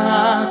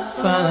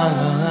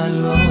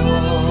απαλό.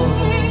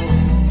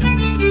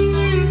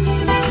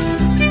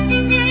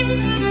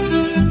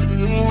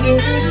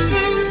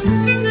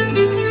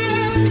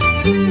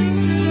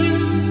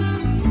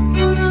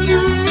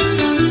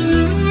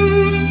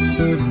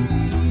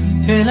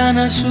 Έλα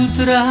να σου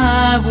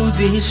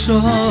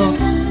τραγουδήσω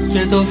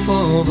και το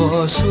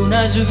φόβο σου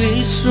να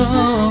σβήσω.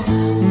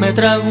 Με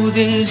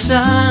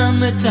τραγουδίσα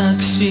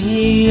μεταξύ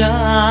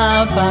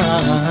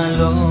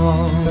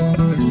απαλό.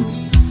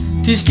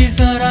 Της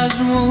κιθάρας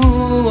μου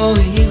ο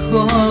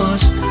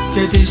ήχος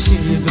και της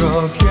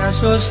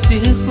συντροφιάς ο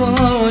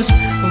στίχος.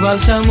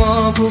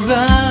 Βάλσαμο που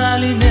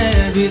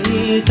γαλινεύει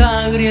τ'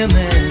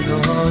 αγριεμένο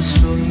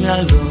σου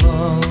μυαλό.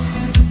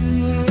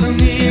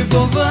 Μη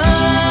φοβάσαι,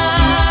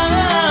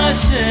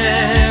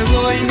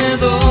 εγώ είμαι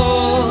εδώ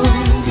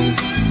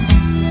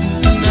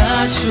να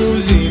σου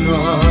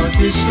δίνω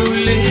τι σου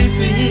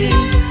λείπει.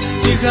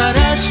 Τη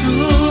χαρά σου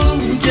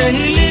και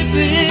η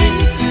λύπη,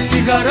 τη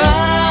χαρά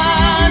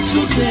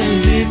σου και η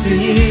λύπη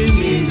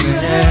είμαι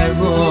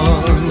εγώ.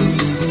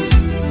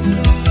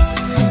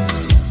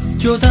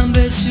 Κι όταν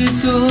πέσει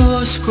το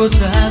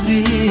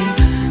σκοτάδι,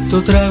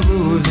 το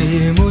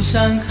τραγούδι μου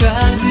σαν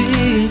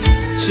χάδι,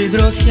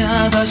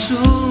 συντροφιά θα σου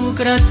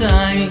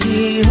κρατάει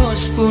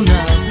ώσπου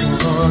να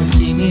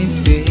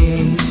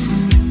αποκοιμηθείς.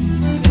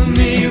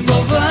 Μη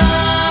φοβάσαι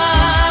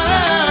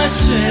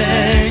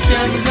κι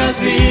αν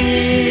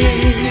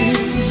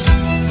χαθείς,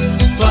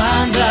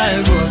 πάντα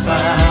εγώ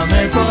θα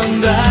είμαι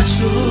κοντά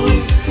σου,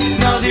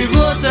 να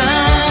οδηγώ τα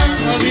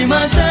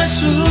βήματά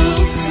σου,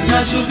 να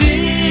σου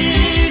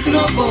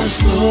δείχνω πως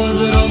το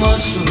δρόμο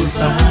σου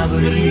θα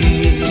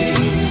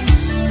βρεις.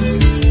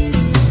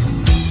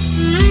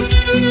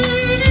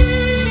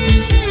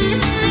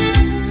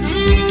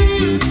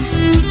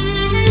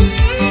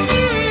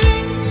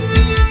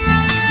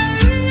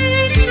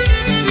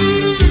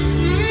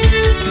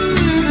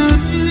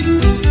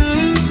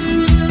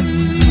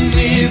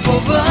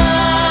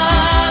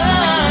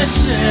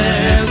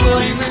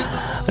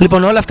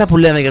 Λοιπόν, όλα αυτά που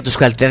λέμε για τους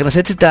καλλιτέχνες,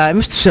 έτσι,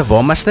 εμείς τους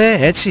σεβόμαστε,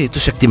 έτσι,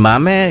 τους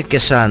εκτιμάμε και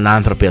σαν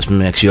άνθρωποι, ας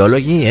πούμε,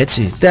 αξιόλογοι,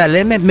 έτσι. Τα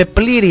λέμε με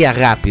πλήρη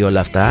αγάπη όλα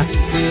αυτά.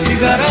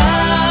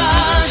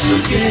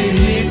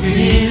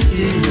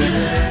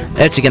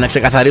 Έτσι, και να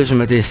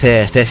ξεκαθαρίζουμε τις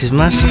θέσεις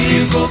μας.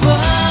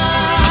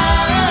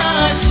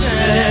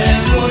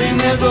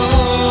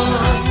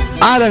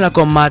 Άλλο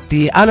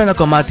ένα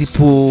κομμάτι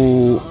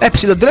που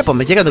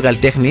ντρέπομαι και για τον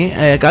καλλιτέχνη.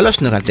 Καλός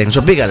είναι ο καλλιτέχνης,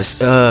 ο Μπίγαλης,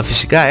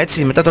 φυσικά,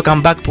 έτσι. Μετά το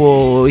comeback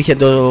που είχε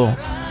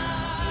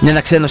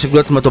ένα ξένο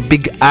συγκρότημα, το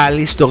Big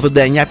Alice, το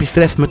 89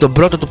 επιστρέφει με τον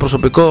πρώτο του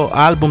προσωπικό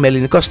άλμπουμ με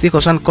ελληνικό στίχο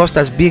σαν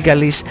Κώστας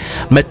Μπίγαλης,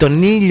 με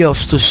τον ήλιο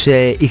στους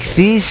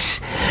ηχθείς.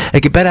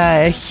 Εκεί πέρα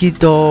έχει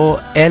το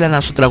 «Έλα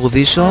να σου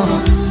τραγουδήσω».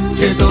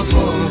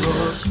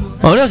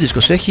 Ωραίος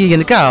δίσκος, έχει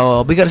γενικά,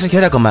 ο Μπίγαλης έχει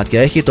ωραία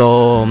κομμάτια. Έχει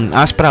το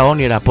Άσπρα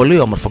Όνειρα, πολύ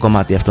όμορφο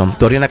κομμάτι αυτό.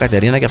 Το Ρίνα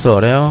Κατερίνα και αυτό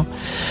ωραίο.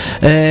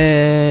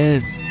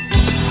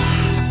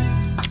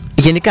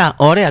 Γενικά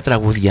ωραία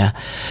τραγούδια.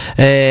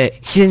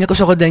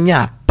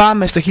 1989.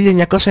 Πάμε στο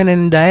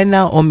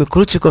 1991. Ο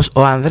Μικρούτσικος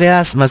ο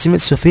Ανδρέας μαζί με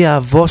τη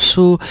Σοφία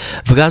Βόσου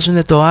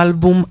βγάζουν το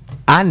άλμπουμ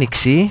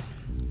Άνοιξη.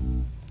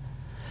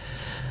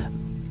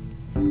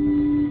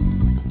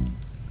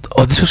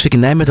 Ο δίσκος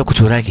ξεκινάει με το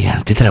κουτσουράκι.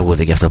 Τι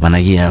τραγούδι και αυτό,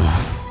 Παναγία μου.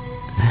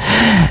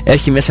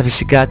 Έχει μέσα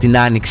φυσικά την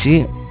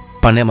Άνοιξη,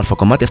 πανέμορφο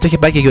κομμάτι. Αυτό είχε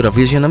πάει και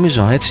Eurovision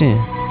νομίζω, έτσι.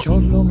 Κι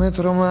όλο με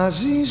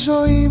τρομάζει η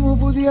ζωή μου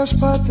που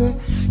διασπάται,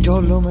 κι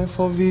όλο με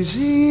φοβίζει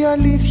η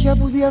αλήθεια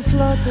που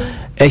διαφλάται.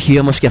 Έχει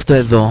όμως και αυτό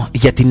εδώ,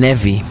 για την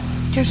Εύη.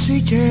 Κι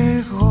εσύ κι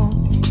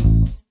εγώ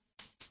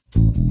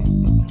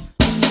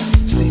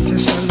στη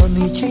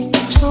Θεσσαλονίκη,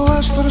 στο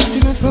άστρο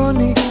στην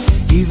Εθόνη,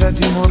 είδα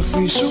τη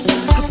μορφή σου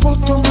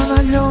απότομα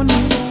να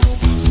λιώνει.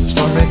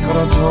 Στο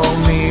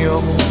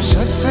νεκροτομείο μου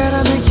σε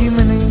φέρανε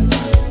γυμνή,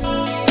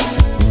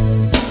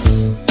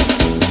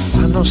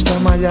 πάνω στα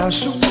μαλλιά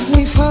σου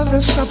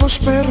νυφάδες από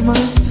σπέρμα,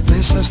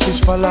 μέσα στις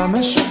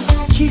παλάμες σου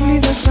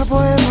κοιλίδες από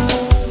αίμα.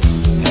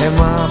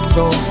 Αίμα απ'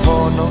 το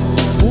πόνο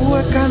που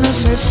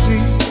έκανες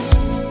εσύ.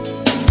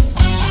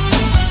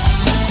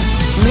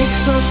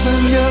 Νύχτα σαν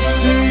κι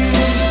αυτή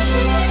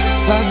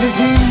θα τη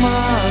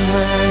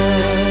θυμάμαι,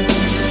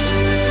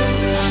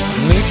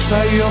 νύχτα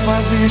οι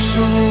οπαδοί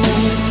σου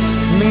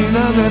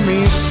μείνανε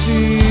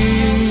μισή.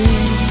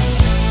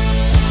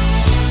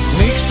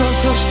 θα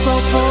έρθω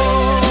στο πω,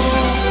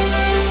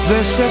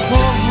 δεν σε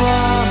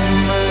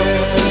φοβάμαι.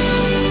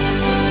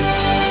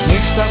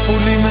 Νύχτα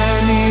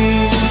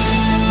πουλημένη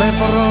με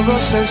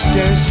πρόδωσες κι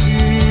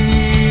εσύ.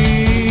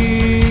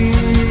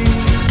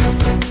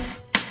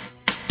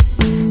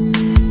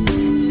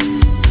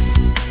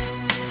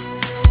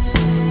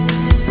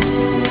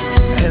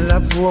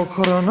 Έλα που ο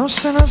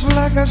χρόνος ένας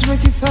βλάκας με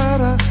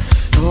κιθάρα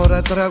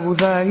τώρα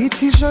τραγουδάει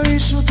τη ζωή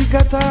σου την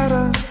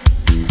κατάρα.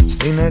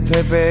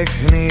 Στείνεται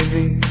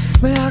παιχνίδι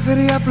με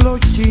άγρια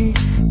πλοκή.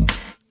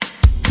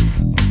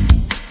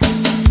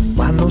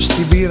 Πάνω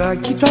στην πύρα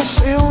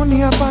κοιτάς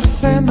αιώνια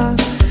παρθένα,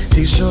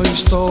 τη ζωή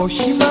στο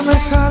όχημα με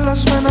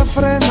χάλασμένα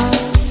φρένα.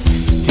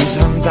 Τη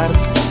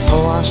Ζαντάρκ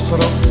το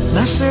άστρο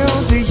να σε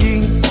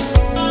οδηγεί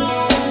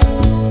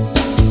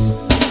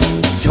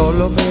κι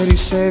όλο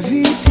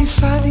περισσεύει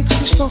της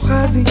άνοιξης στο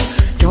χάδι.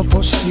 Κι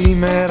όπως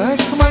σήμερα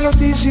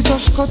εχμαλωτίζει το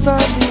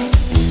σκοτάδι,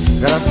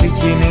 γράφει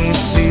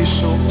κίνησή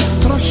σου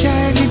τροχιά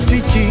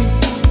ελλειπτική.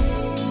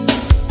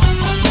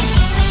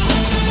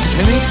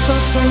 Και νύχτα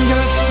σαν κι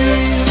αυτή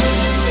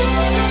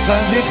θα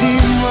τη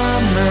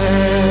θυμάμαι.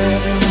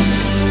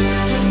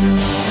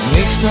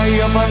 Νύχτα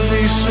οι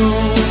απαντοί σου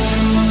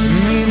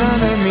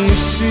μείνανε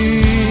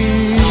μισή.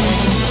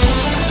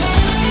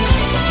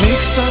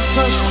 Νύχτα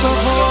θα στο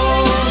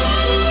πω,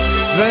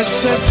 δεν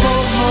σε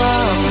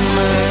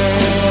φοβάμαι.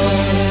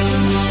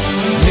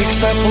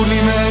 Νύχτα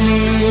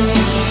πουλημένη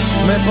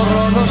με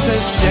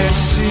πρόδωσες κι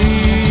εσύ.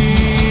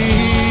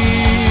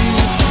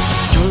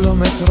 Κι όλο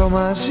με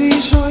τρομάζει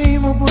η ζωή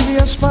μου που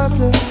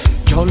διασπάται,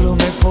 κι όλο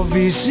με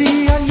φοβίζει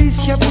η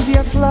αλήθεια που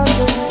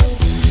διαφλάται.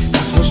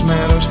 Καθώς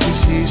μέρος της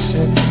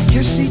είσαι κι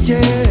εσύ και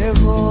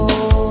εγώ.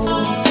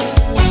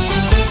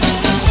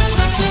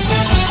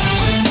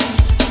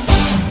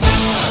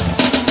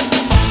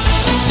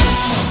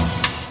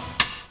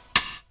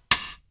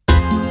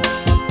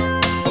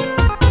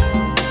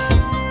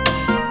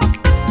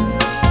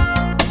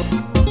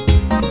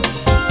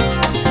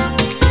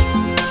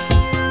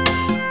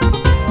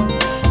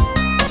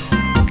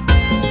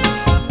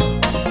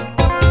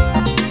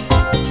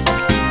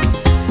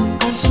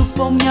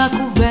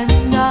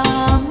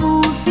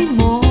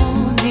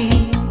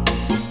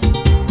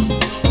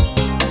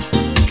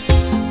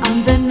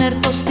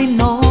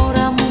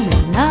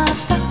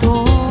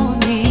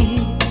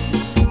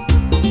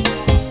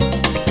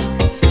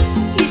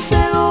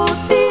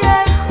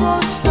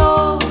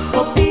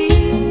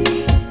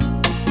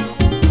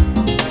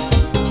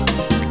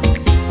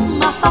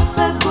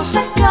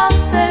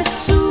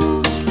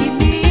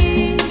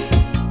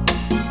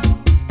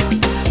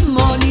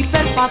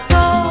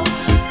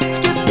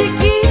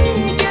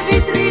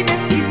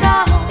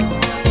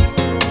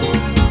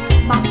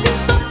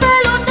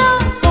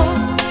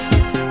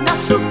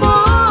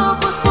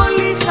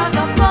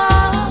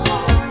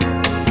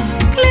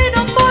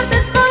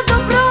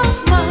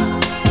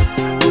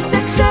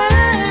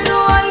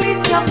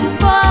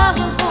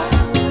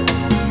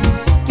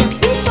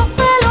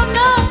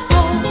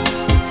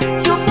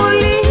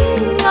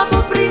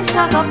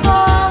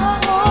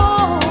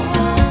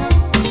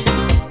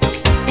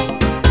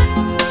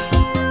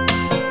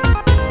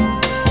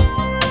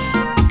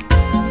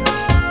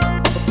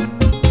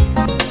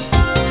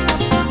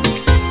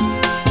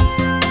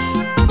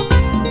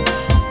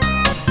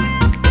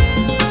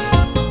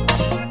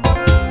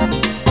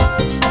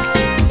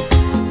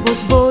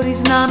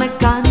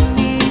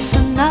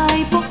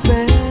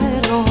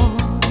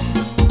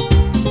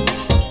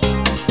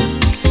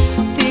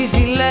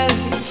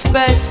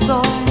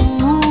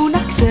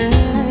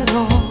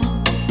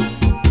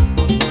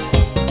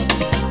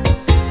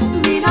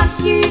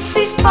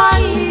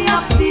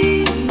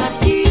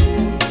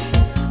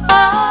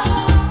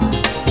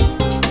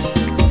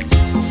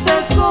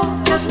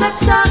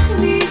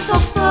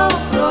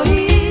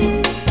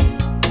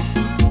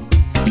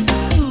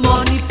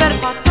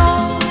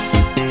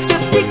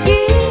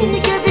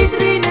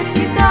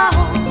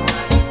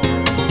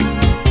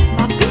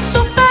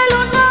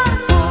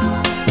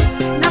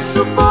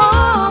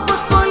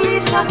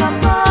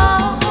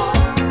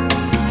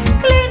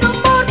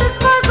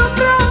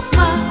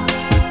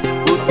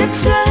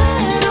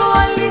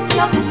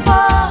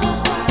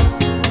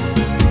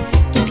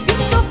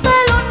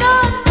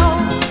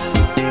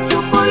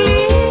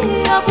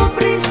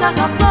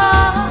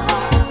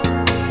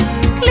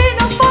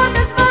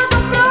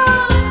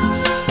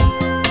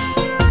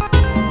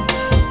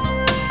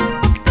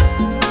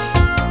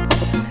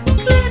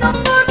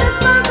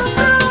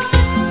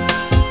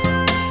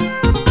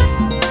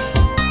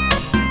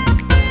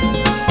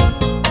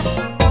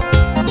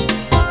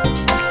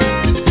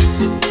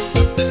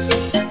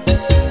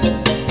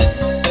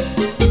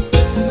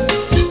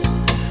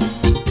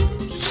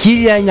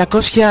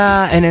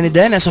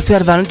 «1991» Σοφία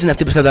Αρδανούτη είναι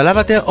αυτή που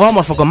καταλάβατε.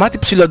 Όμορφο κομμάτι,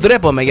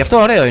 ψιλοντρέπομαι, γι' αυτό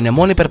ωραίο είναι.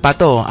 Μόνη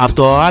περπατώ, από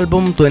το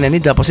άλμπουμ του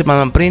 90 όπως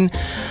είπαμε πριν.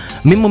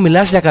 Μη μου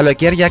μιλάς για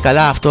καλοκαίρια,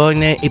 καλά, αυτό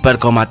είναι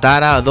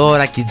υπερκομματάρα. Εδώ ο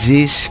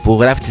Ρακιτζής που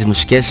γράφει τις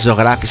μουσικές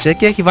ζωγράφησε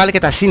και έχει βάλει και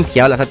τα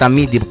σύνθια, όλα αυτά τα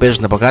MIDI που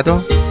παίζουν από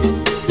κάτω.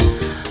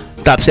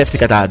 Τα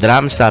ψεύτικα τα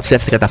drums, τα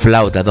ψεύτικα τα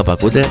φλάουτα εδώ που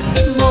ακούτε.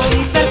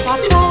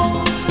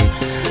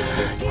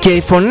 Και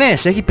οι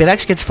φωνές, έχει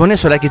πειράξει και τις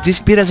φωνές. Ο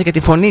Ρακιτζής πείραζε και τη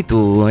φωνή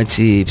του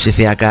έτσι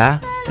ψηφιακά,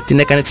 την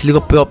έκανε έτσι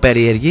λίγο πιο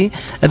περίεργη.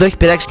 Εδώ έχει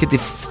πειράξει και τη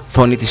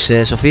φωνή της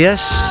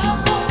Σοφίας.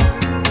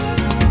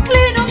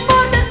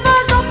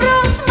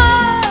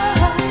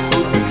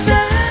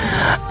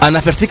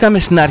 Αναφερθήκαμε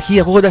στην αρχή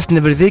ακούγοντας την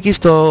Ευρυδίκη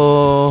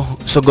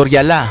στον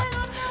Κοριαλά.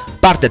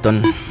 Πάρτε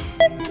τον.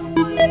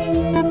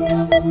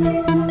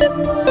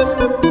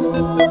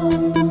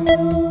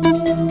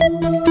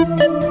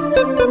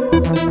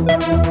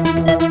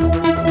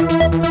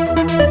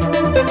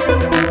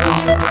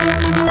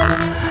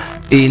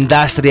 Η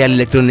industrial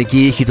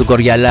ηλεκτρονική ήχη του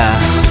Κοριαλά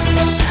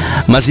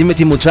μαζί με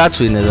τη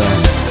Μουτσάτσου είναι εδώ.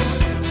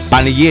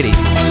 Πανηγύρι.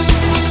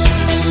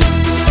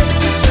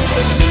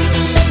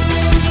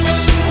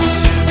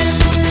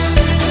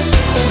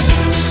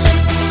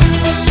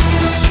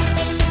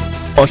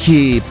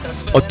 Όχι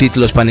ο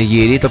τίτλος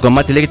Πανηγύρι, το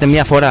κομμάτι λέγεται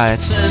Μια φορά,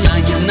 έτσι.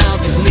 Γυρνάω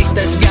τις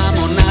νύχτες πια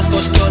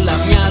μονάχος κι όλα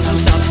μοιάζουν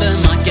σαν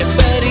ψέμα. Και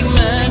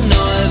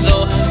περιμένω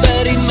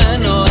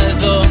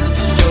εδώ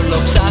κι όλο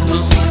ψάχνω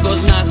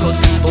δίχως να έχω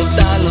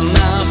τίποτα άλλο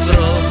να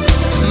βρω.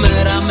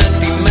 Μέρα με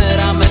τη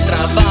μέρα με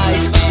τραβάει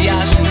σκιά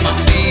σου. Μ'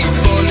 αυτή η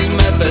πόλη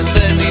με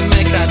πεθαίνει, με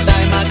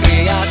κρατάει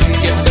μακριά σου.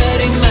 Και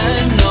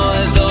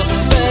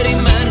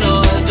περιμένω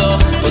εδώ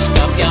πως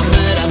κάποια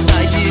μέρα θα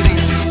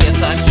γυρίσεις και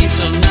θα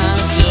αρχίσω να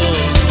ζω.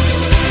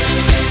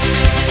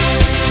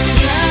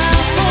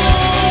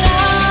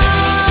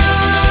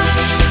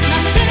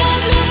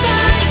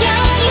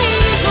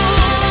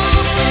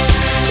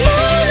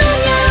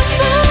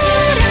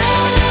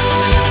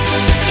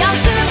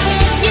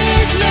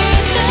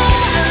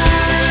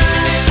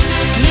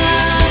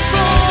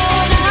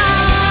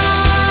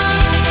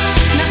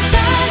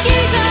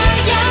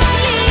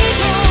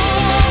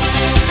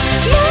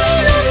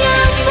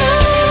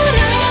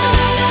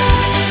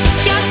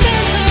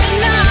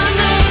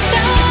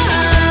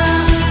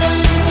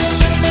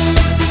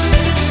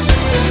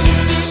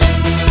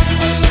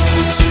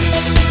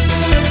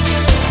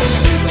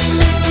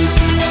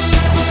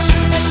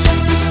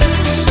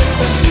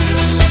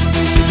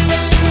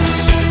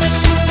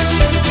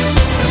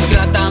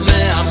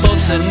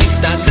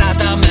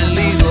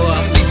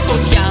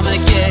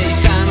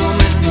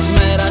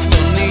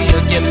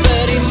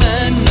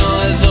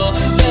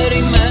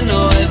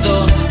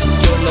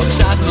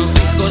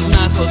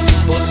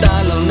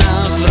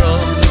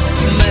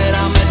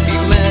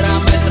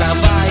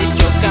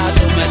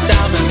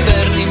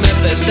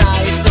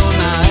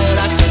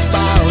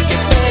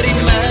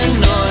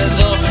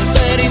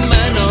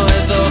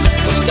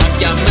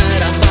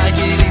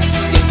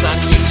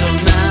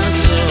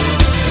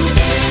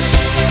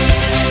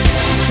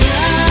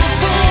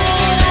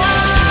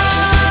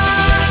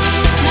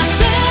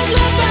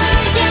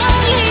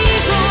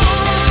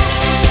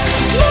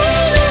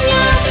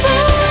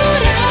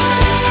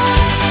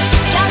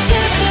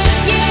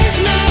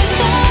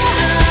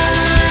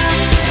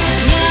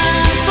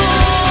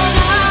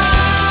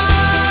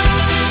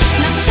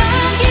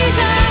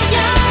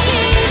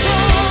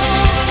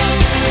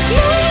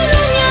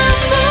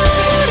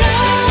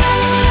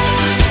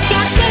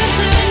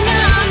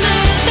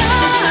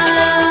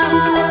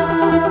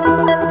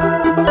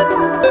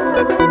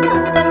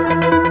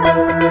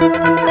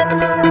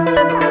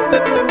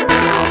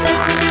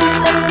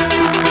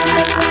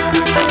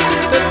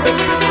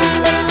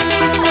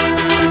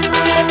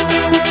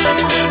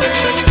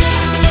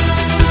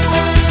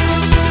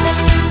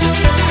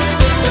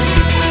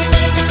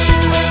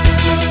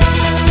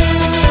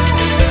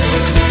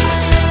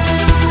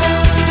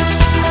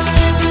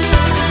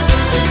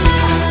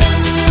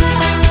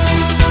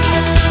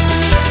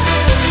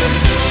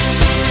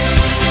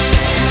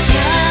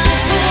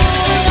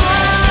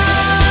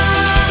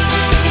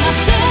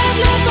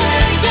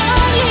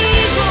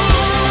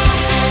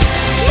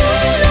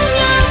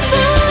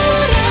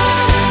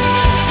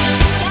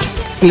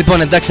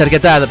 Λοιπόν, εντάξει,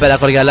 αρκετά εδώ πέρα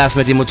Κοριαλάς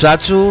με τη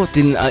Μουτσάτσου.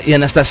 Η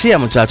Αναστασία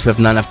Μουτσάτσου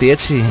πρέπει να είναι αυτή,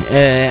 έτσι.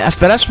 Ας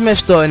περάσουμε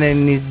στο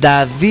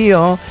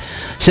 92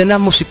 σε ένα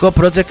μουσικό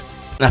project.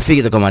 Να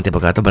φύγει το κομμάτι από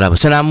κάτω, μπράβο.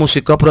 Σε ένα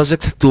μουσικό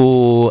project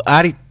του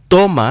Άρη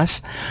Τόμας,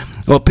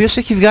 ο οποίος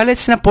έχει βγάλει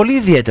έτσι ένα πολύ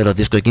ιδιαίτερο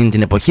δίσκο εκείνη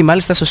την εποχή.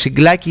 Μάλιστα στο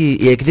συγκλάκι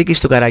η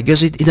εκδίκηση του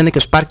Καραγκιόζη ήταν και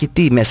ο Sparky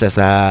T μέσα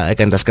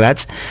έκανε τα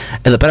scratch.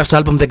 Εδώ πέρα στο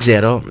άλμπουμ δεν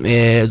ξέρω,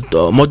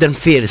 το Modern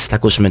Fears θα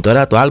ακούσουμε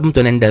τώρα, το άλμπουμ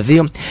το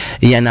 92,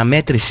 η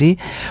αναμέτρηση.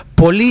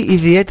 Πολύ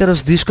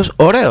ιδιαίτερος δίσκος,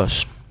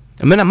 ωραίος.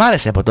 Εμένα μ'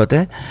 άρεσε από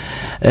τότε.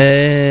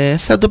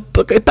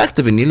 Υπάρχει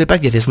το βινίλιο,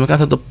 υπάρχει διαθέσιμο,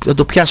 θα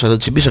το πιάσω, θα το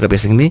τσιμπήσω κάποια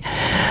στιγμή.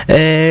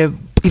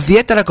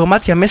 Ιδιαίτερα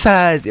κομμάτια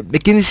μέσα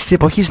εκείνης της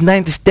εποχής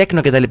 90's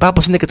τέκνο και τα λοιπά,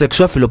 όπως είναι και το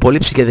εξώφυλλο, πολύ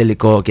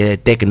ψυχεδελικό και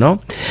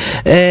τέκνο.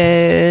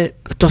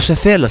 Το σε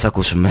θέλω θα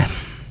ακούσουμε.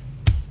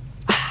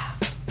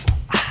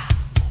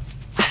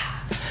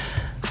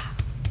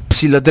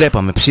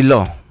 Ψιλοντρέπομαι,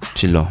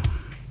 ψηλό.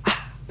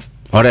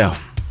 Ωραίο.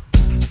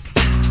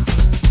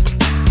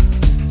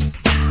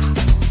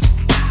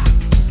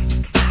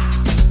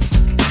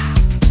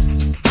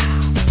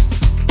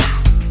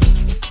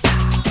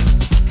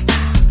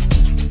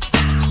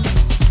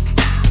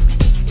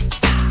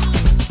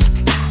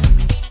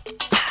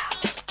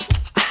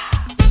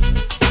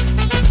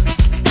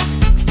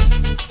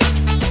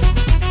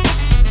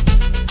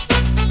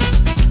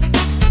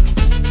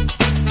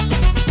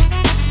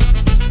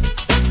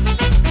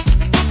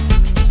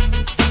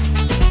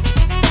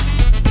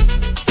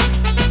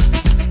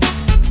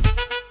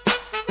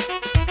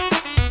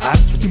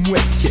 τι μου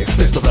έτυχε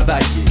χθες το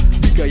βραδάκι.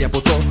 Μπήκα για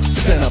ποτό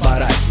σε ένα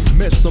μπαράκι.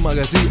 Μέσα στο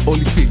μαγαζί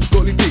όλοι φίλοι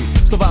κολλητοί.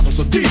 Στο βάθος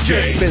ο DJ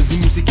παίζει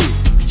μουσική.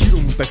 Γύρω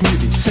μου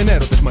παιχνίδι,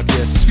 ξενέρωτες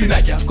ματιές.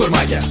 Σφινάκια,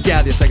 κορμάκια και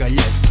άδειες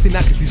αγκαλιές. Στην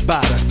άκρη της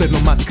μπάρας παίρνω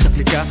μάτι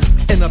ξαφνικά.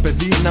 Ένα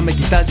παιδί να με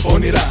κοιτάζει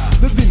όνειρα.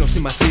 Δεν δίνω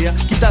σημασία,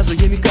 κοιτάζω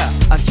γενικά.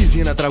 Αρχίζει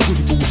ένα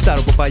τραγούδι που γουστάρω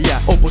από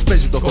παλιά. Όπως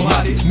παίζει το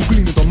κομμάτι, μου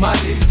κλείνει το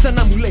μάτι. Σαν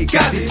να μου λέει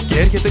κάτι και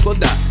έρχεται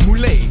κοντά. Μου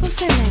λέει, πώς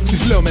σε λένε?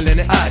 Της λέω με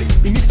λένε Άρη.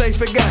 Η νύχτα η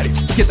φεγγάρι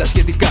και τα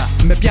σχετικά.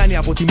 Με πιάνει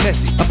από τη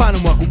μέση, απάνω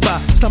μου ακουμπά.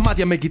 Στα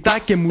μάτια με κοιτά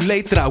και μου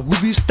λέει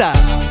τραγούδιστα.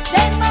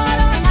 Δεν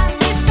μπορώ να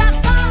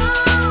αντισταθώ.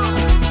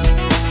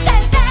 Σε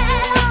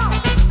θέλω,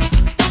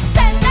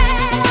 σε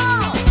θέλω.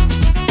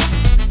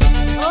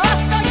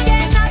 Όσο και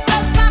να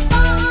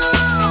προσπαθώ.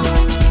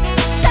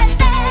 Σε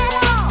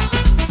θέλω,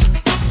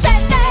 σε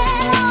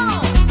θέλω.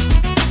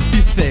 Τι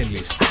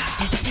θέλεις?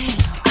 Σε θέλω.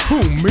 Who,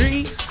 me?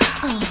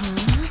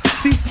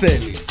 Τι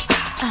θέλεις?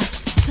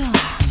 Αυτό.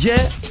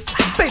 Yeah,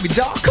 baby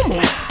doll, come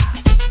on.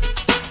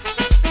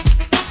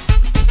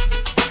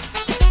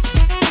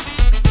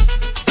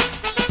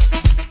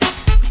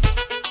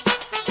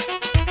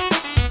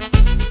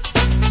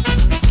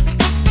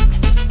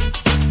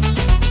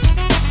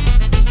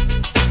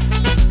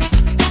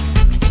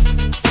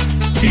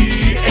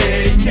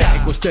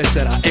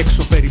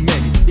 Έξω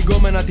περιμένει. Η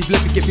γκόμενα τη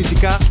βλέπει και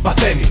φυσικά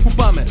παθαίνει. Πού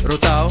πάμε,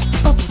 ρωτάω.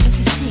 Όπου θες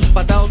εσύ.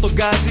 Πατάω τον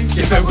γκάζι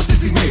και φεύγω στη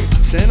στιγμή.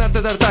 Σε ένα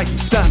τεταρτάκι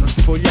φτάνω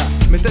στη φωλιά.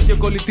 Με τέτοιο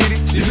κολλητήρι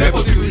τη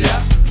βλέπω τη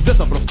δουλειά. Δεν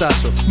θα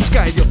προφτάσω, μου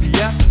σκάει δυο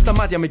φιλιά. Στα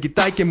μάτια με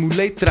κοιτάει και μου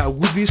λέει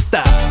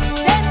τραγούδιστα.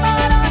 Δεν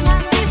μπορώ να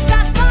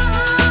αντισταθώ.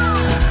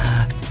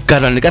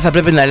 Κανονικά θα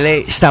πρέπει να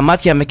λέει στα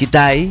μάτια με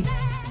κοιτάει,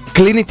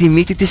 κλείνει τη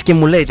μύτη της και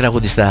μου λέει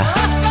τραγουδιστά.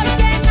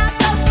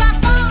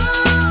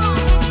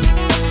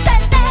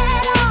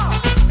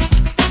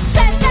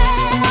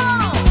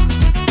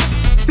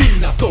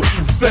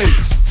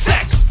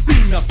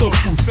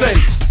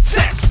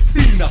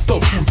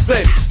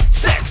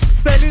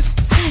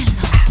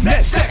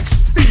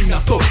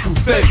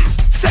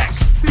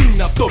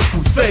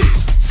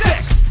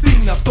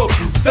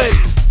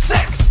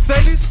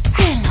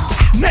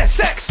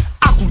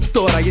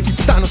 Γιατί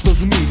φτάνω στο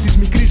ζουμί της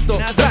μικρής το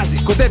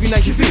ζράζει. Κοντεύει να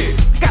χυθεί.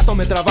 Κάτω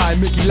με τραβάει,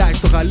 με κυλάει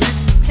στο χαλί.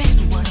 Πες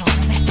μου μπορώ,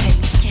 με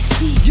θέλεις κι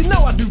εσύ. You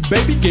know I do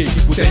baby, και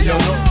εκεί που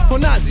τελειώνω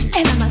φωνάζει.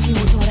 Έλα μαζί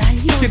μου τώρα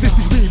λιώνω. Και τη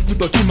στιγμή που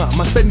το κύμα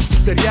μας παίρνει στη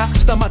στεριά,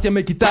 στα μάτια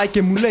με κοιτάει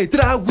και μου λέει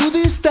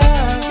τραγούδιστα.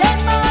 Δεν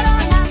μπορώ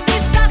να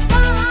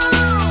αντισταθώ.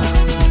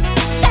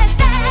 Σε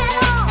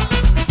θέλω,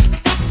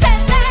 σε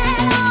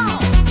θέλω.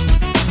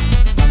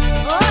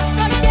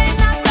 Όσο και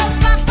να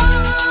προσπαθώ.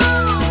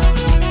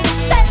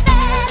 Σε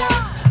θέλω.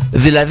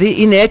 Δηλαδή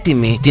είναι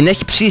έτοιμη, την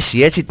έχει ψήσει,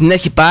 έτσι, την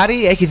έχει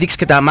πάρει, έχει δείξει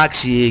και τα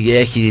αμάξι,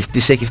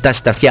 της έχει φτάσει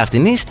στα αυτιά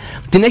αυτινής,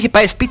 την έχει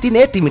πάει σπίτι, είναι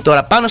έτοιμη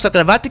τώρα πάνω στο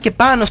κρεβάτι και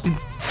πάνω στη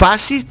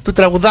φάση του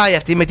τραγουδάει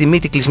αυτή με τη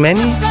μύτη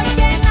κλεισμένη.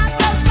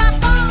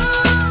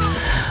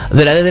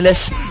 Δηλαδή δεν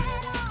λες,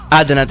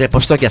 άντε να το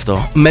υποστώ και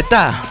αυτό.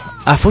 Μετά,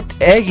 αφού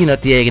έγινε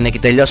ό,τι έγινε και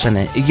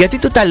τελειώσανε, γιατί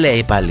του τα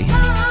λέει πάλι?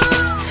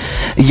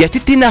 Γιατί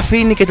την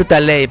αφήνει και του τα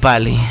λέει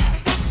πάλι?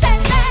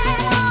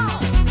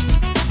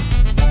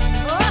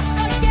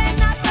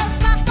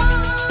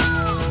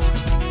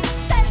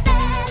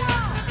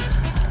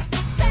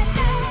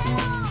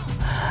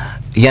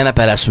 Για να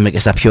περάσουμε και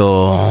στα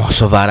πιο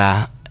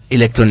σοβαρά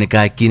ηλεκτρονικά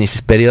εκείνης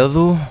της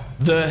περίοδου.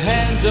 The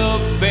hand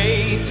of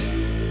fate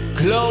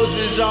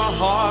closes our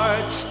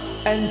hearts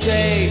and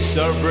takes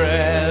our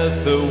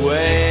breath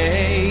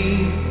away.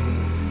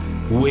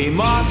 We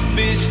must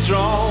be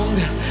strong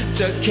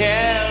to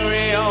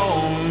carry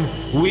on.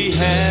 We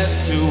have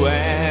to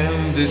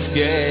end this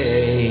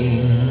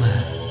game.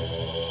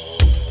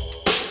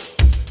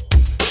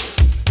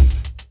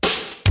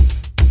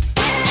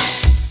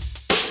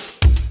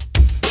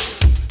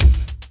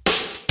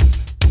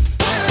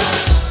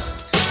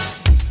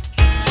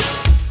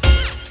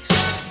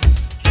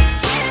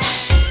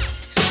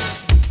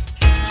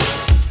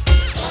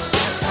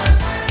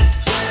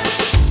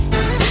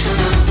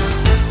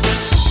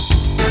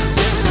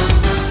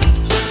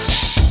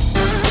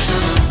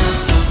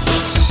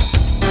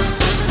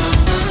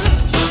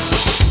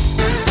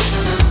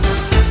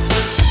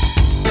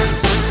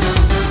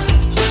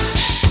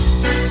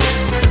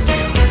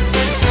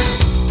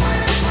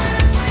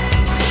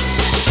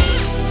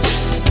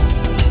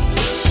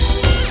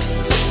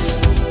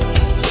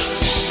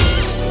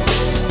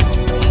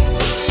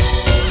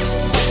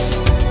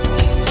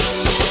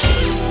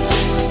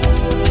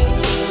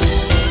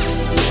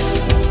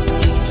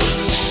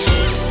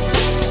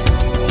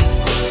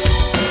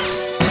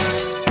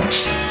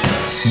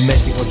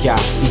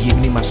 η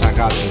γυμνή μας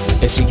αγάπη.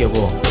 Εσύ κι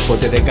εγώ,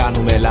 ποτέ δεν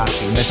κάνουμε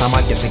λάθη. Μες στα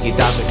μάτια σε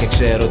κοιτάζω και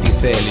ξέρω τι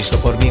θέλεις. Το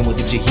κορμί μου,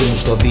 την ψυχή μου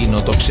στο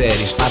δίνω, το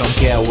ξέρεις. I don't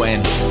care when,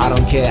 I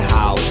don't care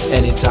how.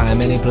 Anytime,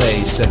 any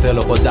place, σε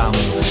θέλω κοντά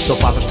μου. Το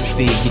πάθος του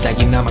σφίγγει, τα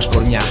κοινά μας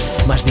κορμιά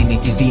μας δίνει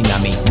τη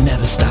δύναμη,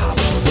 never stop.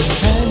 The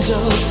hand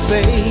of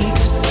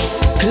fate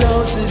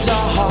closes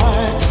our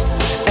hearts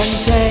and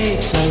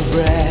takes our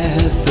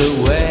breath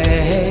away.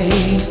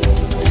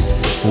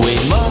 We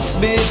must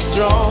be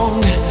strong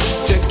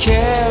to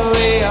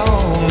carry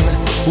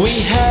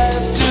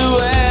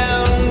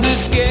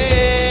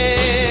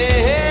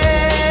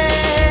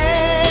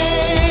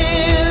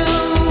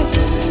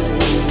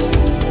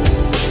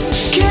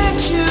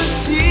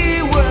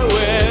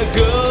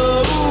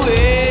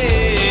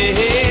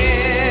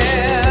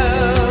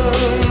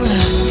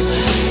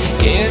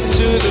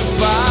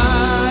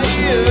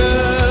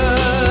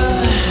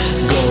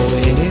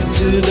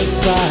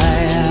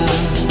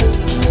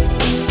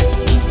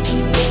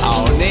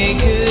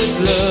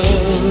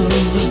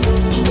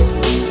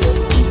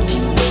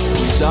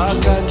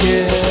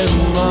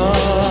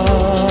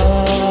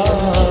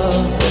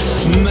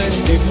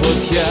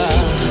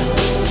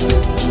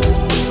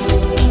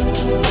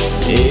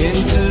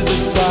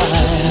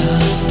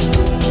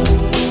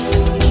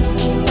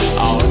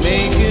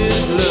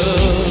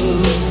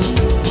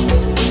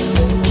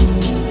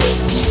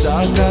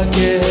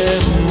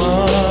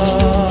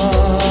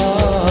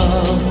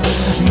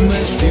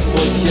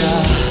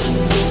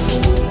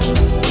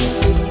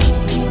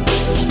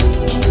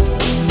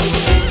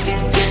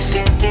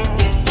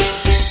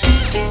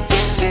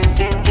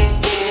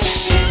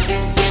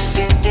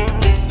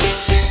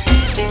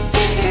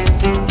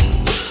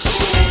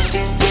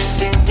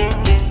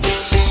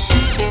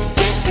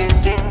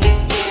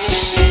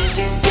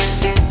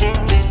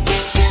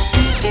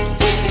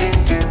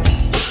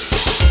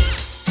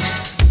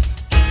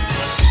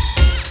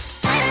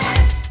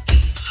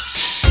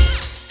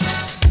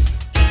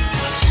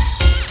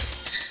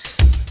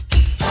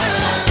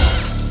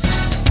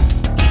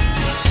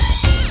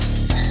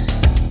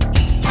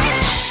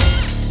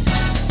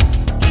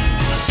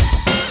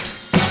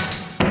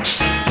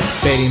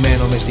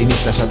Περιμένω μες στη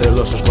νύχτα σαν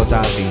τρελό στο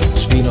σκοτάδι.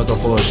 Σβήνω το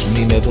φως,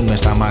 μη με δουν μες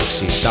στα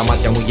μάξι. Τα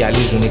μάτια μου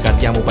γυαλίζουν, η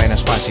καρδιά μου πάει να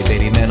σπάσει.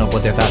 Περιμένω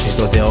πότε θα έρθεις,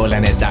 τότε όλα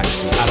είναι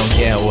εντάξει. I don't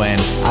care when,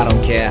 I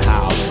don't care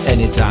how.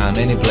 Anytime,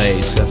 any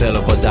place, σε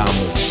θέλω κοντά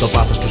μου. Το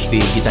πάθος που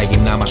σφίγγει τα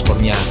γυμνά μας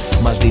κορμιά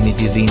μας δίνει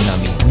τη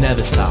δύναμη.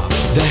 Never stop.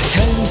 The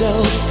hand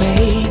of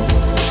fate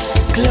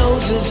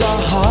closes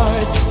our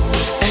hearts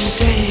and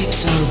takes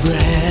our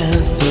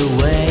breath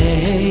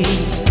away.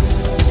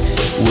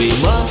 We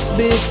must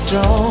be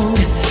strong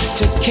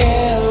to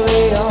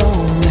carry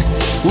on.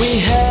 We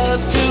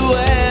have to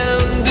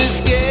end this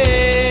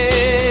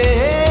game.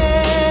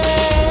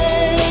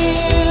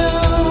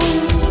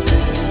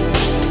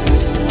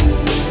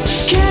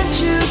 Can't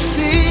you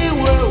see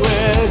where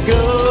we're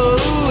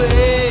going?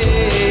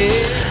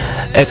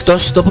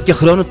 Εκτός τόπου και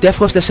χρόνου,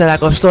 τεύχος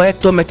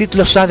 46ο με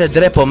τίτλο «Σαν δεν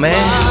ντρέπομαι».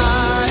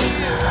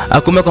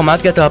 Ακούμε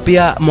κομμάτια τα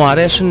οποία μου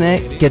αρέσουν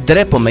και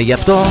ντρέπομαι γι'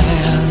 αυτό.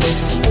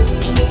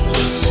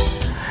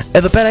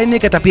 Εδώ πέρα είναι οι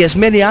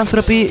καταπιεσμένοι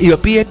άνθρωποι οι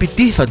οποίοι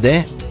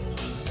επιτίθονται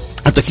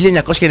από το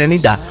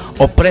 1990.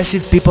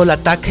 Oppressive People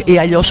Attack ή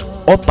αλλιώς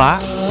OPA.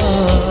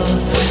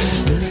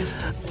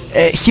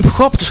 Hip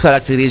hop τους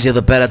χαρακτηρίζει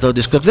εδώ πέρα το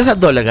disco. Δεν θα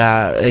το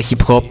έλεγα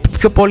hip hop.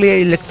 Πιο πολύ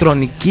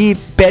ηλεκτρονική,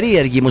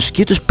 περίεργη. Η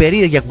μουσική τους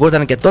περίεργη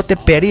ακούγονταν και τότε,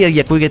 περίεργη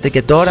ακούγεται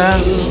και τώρα.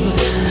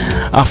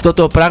 Αυτό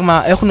το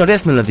πράγμα έχουν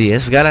ωραίες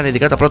μελωδίες. Βγάλανε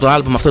ειδικά το πρώτο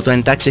άλμπουμ, αυτό το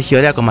εντάξει, έχει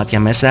ωραία κομμάτια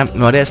μέσα,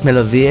 με ωραίες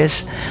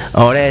μελωδίες,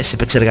 ωραίες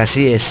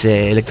επεξεργασίες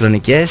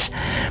ηλεκτρονικές.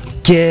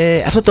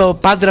 Και αυτό το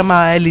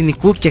πάντραμα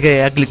ελληνικού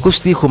και αγγλικού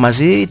στίχου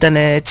μαζί ήταν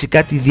έτσι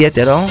κάτι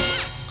ιδιαίτερο.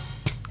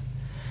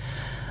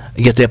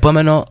 Για το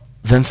επόμενο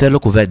δεν θέλω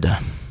κουβέντα.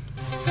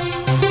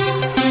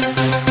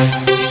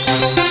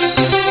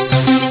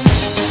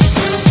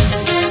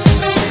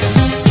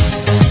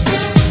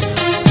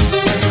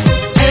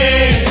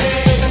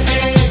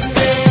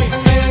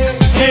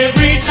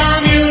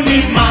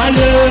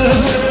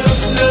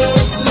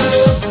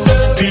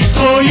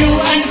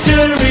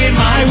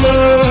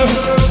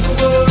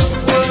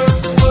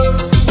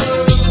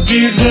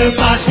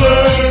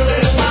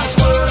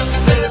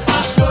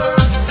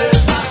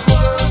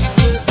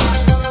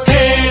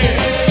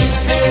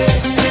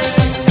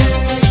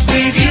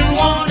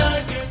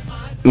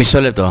 Μισό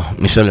λεπτό.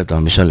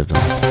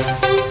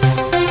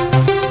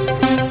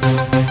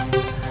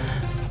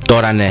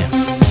 Τώρα ναι.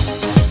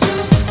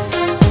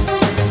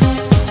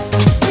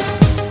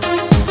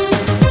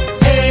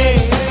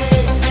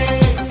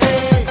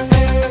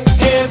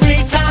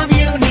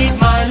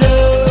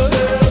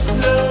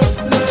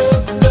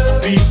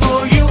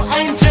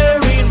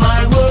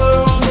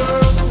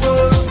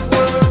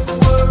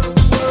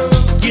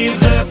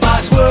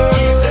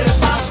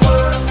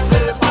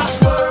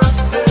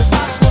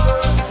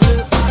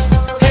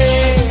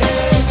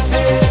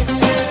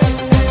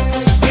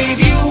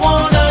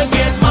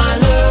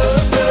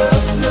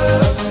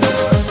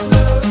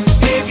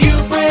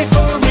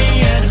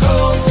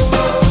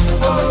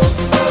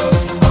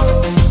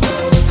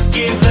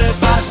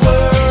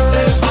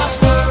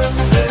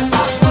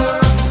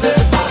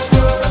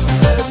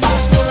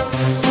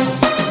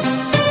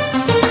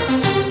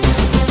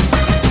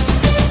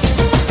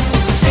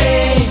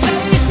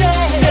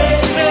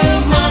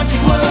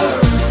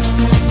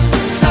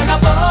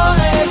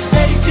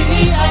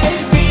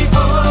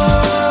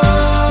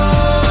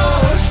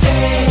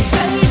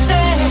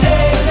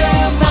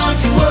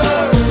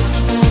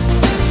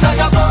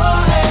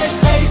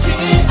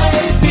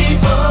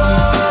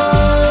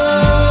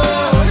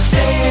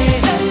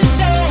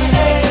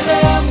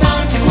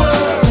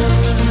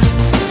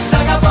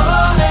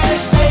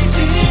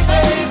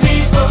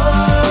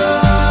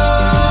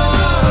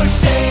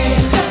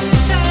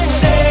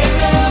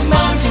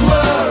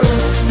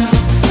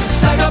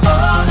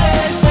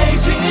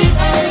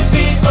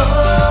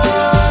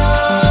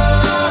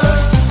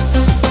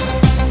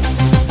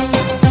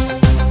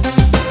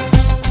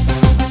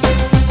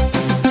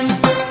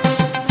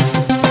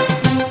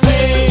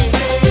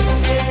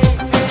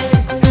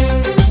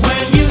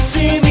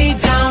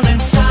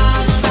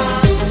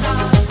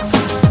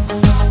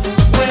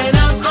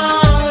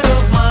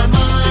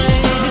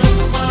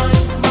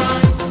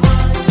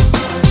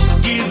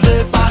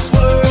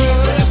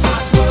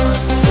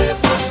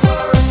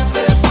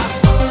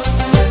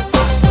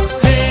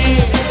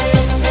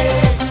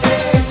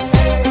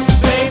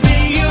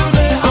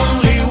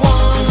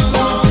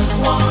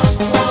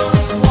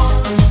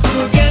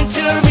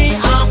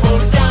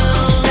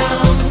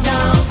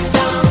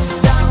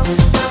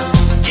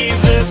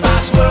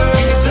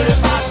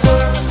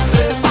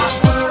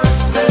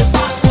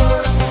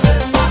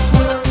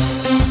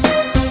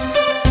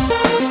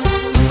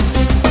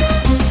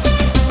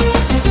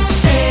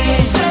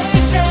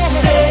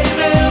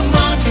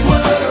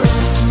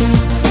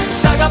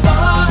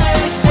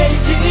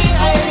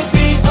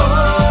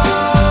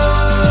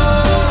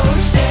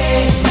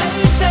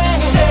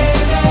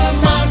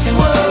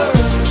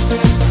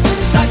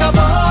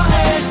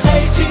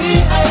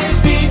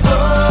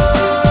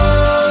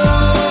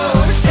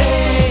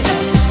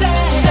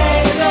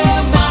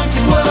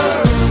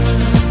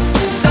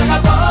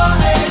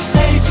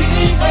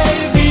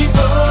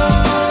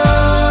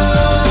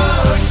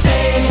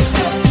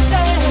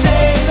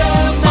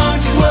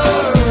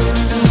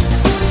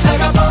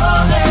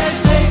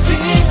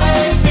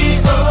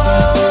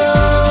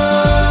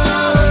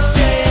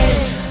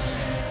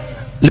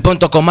 Λοιπόν,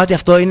 το κομμάτι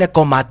αυτό είναι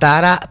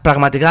κομματάρα.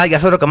 Πραγματικά για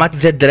αυτό το κομμάτι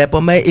δεν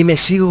ντρέπομαι. Είμαι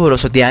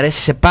σίγουρος ότι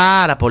αρέσει σε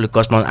πάρα πολύ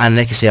κόσμο, αν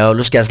έχει σε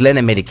όλους. Και ας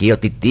λένε μερικοί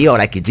ότι τι ο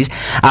ρακιτζής.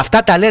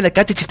 Αυτά τα λένε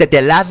κάτι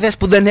τσιφτετελάδες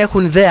που δεν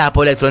έχουν ιδέα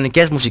από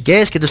ηλεκτρονικές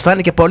μουσικές και τους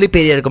φάνηκε πολύ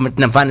περίεργο με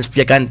την εμφάνιση που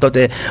είχε κάνει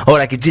τότε ο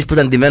ρακιτζής που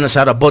ήταν ντυμένος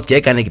σαν ρομπότ και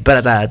έκανε εκεί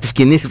πέρα τις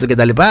κινήσεις του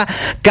κτλ.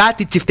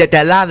 Κάτι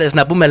τσιφτετελάδες,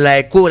 να πούμε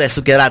λαϊκούρες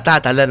του κερατά,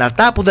 τα λένε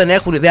αυτά που δεν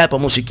έχουν ιδέα από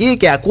μουσική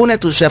και ακούνε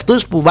τους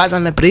αυτούς που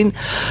βάζαμε πριν.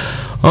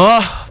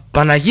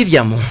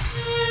 Παναγίδια μου.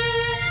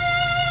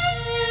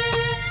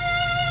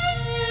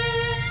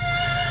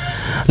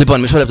 Λοιπόν,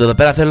 μισό λεπτό εδώ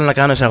πέρα, θέλω να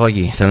κάνω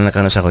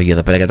εισαγωγή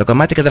εδώ πέρα για το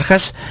κομμάτι.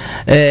 Καταρχάς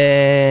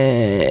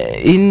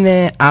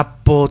είναι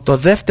από το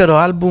δεύτερο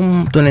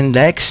άλμπουμ του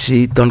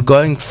 96 των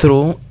Going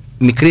Through,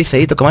 Μικρή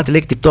Θεή. Το κομμάτι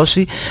λέγεται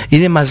 «Πτώση».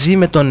 Είναι μαζί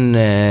με τον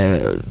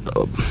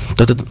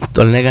τότε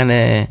τον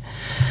λέγανε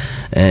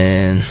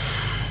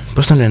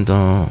πώς τον λένε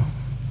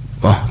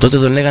τότε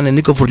τον λέγανε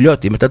Νίκο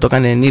Βουρλιώτη, μετά το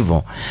έκανε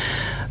Νίβο.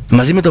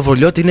 Μαζί με τον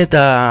Βουρλιώτη είναι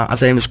από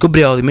τα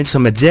Ημισκούμπρια ο Δημήτρης ο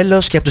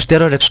Μετζέλος και από τους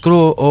Terror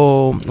Excru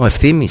ο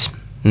Ευθύμης.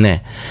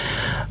 Ναι,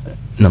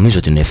 νομίζω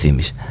ότι είναι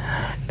Ευθύμης.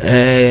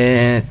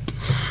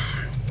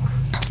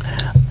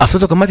 Αυτό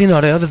το κομμάτι είναι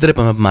ωραίο, δεν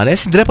ντρέπομαι που μου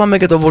αρέσει. Ντρέπαμε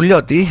και το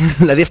Βουλιώτη,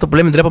 δηλαδή αυτό που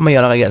λέμε ντρέπαμε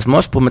για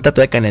λογαριασμός, που μετά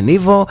το έκανε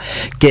Νίβο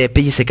και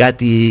πήγε σε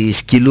κάτι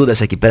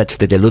σκυλούδας εκεί πέρα,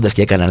 τσιφτετελούδας,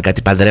 και έκαναν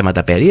κάτι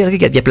παντρέματα περίεργα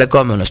και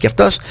διαπλεκόμενος και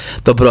αυτός,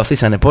 τον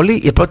προωθήσανε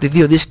πολύ. Οι πρώτοι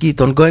δύο δίσκοι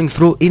των Going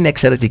Through είναι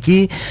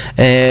εξαιρετικοί,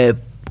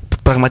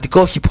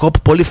 πραγματικό hip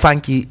hop, πολύ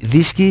funky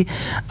δίσκοι.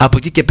 Από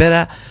εκεί και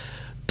πέρα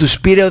τους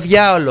πήρε ο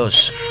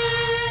διάολος.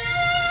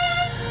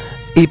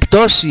 Η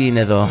πτώση είναι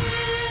εδώ.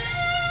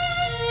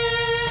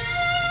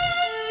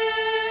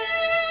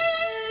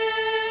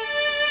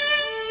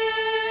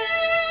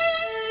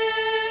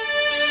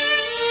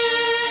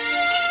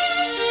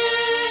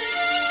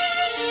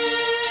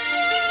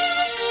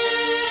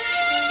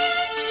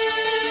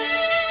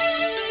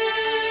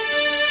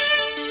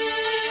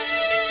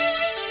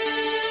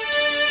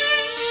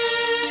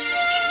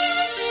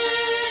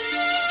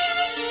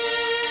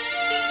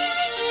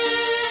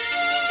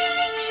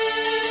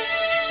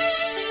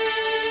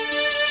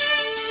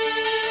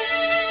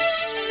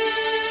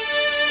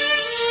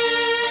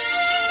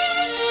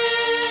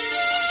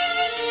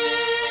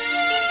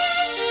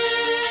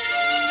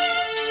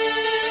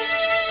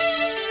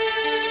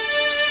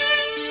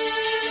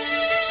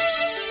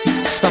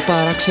 Στα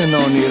παράξενα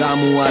όνειρά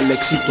μου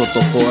αλεξίπτωτο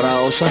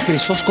φοράω, σαν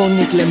χρυσό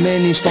σκόνη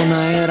κλεμμένη στον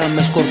αέρα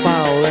με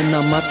σκορπάω. Ένα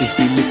μάτι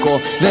φιλικό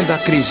δεν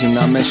δακρύζει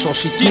να με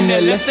σώσει, κι είναι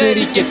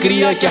ελεύθερη και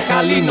κρύα και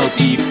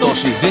αχαλήνωτη η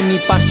πτώση. Δεν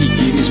υπάρχει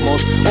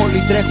γυρισμός, όλοι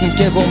τρέχουν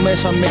κι εγώ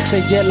μέσα, με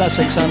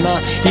ξεγέλασε ξανά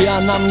η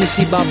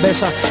ανάμνηση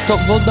μπαμπέσα. Το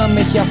 80 με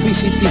έχει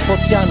αφήσει τη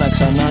φωτιά να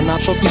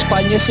ξανανάψω, τις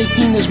παλιές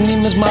εκείνες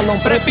μνήμες μάλλον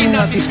πρέπει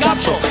να τις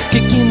κάψω. Και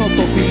εκείνο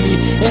το φιλί,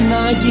 ένα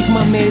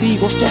άγγιγμα με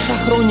ρίγος, τόσα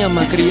χρόνια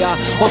μακριά,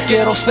 ο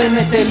καιρός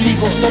φαίνεται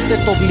λίγος. Τότε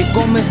το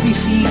γλυκό με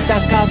θύση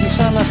ήταν κάτι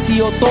σαν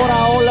αστείο, τώρα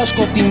όλα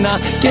σκοτεινά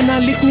και ένα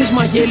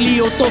λίχνισμα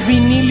γελίο. Το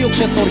βινίλιο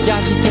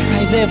ξεθοριάζει και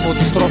χαϊδεύω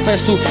τις στροφές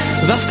του.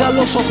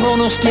 Δάσκαλος ο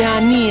χρόνος και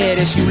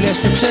ανίερες ιουλές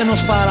του,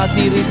 ξένος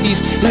παρατηρητής.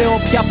 Λέω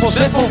πια πως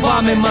δεν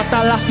φοβάμαι, μα τα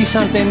λάθη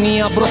σαν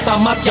ταινία μπρος τα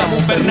μάτια μου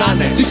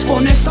περνάνε. Τις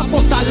φωνές από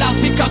τα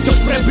λάθη κάποιος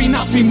πρέπει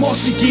να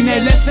φημώσει, κι είναι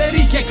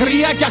ελεύθερη και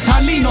κρύα και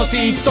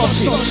αχαλήνωτη η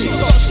πτώση.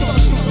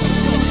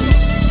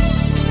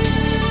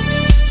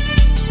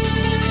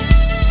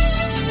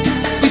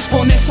 Τις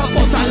φωνές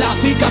από τα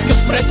λάθη κάποιος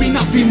πρέπει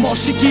να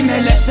φημώσει, κι είναι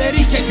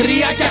ελεύθερη και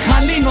κρύα και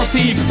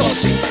αχαλήνωτη η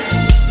πτώση.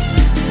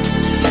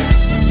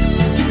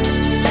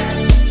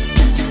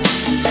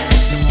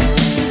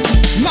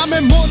 Να είμαι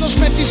μόνος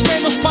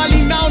μεθυσμένος πάλι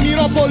να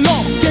ονειροπολώ,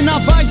 και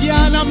ναυάγια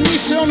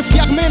αναμνήσεων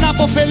φτιαγμένα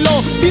από φελό.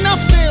 Τι να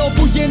φταίω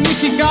που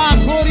γεννήθηκα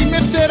αγόρι με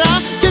φτερά,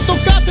 και το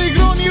κάθε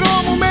υγρό όνειρό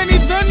μου μένει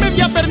δεν με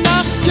διαπερνά.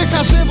 Και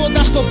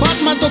χαζεύοντας τον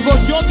Batman, τον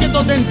Κογιό και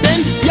τον Τεντέν,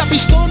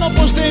 διαπιστώνω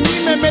πως δεν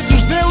είμαι με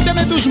τους δε ούτε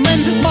με τους μεν.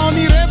 Μα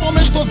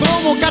ονειρεύομαι στο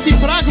δρόμο κάτι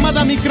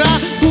πράγματα μικρά,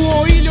 που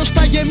ο ήλιος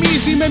τα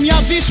γεμίζει με μια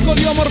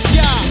δύσκολη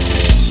ομορφιά.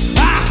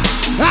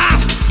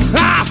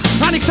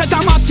 Άνοιξε τα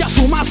μάτια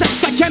σου,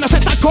 μαζέψε και ένωσε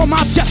τα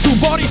κομμάτια σου.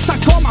 Μπορείς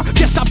ακόμα,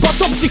 πιες από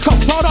το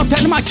ψυχοφθόρο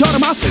τέλμα κι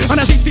όρμα.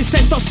 Αναζήτησε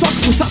το σοκ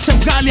που θα σε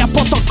βγάλει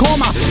από το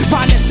κόμμα.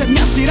 Βάλε σε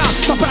μια σειρά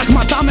τα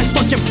πράγματα μες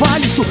στο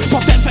κεφάλι σου.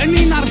 Ποτέ δεν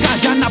είναι αργά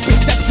για να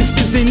πιστέψεις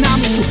τις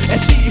δυνάμεις σου.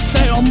 Εσύ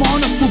είσαι ο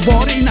μόνος που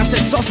μπορεί να σε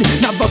σώσει,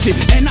 να δώσει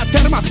ένα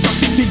τέρμα σε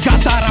αυτή την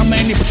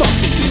καταραμένη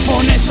πτώση. Τις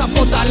φωνές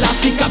από τα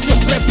λάθη κάποιος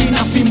πρέπει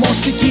να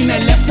θυμώσει, κι είναι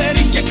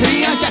ελεύθερη και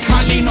κρύα και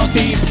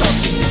αχαλήνωτη η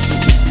πτώση.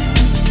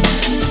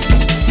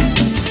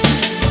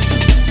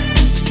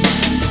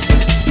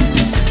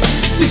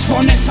 Τις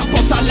φωνές από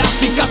τα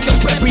λάθη κάποιος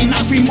πρέπει να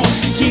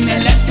φημώσει, κι είναι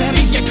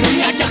ελεύθερη και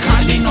κρύα και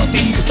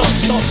αχαλήνωτη η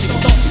πτώση.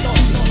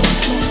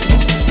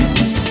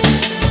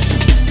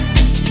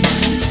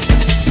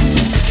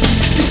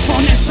 Τις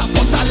φωνές από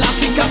τα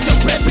λάθη κάποιος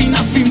πρέπει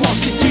να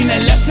φημώσει, κι είναι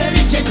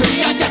ελεύθερη και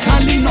κρύα και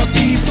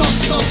αχαλήνωτη η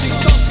πτώση.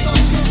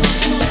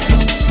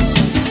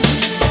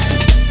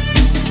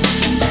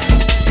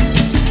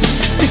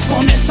 Τις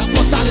φωνές από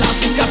τα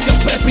λάθη κάποιος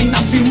πρέπει να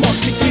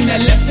φημώσει, κι είναι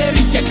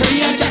ελεύθερη και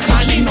κρύα και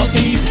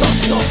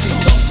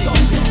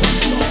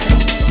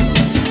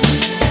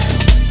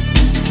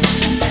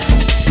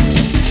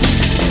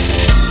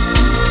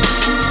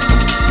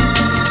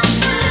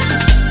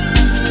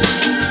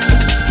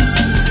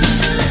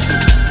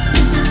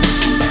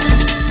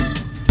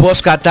Πώς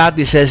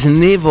κατάτησες,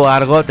 Νίβο,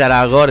 αργότερα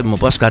αγόρι μου,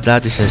 πώς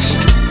κατάτησες.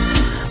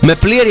 Με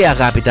πλήρη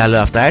αγάπη τα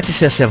λέω αυτά, έτσι,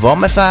 σε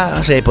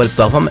σεβόμεθα,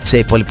 σε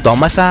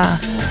υπολοιπτόμεθα,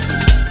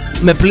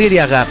 με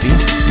πλήρη αγάπη.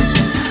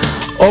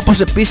 Όπως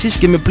επίσης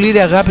και με πλήρη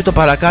αγάπη το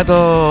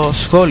παρακάτω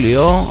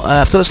σχόλιο.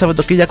 Αυτό το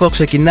Σαββατοκύριακο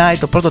ξεκινάει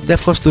το πρώτο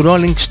τεύχος του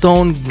Rolling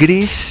Stone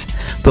Greece,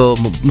 το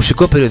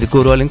μουσικό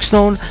περιοδικού Rolling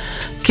Stone,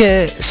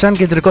 και σαν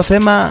κεντρικό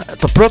θέμα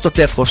το πρώτο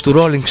τεύχος του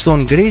Rolling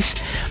Stone Greece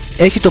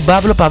έχει τον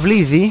Παύλο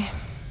Παυλίδη.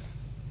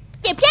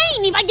 Και ποια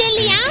είναι η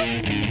Βαγγελία?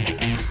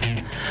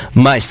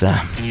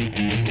 Μάλιστα.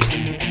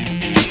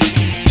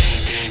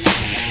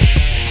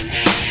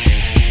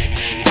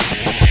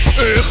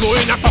 Έχω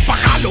ένα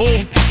παπαγάλο,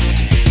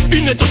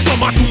 είναι το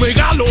στόμα του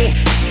μεγάλο,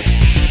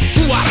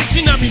 που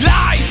αρέσει να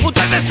μιλάει,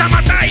 ποτέ δεν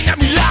σταματάει να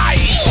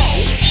μιλάει.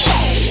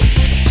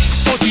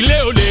 Ό,τι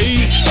λέω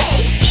λέει,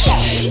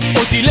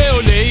 ό,τι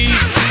λέω λέει.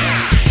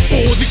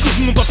 Ο δικός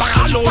μου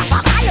παπαγάλος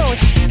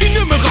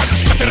είναι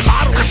μεγάλος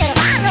κατεργάρος.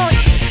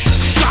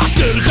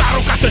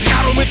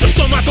 Κατεργάρο με το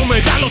στόμα το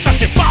μεγάλο. Θα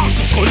σε πάω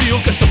στο σχολείο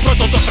και στο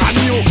πρώτο το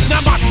θρανείο, να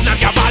μάθεις να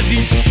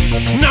διαβάζεις,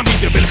 να μην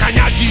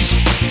τεμπελχανιάζεις.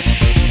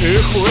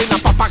 Έχω ένα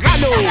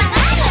παπαγάλο,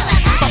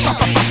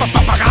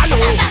 παπαγάλο.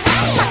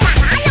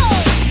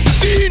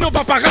 Τι είναι ο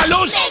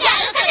παπαγάλος?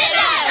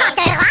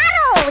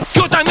 Κατεργάρος. Κι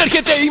όταν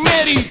έρχεται η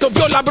μέρη, το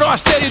πιο λαμπρό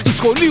αστέρι του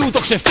σχολείου, το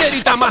ξεφτέρι,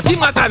 τα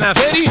μαθήματα να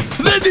φέρει,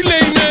 δεν τη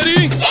λέει μέρη.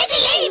 Δεν τη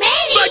λέει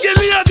μέρη.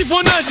 Βαγγελία τη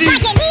φωνάζει.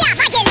 Βαγγελία,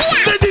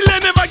 Βαγγελία. Δεν τη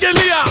λένε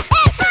Βαγγελία.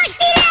 Πώς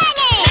τη λένε?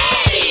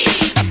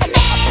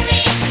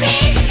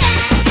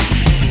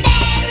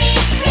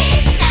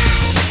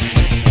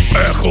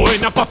 Έχω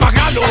ένα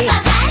παπαγάλο,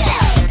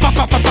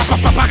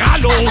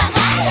 παπαγάλο.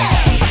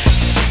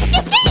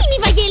 Και ποια είναι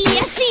η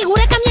Βαγγελία?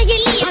 Σίγουρα καμιά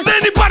γελία.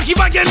 Δεν υπάρχει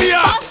Βαγγελία.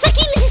 Πώς θα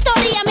κίνησε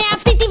ιστορία με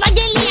αυτή τη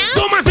Βαγγελία?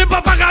 Το μάθε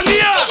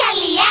παπαγαλία. Στη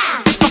Γαλλία.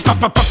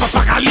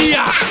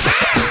 Παπαγαλία.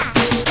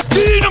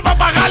 Τι είναι ο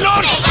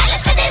παπαγάλος?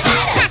 Μεγάλος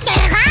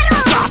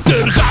κατεργάρος.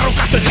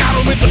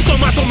 Κατεργάρο με το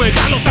στόμα το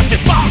μεγάλο. Θα σε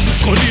πάω στο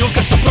σχολείο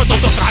και στο πρώτο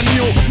το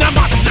θρανείο, να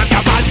μάθεις να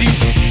διαβάζεις,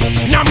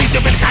 να μην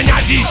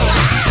τεμπελχανιάζεις.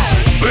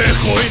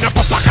 Έχω ένα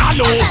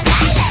παπαγάλο.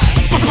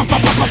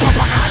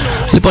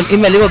 Λοιπόν,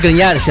 είμαι λίγο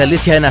γκρινιάρης, η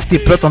αλήθεια είναι αυτή.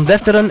 Πρώτον,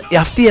 δεύτερον,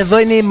 αυτή εδώ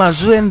είναι η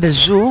Μαζού and the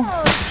Zoo.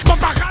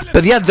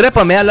 Παιδιά,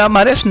 ντρέπομαι, αλλά μου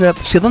αρέσουν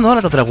σχεδόν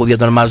όλα τα τραγούδια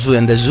των Μαζού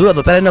and the Zoo.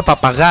 Εδώ πέρα είναι ο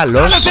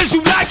Παπαγάλος. Άλλα θες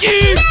σουβλάκι,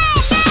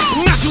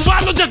 να σου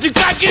βάλω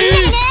τζατζικάκι,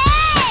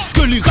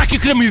 και λιγάκι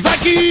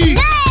κρεμμυδάκι.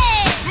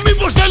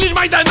 Μήπως θέλεις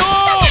μαϊντανό?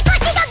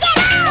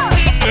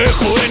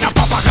 Έχω ένα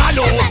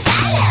παπαγάλο,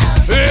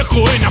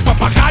 έχω ένα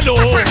παπαγάλο.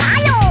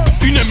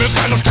 Είναι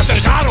μεγάλος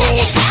κατεργάρος.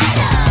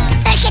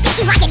 Έρχεται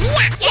τη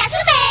Βαγγελία. Γεια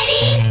σου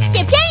Μέρη.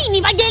 Και ποια είναι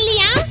η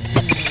Βαγγελία?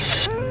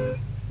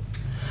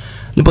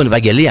 Λοιπόν, η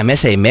Βαγγελία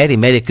μέσα, η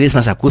Μέρη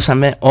Christmas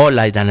ακούσαμε,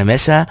 όλα ήταν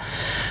μέσα.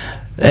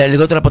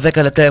 Λιγότερο από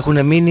 10 λεπτά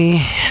έχουν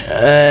μείνει.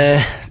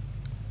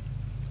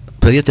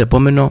 Παιδιά, το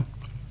επόμενο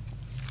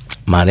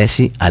μ'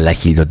 αρέσει, αλλά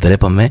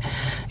χιλιοτρέπομαι.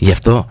 Γι'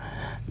 αυτό,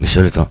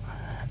 μισό λεπτό,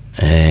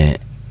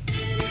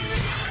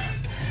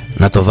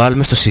 να το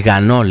βάλουμε στο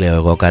σιγανό, λέω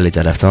εγώ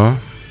καλύτερα αυτό.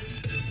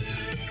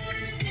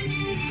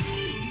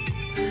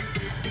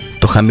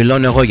 Το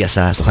χαμηλώνω εγώ για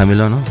σας, το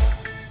χαμηλώνω.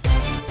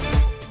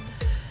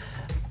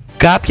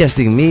 Κάποια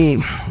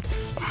στιγμή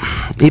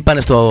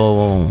είπανε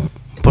στο...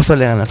 πώς το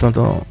λέγανε αυτό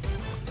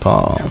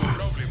το...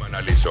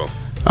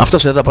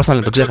 Αυτός εδώ, πώς το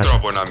λένε, το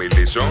ξέχασα.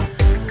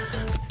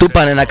 Του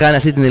είπανε να κάνει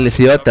αυτή την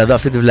ηλιθιότητα εδώ,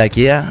 αυτή τη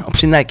βλακεία, ο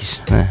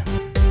Ψινάκης.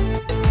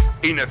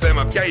 Είναι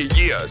θέμα πια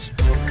υγείας.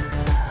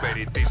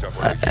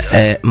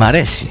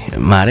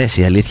 Μ'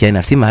 αρέσει, η αλήθεια είναι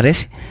αυτή, μ'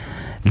 αρέσει.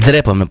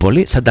 Ντρέπομαι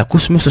πολύ, θα τα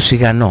ακούσουμε στο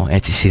σιγανό,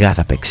 έτσι σιγά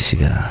θα παίξει,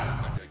 σιγά.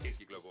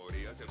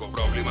 Έχω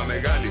πρόβλημα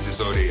μεγάλης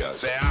ιστορίας.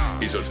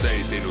 Ίσως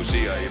φταίει στην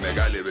ουσία η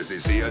μεγάλη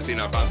ευαισθησία,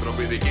 στην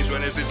απάνθρωπη δική σου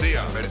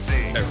αναισθησία.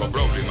 Έχω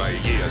πρόβλημα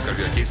υγείας,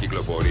 καρδιακής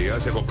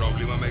κυκλοφορίας. Έχω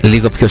πρόβλημα μεγάλης...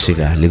 Λίγο πιο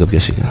σιγά, λίγο πιο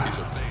σιγά.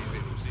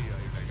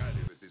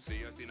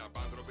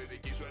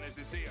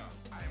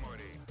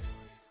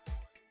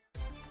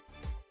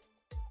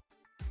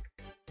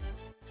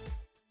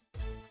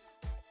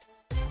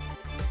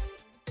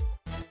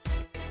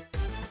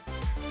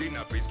 Τι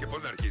να πεις και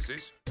πώς να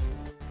αρχίσεις?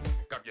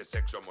 Κάποιες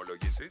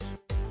εξομολογήσεις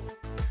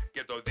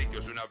και το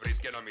δίκιο σου να βρεις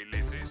και να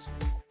μιλήσεις.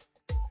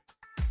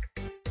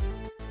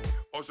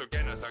 Όσο και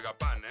να σ'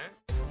 αγαπάνε,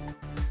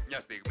 μια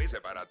στιγμή σε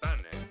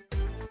παρατάνε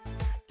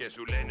και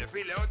σου λένε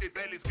φίλε ό,τι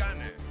θέλεις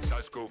κάνε.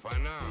 Σας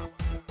κουφανά.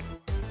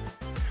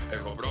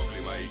 Έχω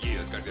πρόβλημα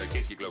υγείας,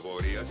 καρδιακής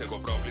κυκλοφορίας. Έχω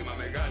πρόβλημα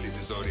μεγάλης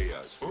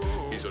ιστορίας.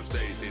 Ίσως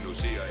φταίει στην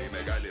ουσία η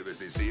μεγάλη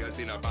ευαισθησία,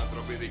 στην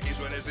απάνθρωπη δική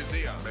σου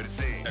αναισθησία.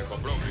 Έχω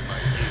πρόβλημα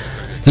υγείας.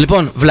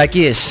 Λοιπόν,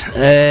 βλακίες.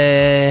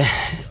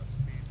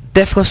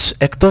 Τεύχος,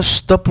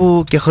 Εκτός,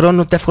 Τόπου και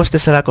Χρόνου, τεύχος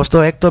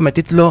 46ο με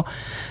τίτλο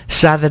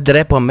 «Σα δεν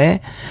ντρέπομαι».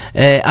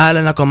 Άλλο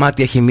ένα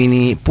κομμάτι έχει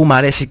μείνει που μου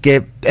αρέσει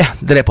και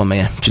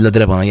ντρέπομαι,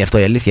 ψιλοντρέπομαι, γι' αυτό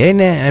η αλήθεια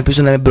είναι.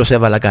 Ελπίζω να μην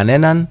προσέβαλα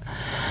κανέναν,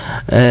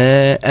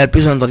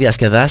 ελπίζω να το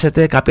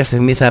διασκεδάσετε. Κάποια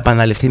στιγμή θα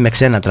επαναληφθεί με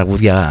ξένα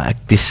τραγούδια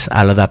της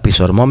αλλοδαπής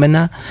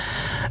ορμόμενα.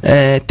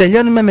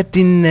 Τελειώνουμε με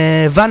την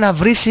Βάνα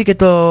Βρύση και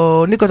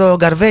τον Νίκο τον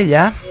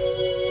Καρβέλια.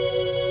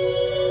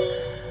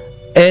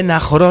 Ένα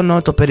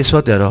χρόνο το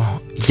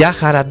περισσότερο. Γεια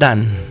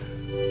χαραντάν.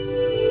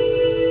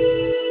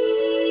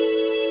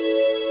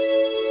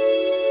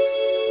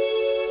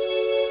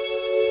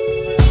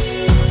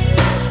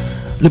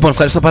 Λοιπόν,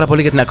 ευχαριστώ πάρα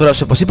πολύ για την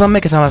ακρόαση όπως είπαμε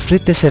και θα μας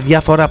βρείτε σε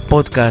διάφορα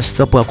podcast.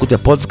 Όπου ακούτε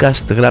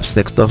podcast γράψτε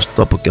Εκτός,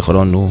 Τόπου και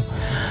Χρόνου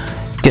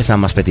και θα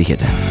μας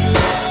πετύχετε.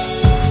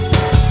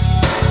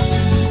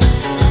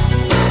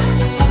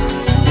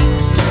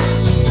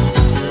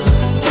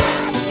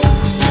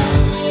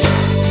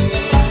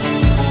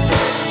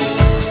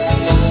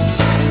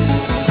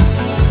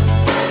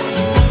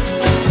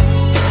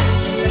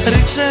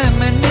 Ρίξε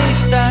με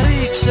νύχτα,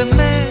 ρίξε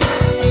με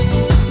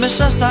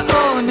μέσα στα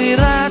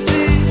όνειρά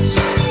της.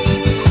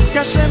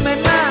 Πιάσε με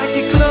να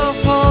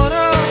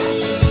κυκλοφορώ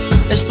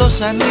έστω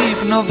σαν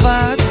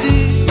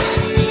ύπνοβάτης.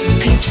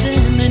 Κρύψε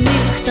με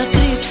νύχτα,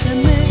 κρύψε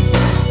με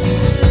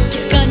και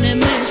κάνε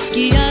με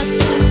σκιά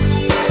του.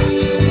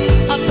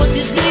 Από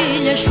τις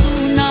γκρίλιες του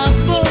να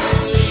μπω,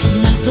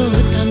 να δω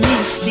τα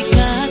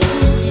μυστικά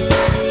του.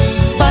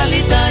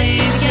 Πάλι τα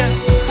ίδια,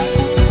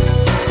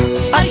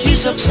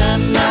 αρχίζω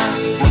ξανά.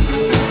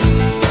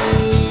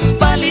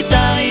 Πάλι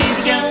τα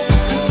ίδια,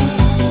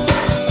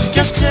 κι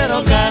ας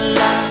ξέρω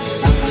καλά.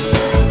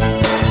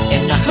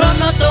 Ένα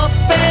χρόνο το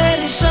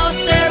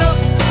περισσότερο,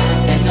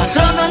 ένα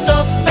χρόνο το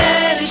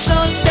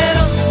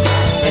περισσότερο,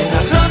 ένα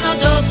χρόνο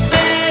το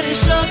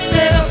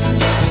περισσότερο,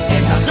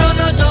 ένα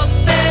χρόνο το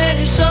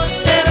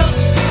περισσότερο.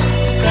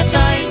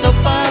 Κρατάει το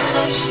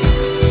πάθος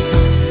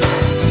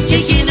και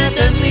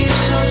γίνεται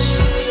μίσος.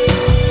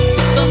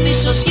 Το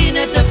μίσος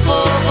γίνεται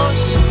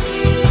φόβος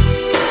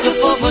και ο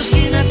φόβος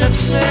γίνεται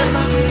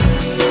ψέμα.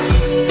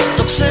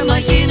 Το ψέμα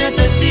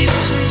γίνεται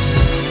τύψεις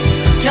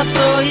κι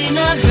αυτό είναι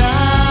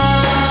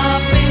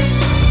αγάπη.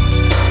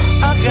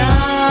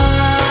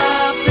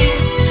 Αγάπη,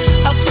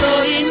 αυτό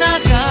είναι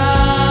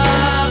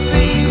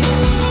αγάπη.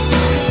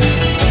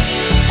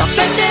 Τα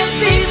 5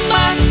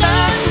 βήματα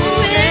του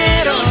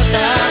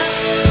έρωτα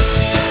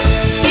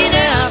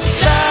είναι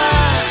αυτά,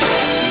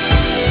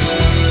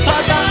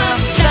 πάντα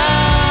αυτά.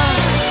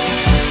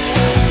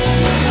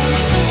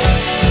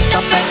 Τα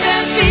 5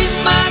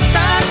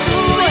 βήματα του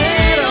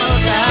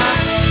έρωτα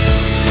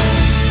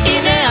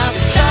είναι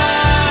αυτά,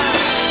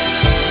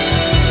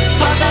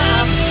 πάντα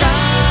αυτά.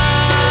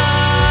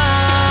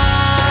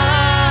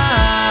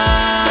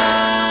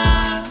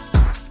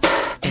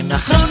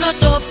 Ένα χρόνο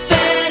το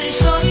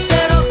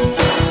περισσότερο,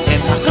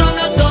 ένα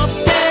χρόνο το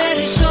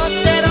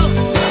περισσότερο,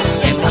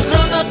 ένα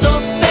χρόνο το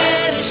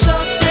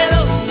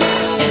περισσότερο,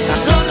 ένα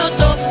χρόνο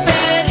το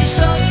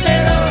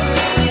περισσότερο.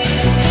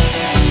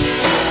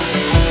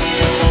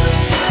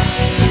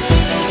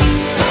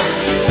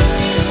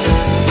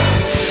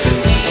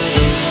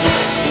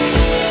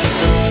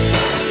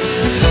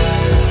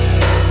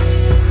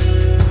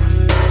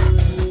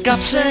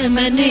 Κάψε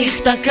με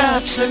νύχτα,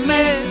 κάψε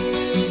με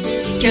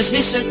και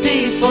σβήσε τη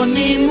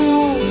φωνή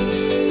μου.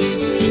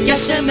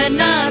 Πιάσε με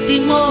να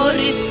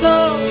τιμωρηθώ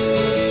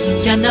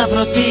για να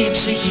βρω τη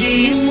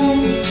ψυχή μου.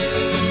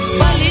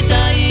 Πάλι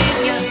τα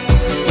ίδια,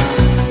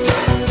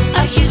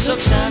 αρχίζω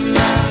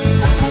ξανά.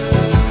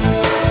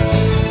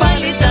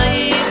 Πάλι τα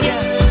ίδια,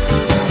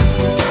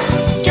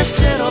 κι ας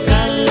ξέρω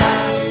καλά.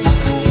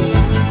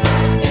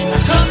 Ένα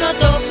χρόνο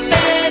το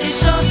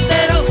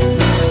περισσότερο,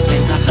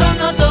 ένα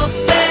χρόνο το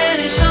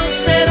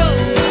περισσότερο,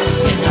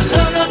 ένα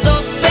χρόνο το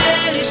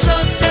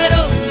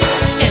περισσότερο,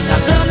 ένα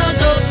χρόνο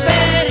το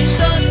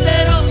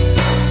περισσότερο.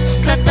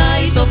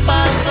 Κρατάει το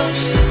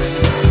πάθος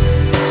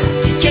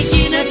και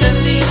γίνεται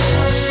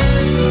μίσος.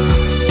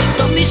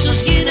 Το μίσος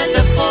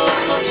γίνεται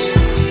φόβος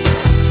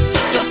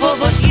και ο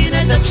φόβος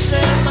γίνεται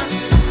ψέμα.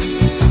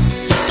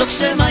 Το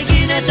ψέμα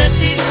γίνεται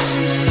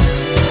τύψεις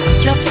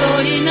κι αυτό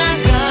είναι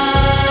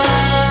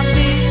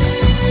αγάπη.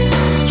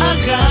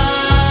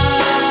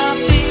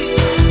 Αγάπη,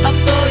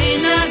 αυτό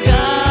είναι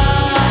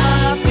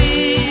αγάπη.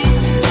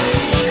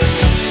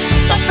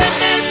 Τα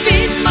 5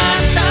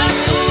 βήματα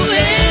του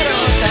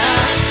έρωτα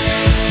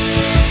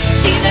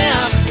είναι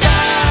αυτά,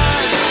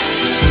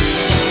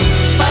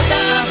 πάντα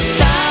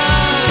αυτά.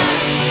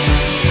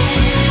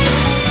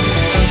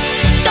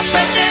 Τα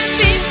 5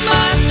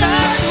 βήματα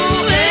του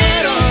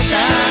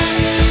έρωτα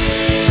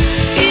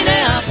είναι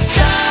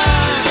αυτά,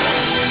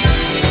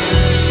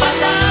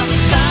 πάντα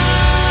αυτά.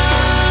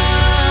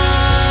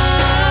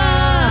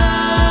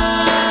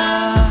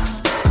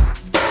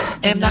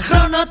 Ένα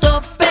χρόνο το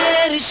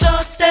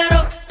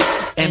περισσότερο,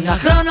 ένα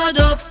χρόνο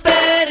το